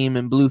 Baby Keem,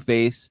 and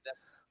Blueface.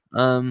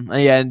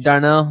 Yeah, and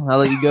Darnell, I'll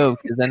let you go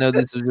because I know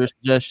this was your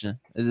suggestion.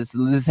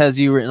 This has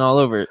you written all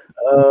over it.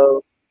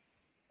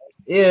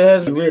 Yeah, it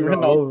has written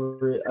all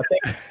over it. I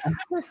think.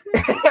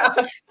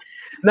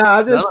 Nah,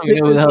 I just I don't even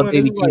picked know who this the hell one.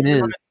 Baby This is like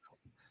Keem is.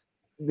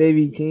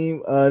 Baby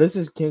Keem. This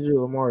is Kendrick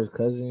Lamar's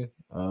cousin.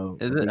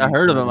 Is it? I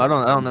heard of him. I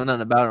don't know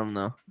nothing about him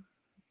though.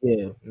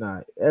 Yeah,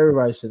 nah.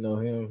 Everybody should know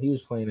him. He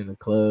was playing in the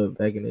club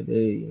back in the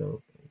day.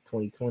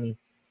 2020.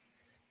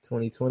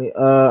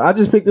 I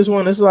just picked this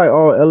one. This is like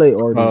all LA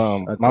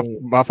artists.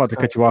 My fault to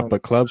cut you off,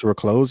 but clubs were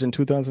closed in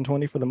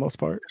 2020 for the most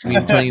part. You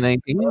mean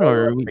 2019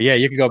 or? Yeah,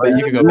 you can go back.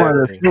 You can go You back.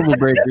 wanted the silver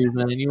breakers,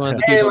 man. You wanted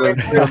the people that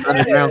were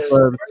underground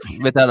clubs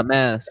without a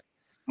mask.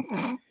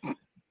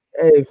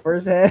 Hey,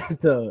 first half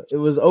though, it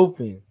was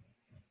open.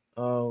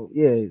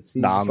 Yeah. See,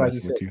 Nah, just I'm like you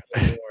messing said, with you.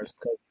 Kendrick Lamar's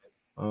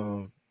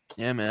cousin.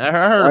 Yeah, man. I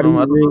heard of him.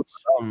 I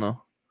don't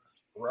know.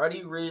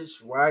 Roddy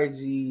Ricch,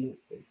 YG,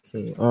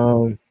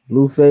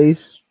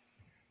 Blueface.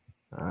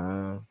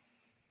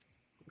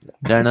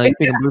 Darnell, you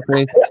picking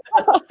Blueface?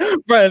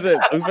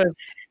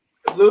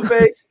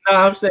 Blueface.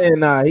 Nah, I'm saying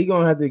he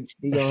gonna have to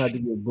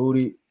get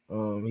booted.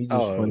 He's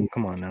just funny.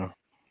 Come on now.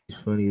 He's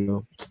funny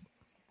though.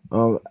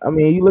 I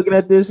mean, you looking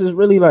at this, it's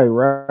really like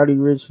Roddy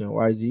Ricch and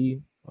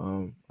YG.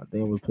 I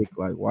think I'm gonna pick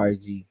like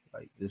YG,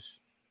 like this.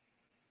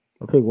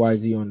 I'll pick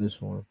YG on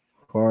this one.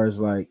 As far as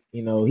like,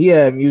 he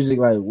had music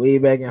like way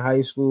back in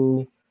high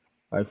school,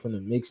 like from the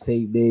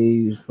mixtape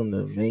days, from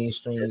the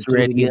mainstream.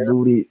 Get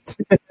booted.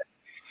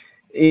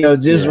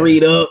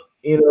 Read up.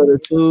 The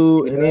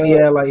two, and then he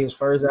had like his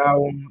first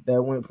album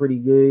that went pretty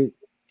good.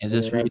 And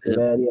just after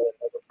that, he had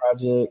another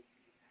project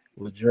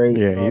with Drake.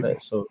 Yeah, and all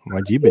that. So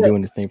YG been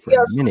doing this thing for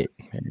a minute.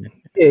 Man.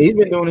 Yeah, he's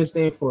been doing this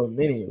thing for a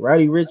minute.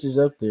 Roddy Ricch is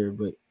up there,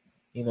 but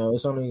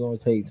it's only going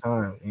to take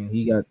time, and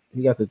he got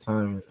the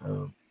time.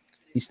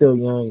 He's still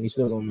young. He's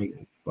still going to make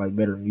like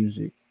better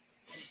music.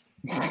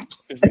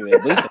 Blueface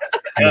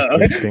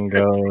can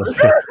go.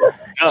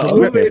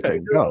 Blueface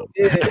can go.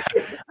 I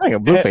think a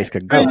Blueface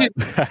could go. he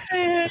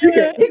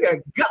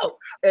can go.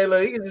 Hey,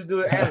 look, he can just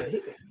do it.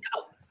 He can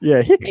go.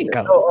 Yeah, he can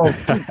go.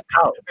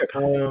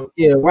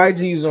 Yeah,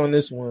 YG's on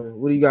this one.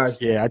 What do you guys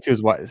think? Yeah, I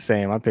choose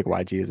same. I pick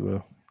YG as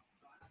well.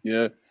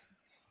 Yeah.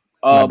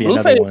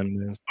 Blueface.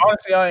 One,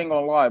 honestly, I ain't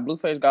gonna lie.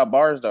 Blueface got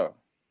bars though.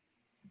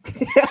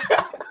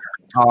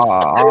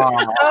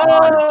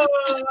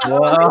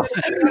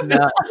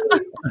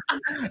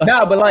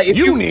 Nah, but like, if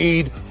you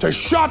need to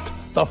shut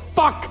the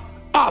fuck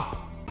up.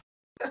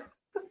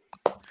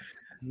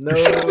 No.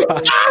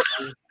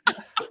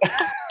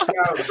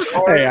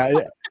 Hey,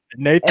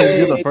 Nathan,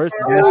 you're the first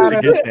to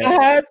get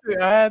that.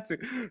 I had to.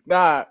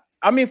 Nah,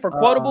 I mean for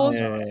quotables.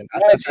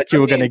 I thought you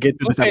were gonna get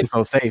through this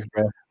episode safe,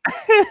 bro.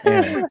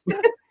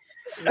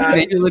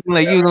 You're looking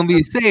like you're gonna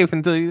be safe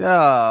until you.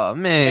 Oh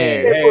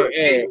man.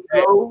 Hey.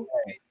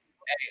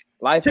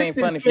 Life ain't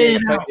fun if you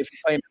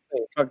play.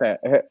 Fuck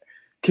that.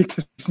 Kick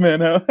this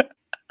man out.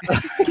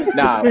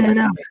 Nah.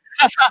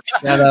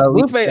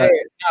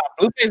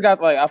 Blueface got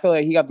like, I feel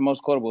like he got the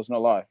most quotables. No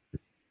lie.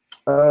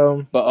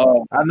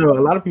 But I know a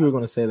lot of people are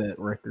gonna say that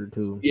record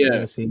too.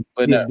 Yeah,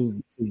 but he didn't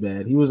do too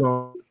bad. He was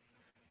on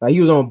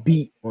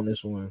beat on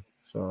this one,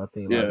 so I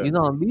think he's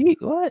on beat.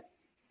 What?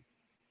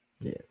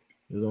 Yeah,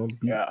 he was on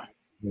beat. Yeah,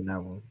 in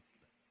that one.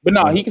 But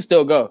no, he can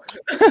still go.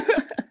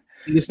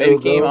 He can still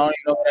go. I don't even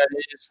know what that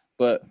is,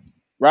 but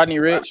Roddy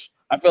Ricch,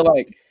 I feel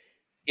like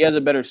he has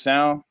a better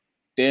sound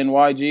than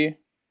YG,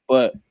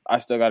 but I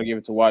still got to give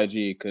it to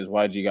YG because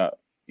YG got,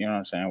 you know what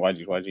I'm saying?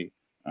 YG's YG.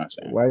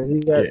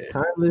 YG got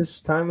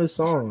timeless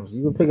songs.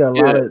 You can pick a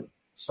lot of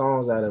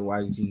songs out of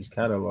YG's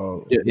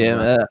catalog.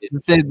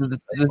 Let's end of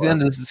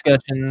this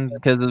discussion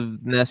because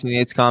of Nasty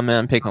Nate's comment.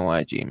 I'm picking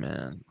YG,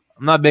 man.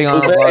 I'm not big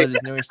on a lot of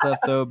his newer stuff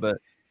though, but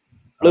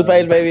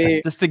Blueface,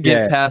 baby, just to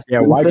get past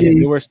YG's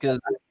newer stuff.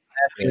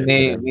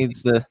 Nate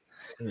needs to.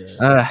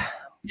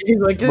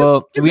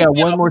 Well, we got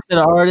one more set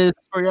of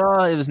artists for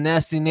y'all. It was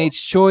Nasty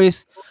Nate's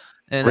choice.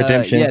 And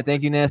redemption.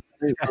 Thank you, Nasty,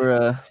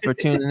 for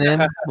tuning in. We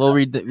have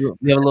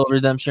a little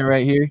redemption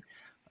right here,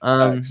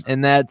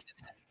 and that's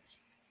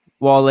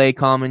Wale,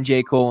 Common,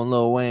 J. Cole, and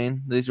Lil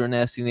Wayne. These were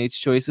Nasty Nate's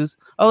choices.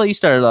 I'll let you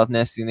start it off,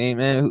 Nasty Nate,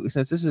 man.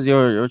 Since this is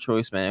your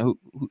choice, man,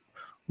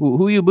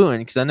 who you booing?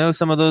 Because I know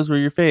some of those were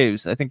your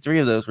faves. I think 3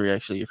 of those were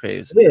actually your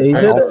faves. Yeah, he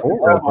said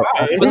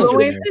Lil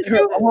Wayne,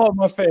 all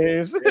my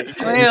faves.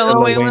 Yeah,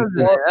 Lil Wayne was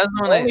there. That's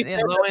one.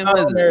 Lil Wayne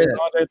was there.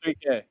 Andre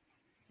 3K.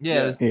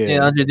 Yeah,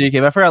 Andre 3K.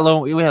 But I forgot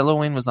Lil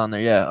Wayne was on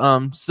there. Yeah.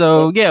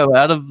 So yeah,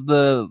 out of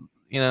the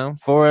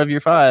 4 of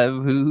your 5,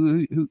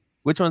 who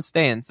Which one's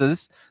staying? So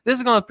this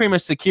is gonna pretty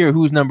much secure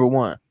who's number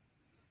one.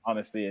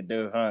 Honestly, it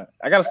do, huh?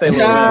 I gotta say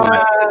Lil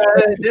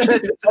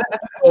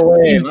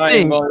Wayne.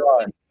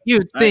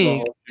 You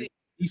think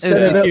you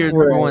set it up for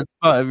number one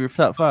spot of your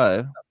top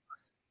 5?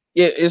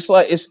 Yeah, it's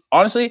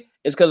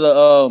because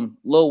of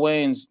Lil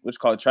Wayne's what's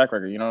called track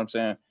record. You know what I'm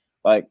saying?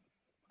 Like,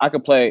 I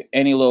could play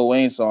any Lil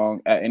Wayne song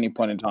at any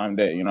point in time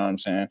day. You know what I'm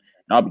saying? And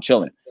I'll be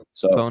chilling.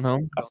 So Phone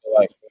home. I feel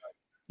like,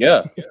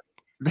 yeah.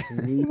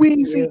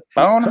 Weezy.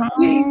 Phone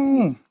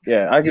home.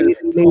 Yeah, I get it.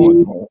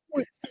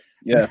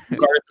 Yeah,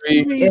 Carter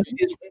 3,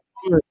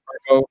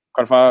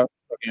 Carter 5,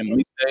 fucking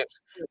mixtapes,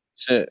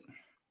 shit,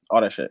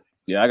 all that shit.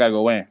 Yeah, I gotta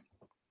go Wayne.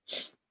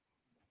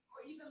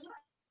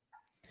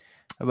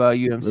 How about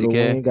you,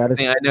 MCK?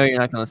 I know you're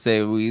not gonna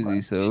say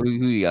Weezy, so who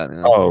you got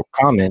now? Oh,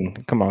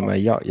 Common. Come on,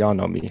 man. Y'all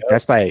know me.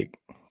 That's like,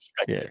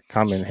 yeah,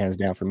 Common hands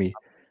down for me.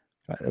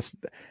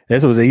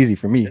 This was easy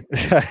for me.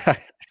 It's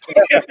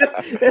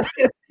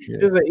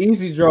an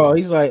easy draw.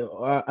 He's like,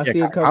 I see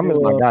a couple. Common's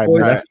my guy,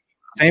 man.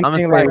 Same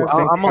thing like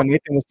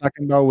Nathan was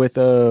talking about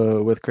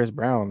with Chris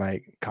Brown.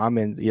 Like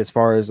Common, as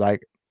far as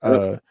like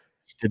the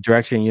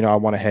direction, you know, I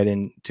want to head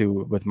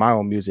into with my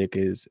own music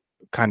is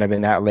kind of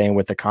in that lane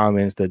with the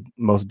Commons, the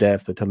Mos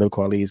Defs, the Talib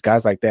Kweli's,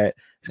 guys like that.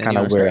 It's kind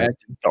of where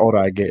the older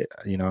I get,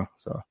 you know.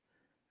 So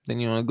then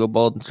you want to go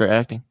bald and start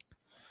acting.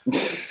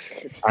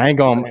 I ain't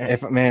going.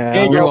 If man,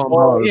 he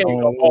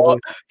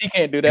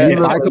can't do that.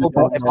 If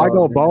I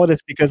go bald,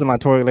 it's because of my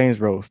Tory Lanez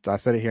roast. I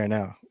said it here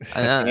now.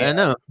 I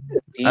know.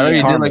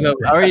 I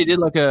already did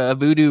like a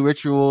voodoo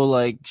ritual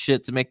like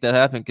shit to make that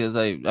happen because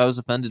I was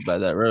offended by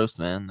that roast,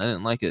 man. I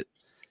didn't like it.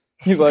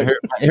 He's like,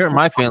 it hurt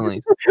my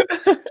feelings.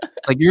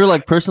 Like you're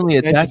like personally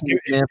attacking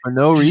this man for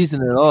no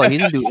reason at all. He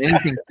didn't do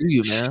anything to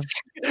you,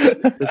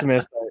 man. This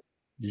man,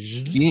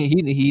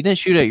 he didn't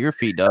shoot at your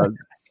feet, dog.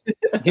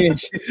 Yeah,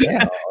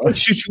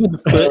 shoot you in the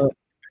foot.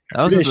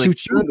 I was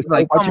just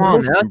like, come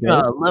on, man.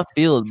 That's left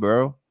field,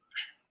 bro.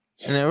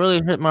 And it really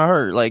hurt my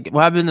heart. Like,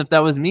 what happened if that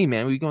was me,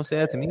 man? Were you gonna say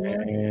that to me,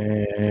 man?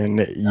 And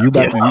you're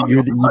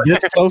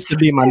this close to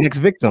being my next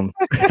victim.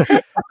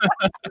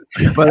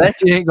 But that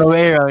shit ain't gonna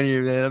air on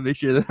you, man. I'll make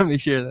sure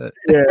that.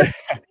 Yeah.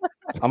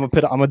 I'm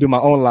gonna do my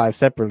own live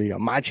separately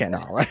on my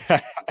channel.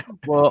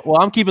 well,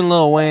 I'm keeping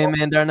Lil Wayne,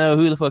 man. Darnell,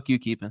 who the fuck you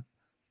keeping?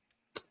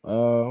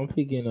 I'm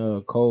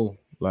picking Cole.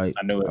 Like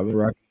I knew it. I've been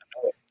rocking.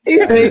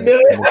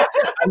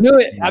 I knew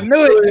it.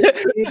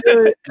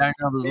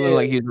 Darnell was looking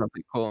like he was gonna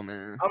pick Cole,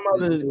 man. I'm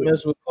about to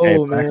mess with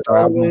Cole, man.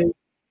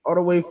 All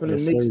the way from the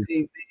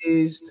mixtape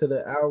days to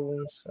the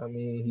albums. I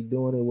mean, he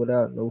doing it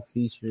without no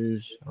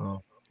features.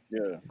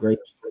 Great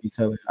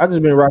storytelling. I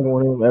just been rocking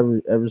with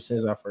him ever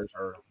since I first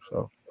heard him.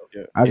 So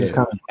I just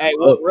kind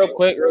of real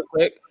quick,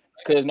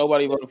 because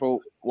nobody voted for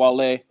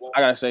Wale. I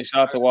gotta say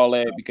shout out to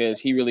Wale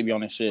because he really be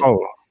on his shit.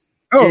 No,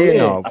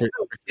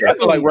 I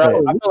feel like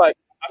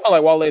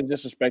Wale is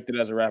disrespected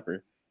as a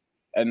rapper,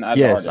 and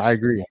yes, I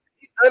agree.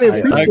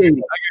 Unappreciated.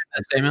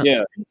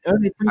 Yeah,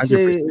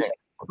 unappreciated.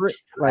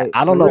 Like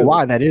I don't know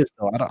why that is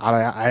though.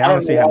 I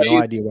honestly have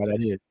no idea why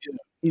that is.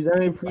 He's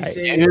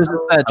unappreciated. Here's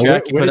that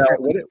track you put out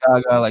with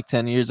Gaga like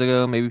 10 years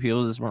ago. Maybe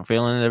people just weren't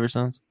feeling it ever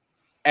since.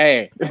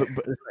 Hey, but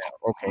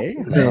okay.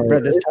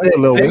 This a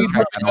little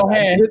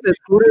the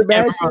Twitter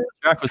bash.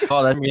 Track was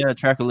called. I mean, a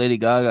track with Lady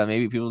Gaga.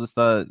 Maybe people just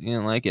thought you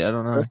didn't like it. I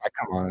don't know.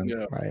 Come on,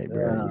 right,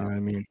 bro. You know what I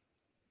mean?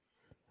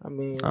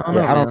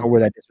 I don't know where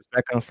that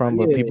disrespect comes from,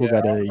 but people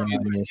gotta, you know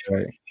what I mean?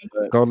 Start.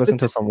 Go listen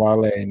to some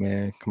Wale,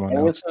 man. Come on,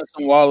 listen to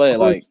some Wale.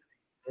 Like,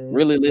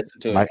 really listen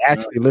to it. Like,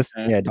 actually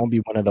listen. Yeah, don't be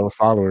one of those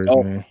followers,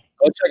 man.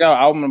 Go check out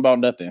Album About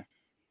Nothing.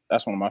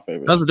 That's one of my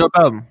favorites. That's a dope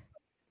album.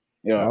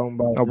 Yeah.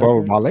 No,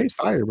 bro, Wale's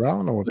fire, bro. I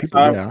don't know what people.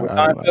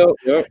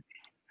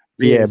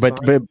 Yeah,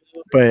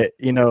 but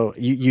you know,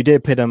 you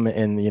did put him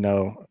in, you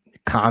know,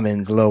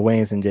 Commons, Lil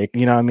Wayne's, and J.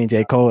 You know what I mean?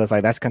 J. Cole is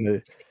like that's kind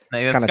of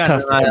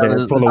tough.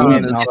 Full of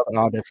wind off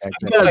all this.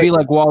 You gotta be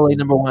like Wale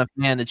 #1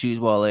 fan to choose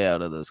Wale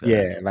out of those guys.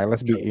 Yeah, like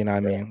let's be. You know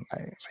what I mean?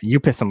 Like,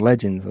 you put some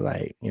legends,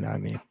 like you know what I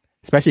mean.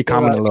 Especially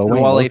Common and Lil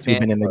Wayne. Wale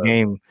fan been in the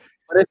game.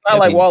 But it's not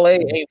like Wale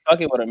ain't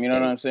fucking with him. You know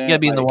what I'm saying? You gotta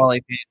be in the Wale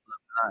fan.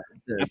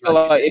 I feel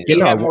like if he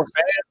had more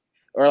fans,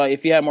 or like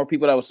if he had more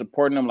people that was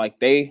supporting him like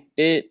they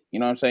did, you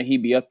know what I'm saying?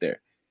 He'd be up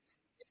there.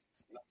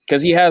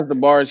 Because he has the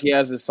bars, he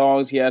has the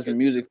songs, he has the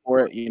music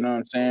for it. You know what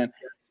I'm saying?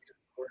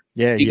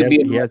 Yeah, he has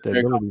the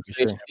ability for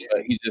sure.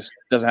 But he just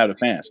doesn't have the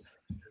fans.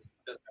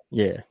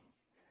 Yeah.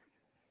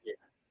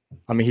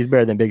 I mean, he's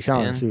better than Big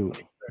Sean, too.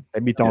 They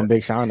be throwing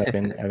Big Sean up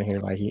in here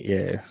like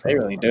So. They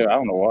really do. I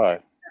don't know why.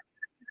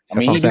 I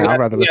mean, I'd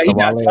rather listen to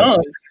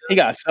Wale. He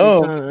got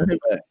some.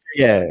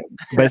 Yeah,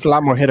 but it's a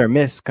lot more hit or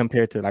miss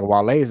compared to like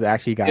Wale's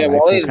actually got like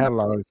full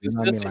catalogs. You know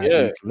what I mean? Like,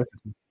 you can listen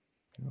to.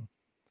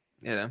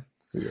 Yeah.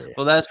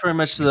 Well, that's pretty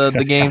much the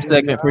game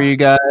segment for you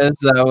guys.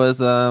 That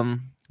was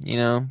you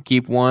know,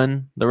 keep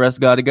one, the rest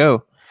got to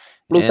go.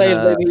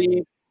 Blueface,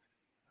 baby.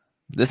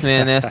 This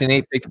man Nasty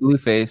Nate picked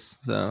Blueface,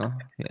 so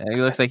yeah, it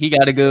looks like he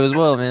got to go as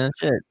well, man.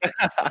 Shit,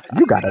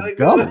 you gotta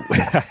go.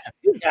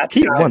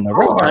 Keep one, the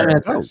rest gotta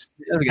go.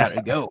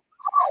 Gotta go.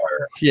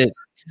 Shit.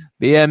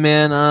 But yeah,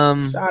 man.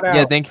 Shout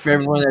Yeah, out. thank you for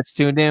everyone that's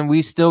tuned in.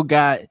 We still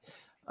got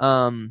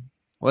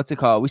what's it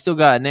called? We still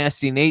got a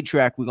Nasty Nate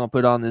track we're gonna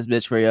put on this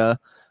bitch for y'all.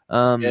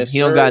 Yes, he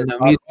don't got no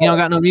he don't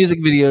got no music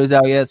videos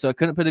out yet, so I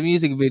couldn't put a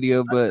music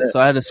video, but so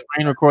I had to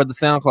screen record the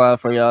SoundCloud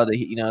for y'all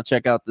to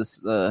check out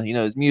this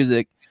his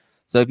music.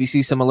 So if you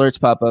see some alerts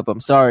pop up, I'm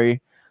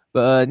sorry.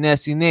 But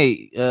Nasty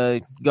Nate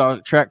got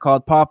a track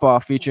called Pop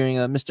Off featuring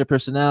Mr.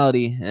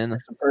 Personality, and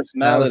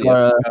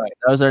that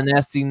was our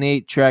Nasty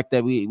Nate track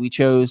that we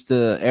chose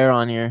to air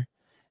on here.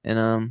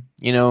 And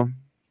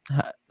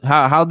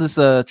how this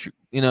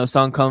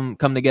song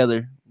come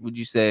together, would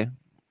you say?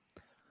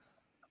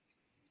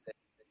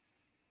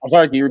 I'm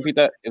sorry, can you repeat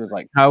that? It was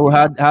like how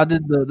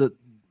did the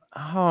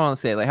how I want to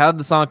say it? Like, how did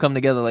the song come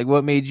together? Like,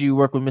 what made you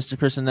work with Mr.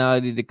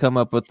 Personality to come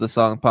up with the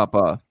song Pop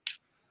Off?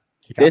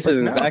 This is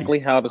exactly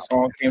how the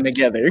song came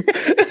together.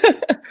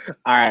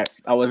 All right,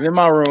 I was in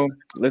my room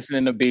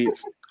listening to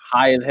beats,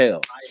 high as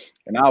hell,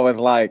 and I was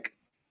like,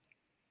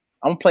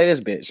 "I'm gonna play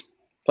this bitch."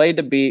 Played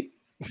the beat,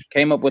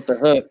 came up with the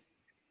hook,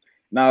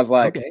 and I was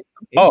like, Okay.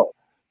 "Oh,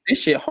 this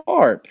shit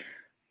hard."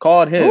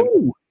 Called him.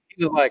 Ooh.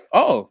 He was like,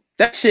 "Oh,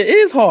 that shit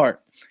is hard."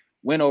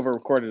 Went over,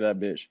 recorded that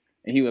bitch,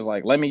 and he was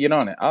like, "Let me get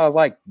on it." I was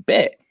like,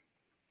 "Bet,"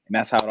 and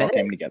that's how it all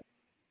came together.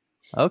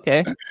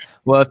 Okay.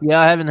 Well, if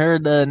y'all haven't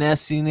heard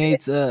Nasty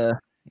Nate's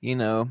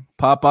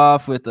Pop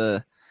Off with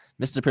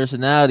Mr.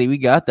 Personality, we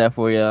got that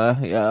for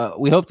y'all.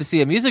 We hope to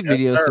see a music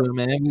video soon,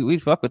 man.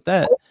 We'd fuck with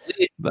that.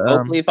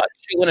 Hopefully, if I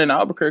shoot one in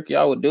Albuquerque,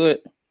 I would do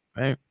it.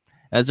 Right.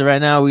 As of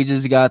right now, we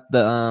just got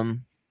the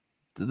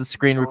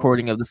screen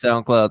recording of the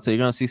SoundCloud, so you're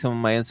gonna see some of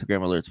my Instagram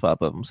alerts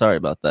pop up. I'm sorry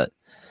about that.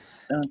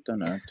 Dun, dun,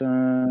 dun,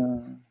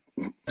 dun.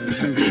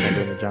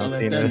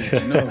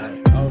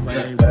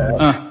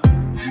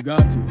 You got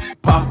to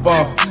pop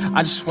off. I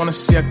just wanna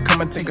see her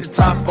come and take a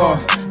top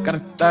off. Got a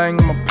thing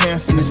in my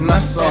pants and it's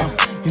nuts off.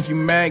 If you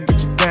mad,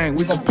 get your gang,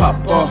 we gon'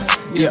 pop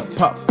off. Yeah,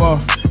 pop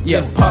off.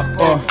 Yeah,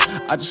 pop off.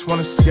 I just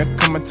wanna see her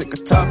come and take a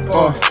top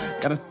off.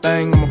 Got a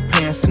thing in my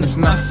pants and it's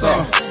nuts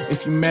off.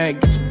 If you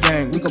mad, get your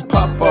gang, we gon'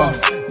 pop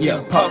off.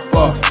 Yeah, pop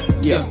off.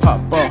 Yeah,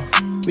 pop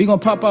off. We gon'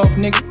 pop off,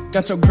 nigga.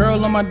 Got your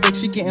girl on my dick,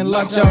 she getting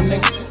locked out,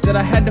 nigga. Said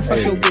I had to fuck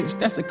your bitch,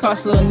 that's the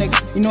cost, little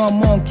nigga. You know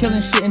I'm on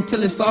killing shit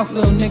until it's off,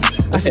 little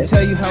nigga. I should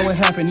tell you how it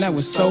happened, that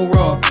was so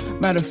raw.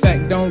 Matter of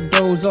fact, don't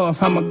doze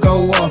off, I'ma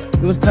go off.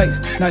 It was tights,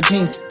 not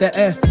jeans, that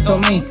ass so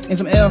mean. And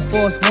some Air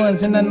Force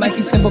Ones and a Nike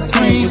symbol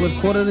cream. It was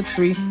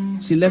 2:45.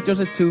 She left yours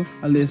at 2.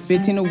 I lived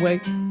 15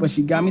 away, but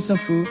she got me some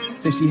food.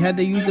 Said she had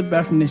to use the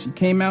bathroom, then she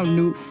came out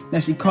nude. Now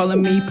she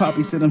calling me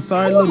Poppy. Said I'm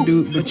sorry, little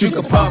dude, but you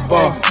can pop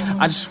off.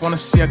 I just wanna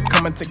see her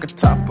come and take a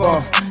top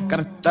off. Got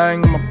a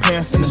thing in my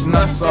pants and it's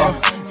nuts off.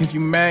 If you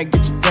mad,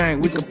 get your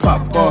gang, we can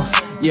pop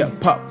off. Yeah,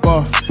 pop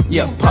off.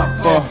 Yeah,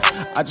 pop off.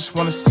 I just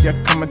wanna see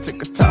her come and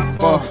take a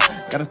top off.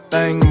 Got a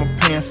thing in my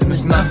pants and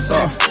it's nuts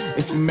off.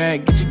 If you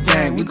mad, get your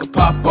gang, we can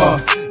pop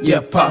off. Yeah,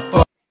 pop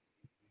off.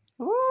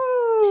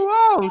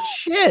 Oh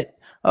shit.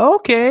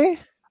 Okay.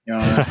 You know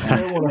what I'm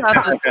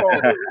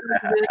saying?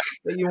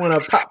 You want to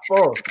pop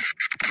off?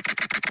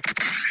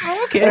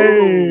 Okay.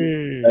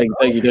 Hey.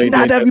 Thank you.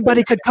 Not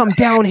everybody could come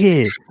down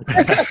here.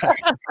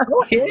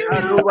 Okay.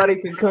 Not nobody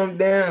can come You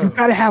down.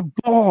 gotta have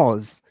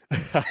balls.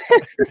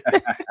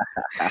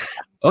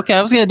 Okay,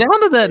 I was gonna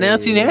down to that now.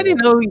 See, I didn't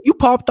know you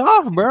popped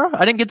off, bro.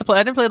 I didn't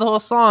play the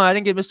whole song. I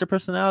didn't get Mr.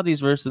 Personality's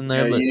verse in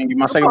there. Yeah, But you didn't get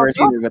my second verse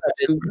either, but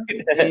that's cool. You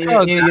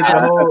didn't get the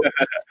whole.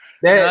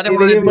 I didn't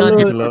wanna Give be on a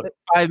here little,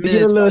 5 give a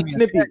minutes.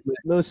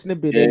 little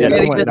snippet. Yeah, there.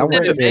 that one- that one-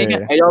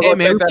 yeah. Hey, y'all Hey go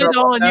man, we check put it that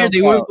out on here. They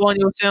SoundCloud. would go on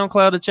your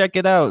SoundCloud to check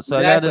it out. So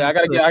Exactly. I I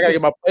gotta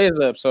get my plays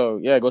up. So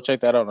yeah, go check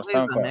that out on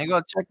SoundCloud. Man,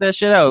 go check that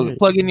shit out.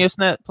 Plug in your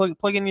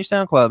plug in your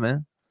SoundCloud,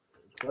 man.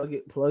 Plug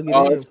it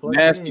It's in.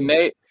 Nasty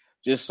Nate.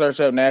 Just search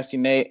up Nasty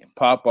Nate,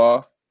 pop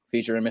off,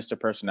 featuring Mr.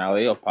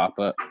 Personality. It'll pop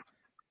up.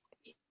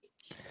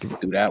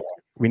 Do that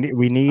one.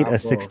 We need a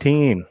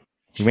 16.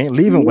 You ain't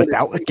leaving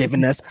without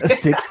giving us a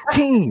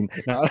 16.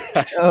 No.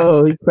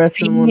 Oh, he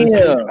pressed him on the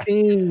Yeah.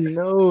 16.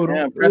 No, Yeah,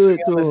 don't press do me it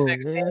to on the him,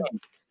 16. man.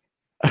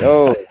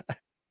 Yo,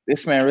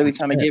 this man really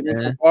trying to get me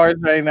some bars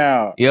right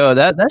now. Yo,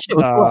 that shit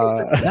was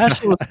slapping. That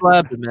shit was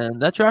slapping, man.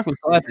 That track was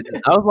slapping.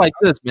 I was like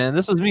this, man.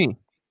 This was me.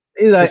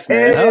 He's like, This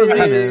man, that was me,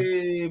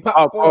 hey, Pop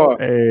pop off. off.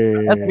 Hey.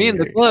 That's me in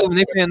the club when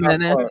they playing that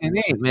Nasty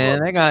Nate, man.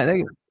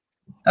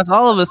 That's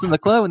all of us in the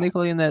club when they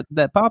playing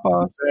that pop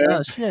off.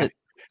 Oh shit.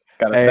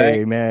 Got a Hey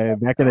thing. man,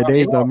 back in the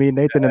days though, me and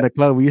Nathan in the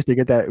club, we used to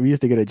get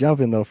a jump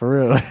in though,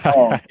 for real.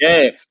 Oh,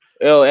 yeah.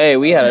 Yo, hey,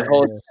 we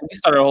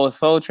started a whole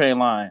Soul Train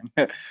line.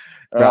 Bro,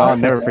 I'll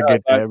never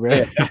forget that, bro.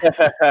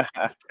 Yeah,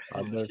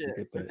 I'll never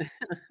forget that.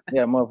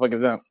 yeah,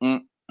 motherfuckers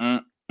done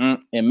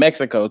in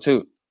Mexico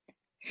too.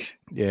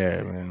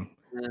 Yeah, man.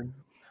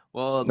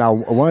 Well, Now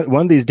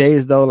one of these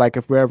days though, like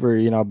if we're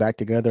ever, back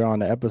together on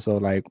the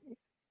episode, like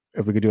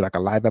if we could do like a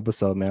live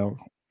episode, man,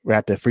 we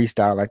have to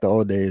freestyle like the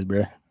old days,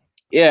 bro.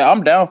 Yeah,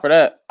 I'm down for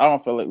that. I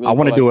don't feel it. I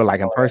want to do it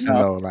like in person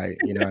though, like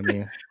you know what I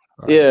mean?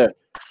 Yeah,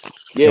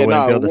 yeah, it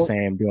wouldn't no, feel the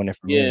same doing it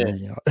from here.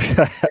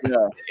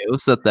 Yeah. we'll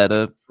set that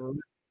up.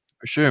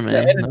 For sure,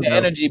 man. The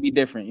energy be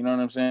different. You know what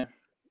I'm saying?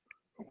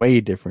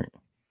 Way different.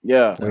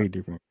 Yeah. Way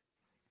different.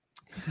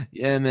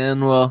 Yeah, man.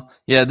 Well,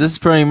 yeah, this is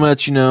pretty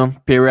much,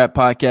 Pure Rap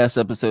Podcast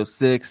episode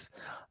 6.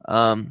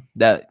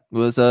 That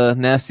was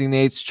Nasty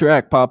Nate's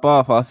track Pop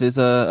off his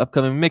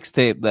upcoming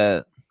mixtape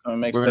that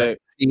we're gonna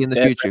see in the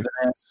future.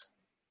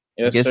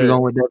 Yes, I guess sir. we're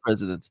going with Dead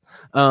Presidents.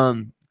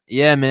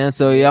 Yeah, man.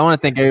 So I want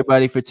to thank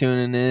everybody for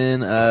tuning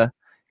in.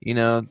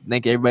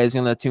 Thank everybody's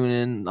gonna tune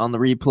in on the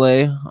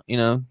replay.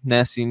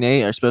 Nasty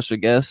Nate, our special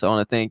guest. I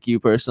want to thank you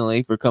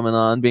personally for coming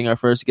on, being our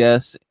first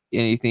guest.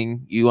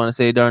 Anything you want to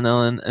say,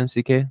 Darnell and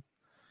MCK?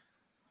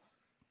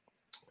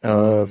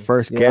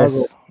 First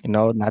guest,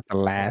 not the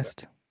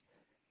last.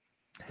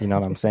 You know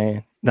what I'm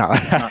saying? No.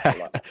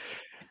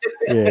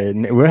 Yeah,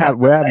 we'll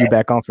have you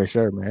back on for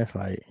sure, man. It's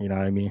like, you know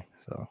what I mean?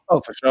 So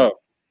for sure.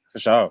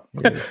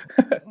 Yeah.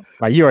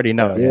 Like you already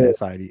know. Yeah,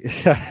 it's already.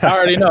 I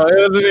already know.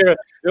 It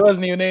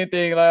wasn't even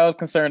anything like I was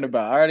concerned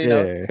about. I already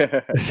know.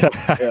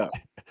 Yeah.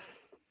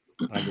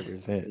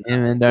 100%. Yeah,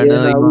 man,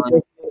 Darnell,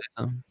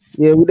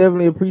 we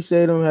definitely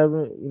appreciate him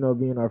having,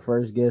 being our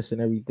first guest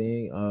and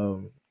everything.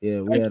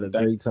 We had a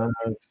great time.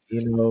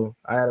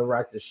 I had to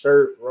rock the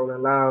shirt,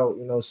 Rolling Loud,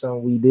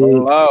 something we did.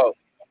 Rolling Loud.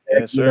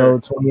 Yes,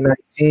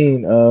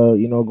 2019,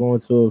 going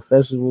to a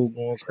festival,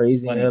 going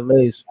crazy in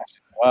LA. So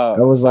wow.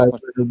 That was like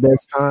the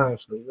best time.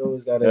 So you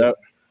always gotta,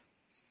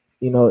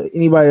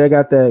 anybody that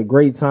got that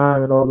great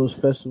time and all those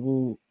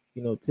festival,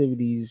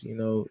 activities,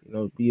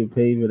 be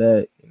paid for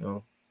that,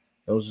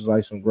 those is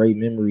like some great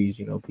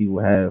memories, people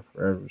have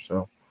forever.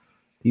 So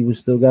people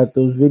still got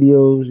those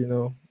videos,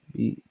 don't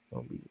be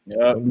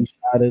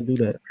shy to do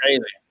that.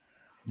 Crazy.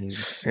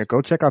 Yeah,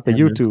 go check out the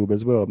YouTube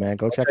as well, man.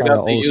 Go check out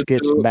the old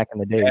skits from back in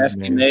the day.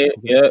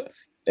 Man.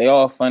 They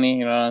all funny,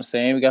 you know what I'm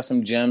saying? We got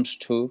some gems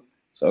too.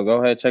 So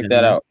go ahead, check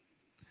that out.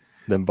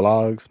 Them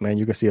blogs, man.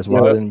 You can see us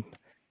wilding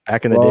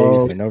back in the days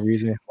for no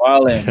reason.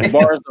 Wilding.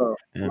 Bars though.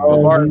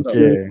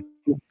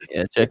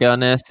 Yeah, check out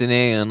Nasty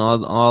Nate on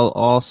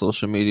all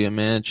social media,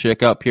 man.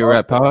 Check out Pure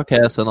Rap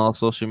Podcast on all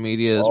social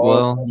media as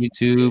well.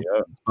 YouTube,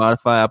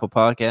 Spotify, Apple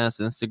Podcasts,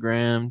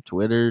 Instagram,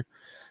 Twitter.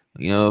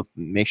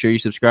 Make sure you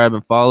subscribe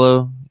and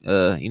follow.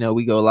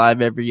 We go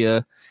live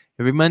every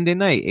Monday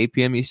night, 8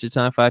 p.m. Eastern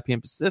Time, 5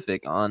 p.m.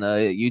 Pacific on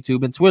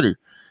YouTube and Twitter.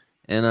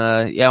 And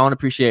I want to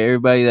appreciate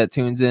everybody that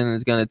tunes in and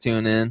is going to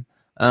tune in.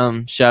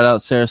 Shout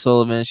out Sarah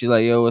Sullivan. She's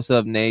like, yo, what's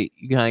up, Nate?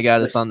 You kind of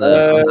got us on the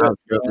outro of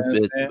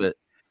this bitch, but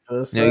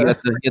you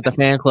get the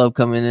fan club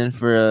coming in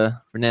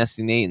for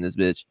Nasty Nate in this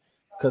bitch.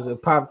 Because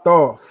it popped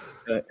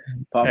off.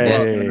 Popped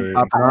off. You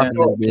know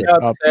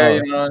what I'm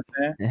saying?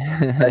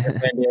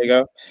 San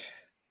Diego.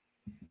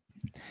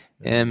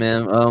 Yeah,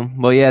 man.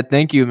 Well, yeah,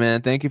 thank you,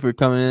 man. Thank you for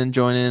coming in,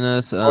 joining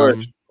us.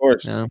 Of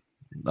course.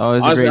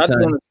 Always honestly, a great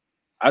time.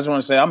 I just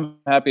want to say I'm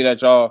happy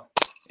that y'all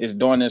is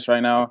doing this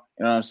right now.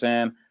 You know what I'm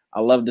saying?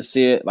 I love to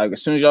see it. Like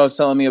as soon as y'all was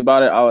telling me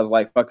about it, I was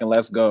like, "Fucking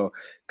let's go!"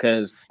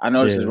 Because I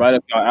know this is right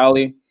up your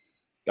alley.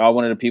 Y'all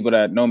one of the people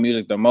that know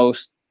music the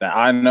most that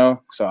I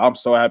know. So I'm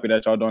so happy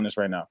that y'all doing this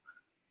right now.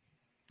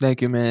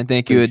 Thank you, man.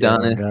 Thank you,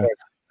 Adonis.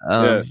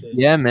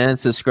 Yeah, man.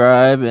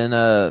 Subscribe and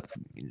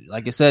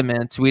like I said,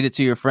 man, tweet it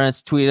to your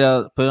friends, tweet it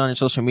out, put it on your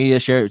social media,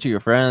 share it to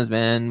your friends,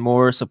 man.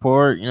 More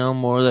support,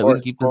 more that we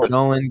can keep this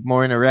going,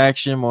 more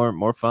interaction,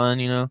 more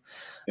fun,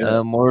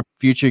 more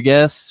future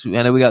guests.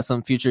 I know we got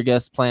some future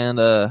guests planned,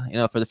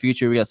 for the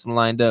future. We got some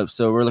lined up,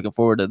 so we're looking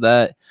forward to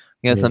that.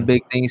 We got some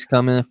big things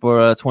coming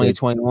for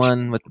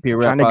 2021 with the Pure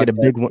Rap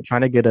Podcast.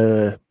 Trying to get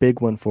a big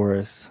one for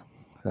us.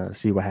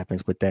 See what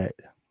happens with that.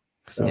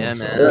 So, yeah,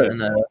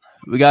 man. And,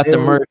 we got the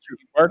merch.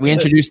 We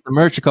introduced the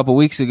merch a couple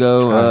weeks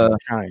ago.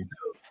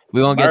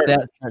 We're gonna get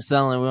that, start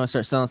selling. We're gonna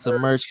start selling some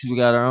merch because we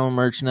got our own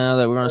merch now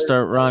that we're gonna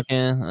start rocking.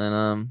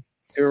 And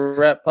Pure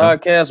Rap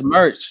Podcast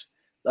merch.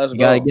 Let's go.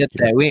 Gotta get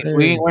that. We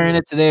ain't wearing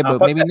it today,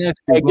 but maybe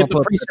next week. Get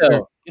the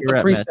pre-sale. Get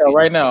the pre-sale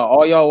right now.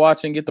 All y'all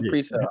watching, get the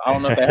pre-sale. I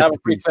don't know if they have a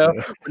pre-sale,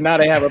 but now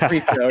they have a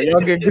pre-sale. Y'all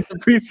get the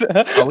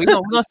pre-sale. We're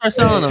gonna start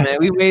selling them, man.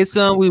 We made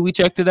some. We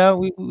checked it out.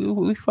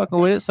 We fucking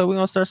with it, so we're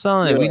gonna start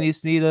selling it. We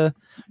just need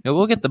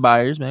we'll get the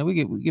buyers, man. We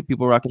get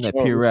people rocking that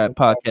Pure Rap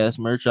Podcast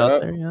merch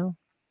out there,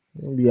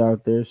 We'll be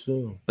out there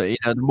soon. But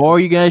the more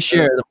you guys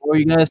share, the more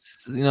you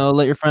guys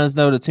let your friends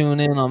know to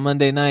tune in on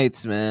Monday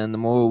nights, man. The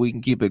more we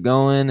can keep it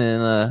going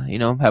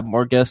and have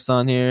more guests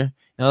on here.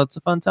 It's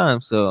a fun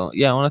time. So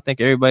I want to thank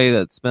everybody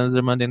that spends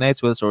their Monday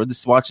nights with us, or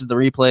just watches the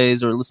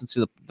replays, or listens to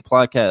the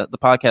podcast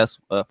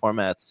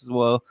formats as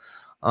well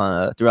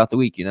throughout the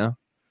week. Yes,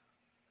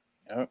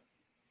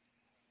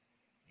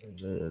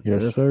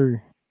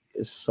 sir.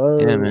 Yes,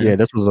 sir. Yeah, man. Yeah,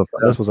 this was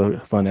a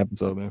fun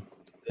episode, man.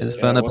 It's a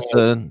fun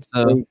episode.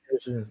 So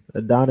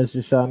Adonis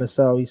is shouting us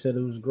out. He said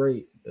it was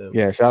great.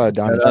 Yeah, shout out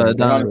Adonis.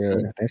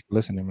 Thanks for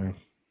listening, man.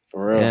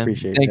 For real.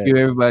 Appreciate Thank you,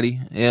 everybody.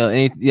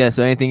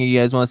 So anything you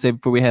guys want to say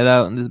before we head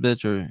out in this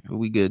bitch, or are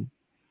we good?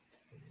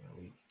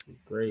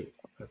 Great.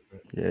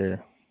 Yeah.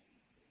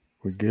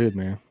 We're good,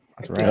 man.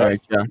 That's right. All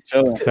right,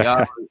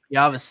 y'all.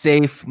 Y'all have a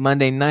safe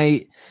Monday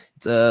night.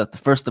 It's the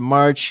 1st of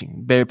March. You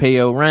better pay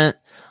your rent.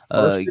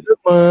 First of the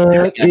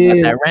month,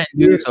 that rent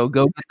due, so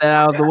go get that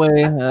out of the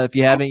way if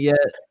you haven't yet.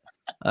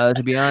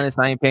 To be honest,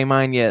 I ain't paying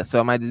mine yet, so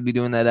I might just be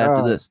doing that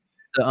after this.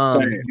 So,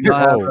 I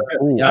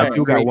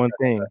do got one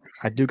thing.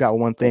 I did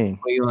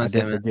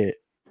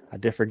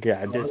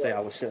forget. I did say I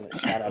was shouldn't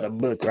shout out a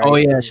book, right? Oh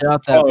yeah, shout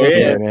out that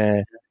book,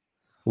 man.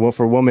 Well,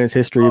 for Women's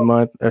History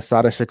Month,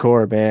 Asada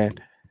Shakur, man.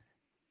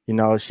 You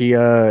know,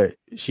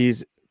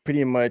 she's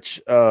pretty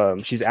much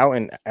she's out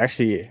in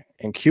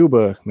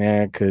Cuba,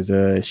 man, because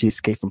she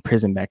escaped from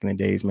prison back in the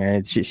days,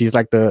 man. She was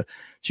like the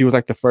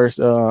first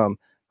I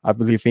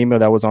believe female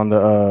that was on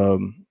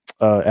the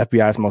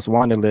FBI's most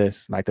wanted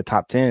list, like the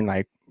top 10.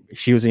 Like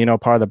she was,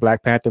 part of the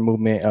Black Panther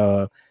movement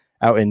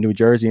out in New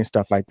Jersey and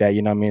stuff like that.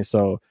 You know what I mean?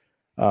 So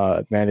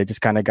man, they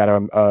just kind of got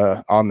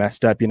all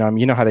messed up. You know what I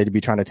mean? You know how they'd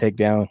be trying to take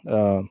down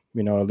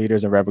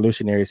leaders and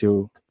revolutionaries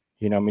who,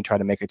 try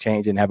to make a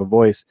change and have a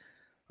voice.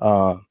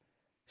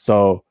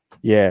 So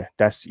yeah,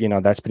 that's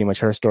pretty much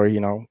her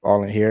story,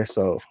 all in here.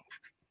 So,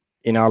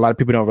 a lot of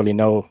people don't really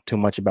know too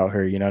much about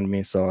her, you know what I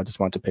mean? So I just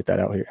wanted to put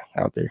that out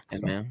there. Yeah,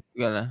 so. man,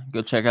 you gotta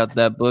go check out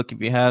that book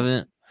if you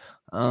haven't.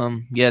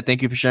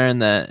 Thank you for sharing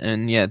that.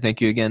 And yeah,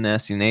 thank you again,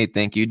 Nasty Nate.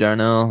 Thank you,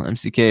 Darnell,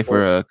 MCK,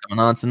 for coming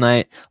on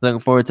tonight. Looking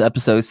forward to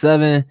episode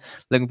 7.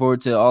 Looking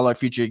forward to all our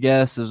future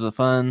guests. It was a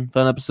fun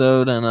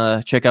episode.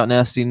 And check out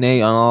Nasty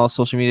Nate on all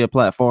social media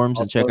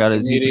platforms and check out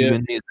his YouTube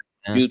and music.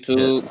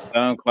 YouTube,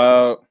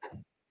 SoundCloud,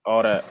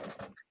 all that.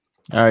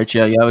 All right,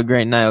 y'all. You have a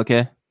great night,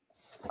 okay?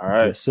 All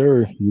right. Yes,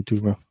 sir.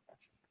 YouTube, bro.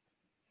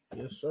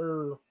 Yes,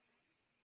 sir.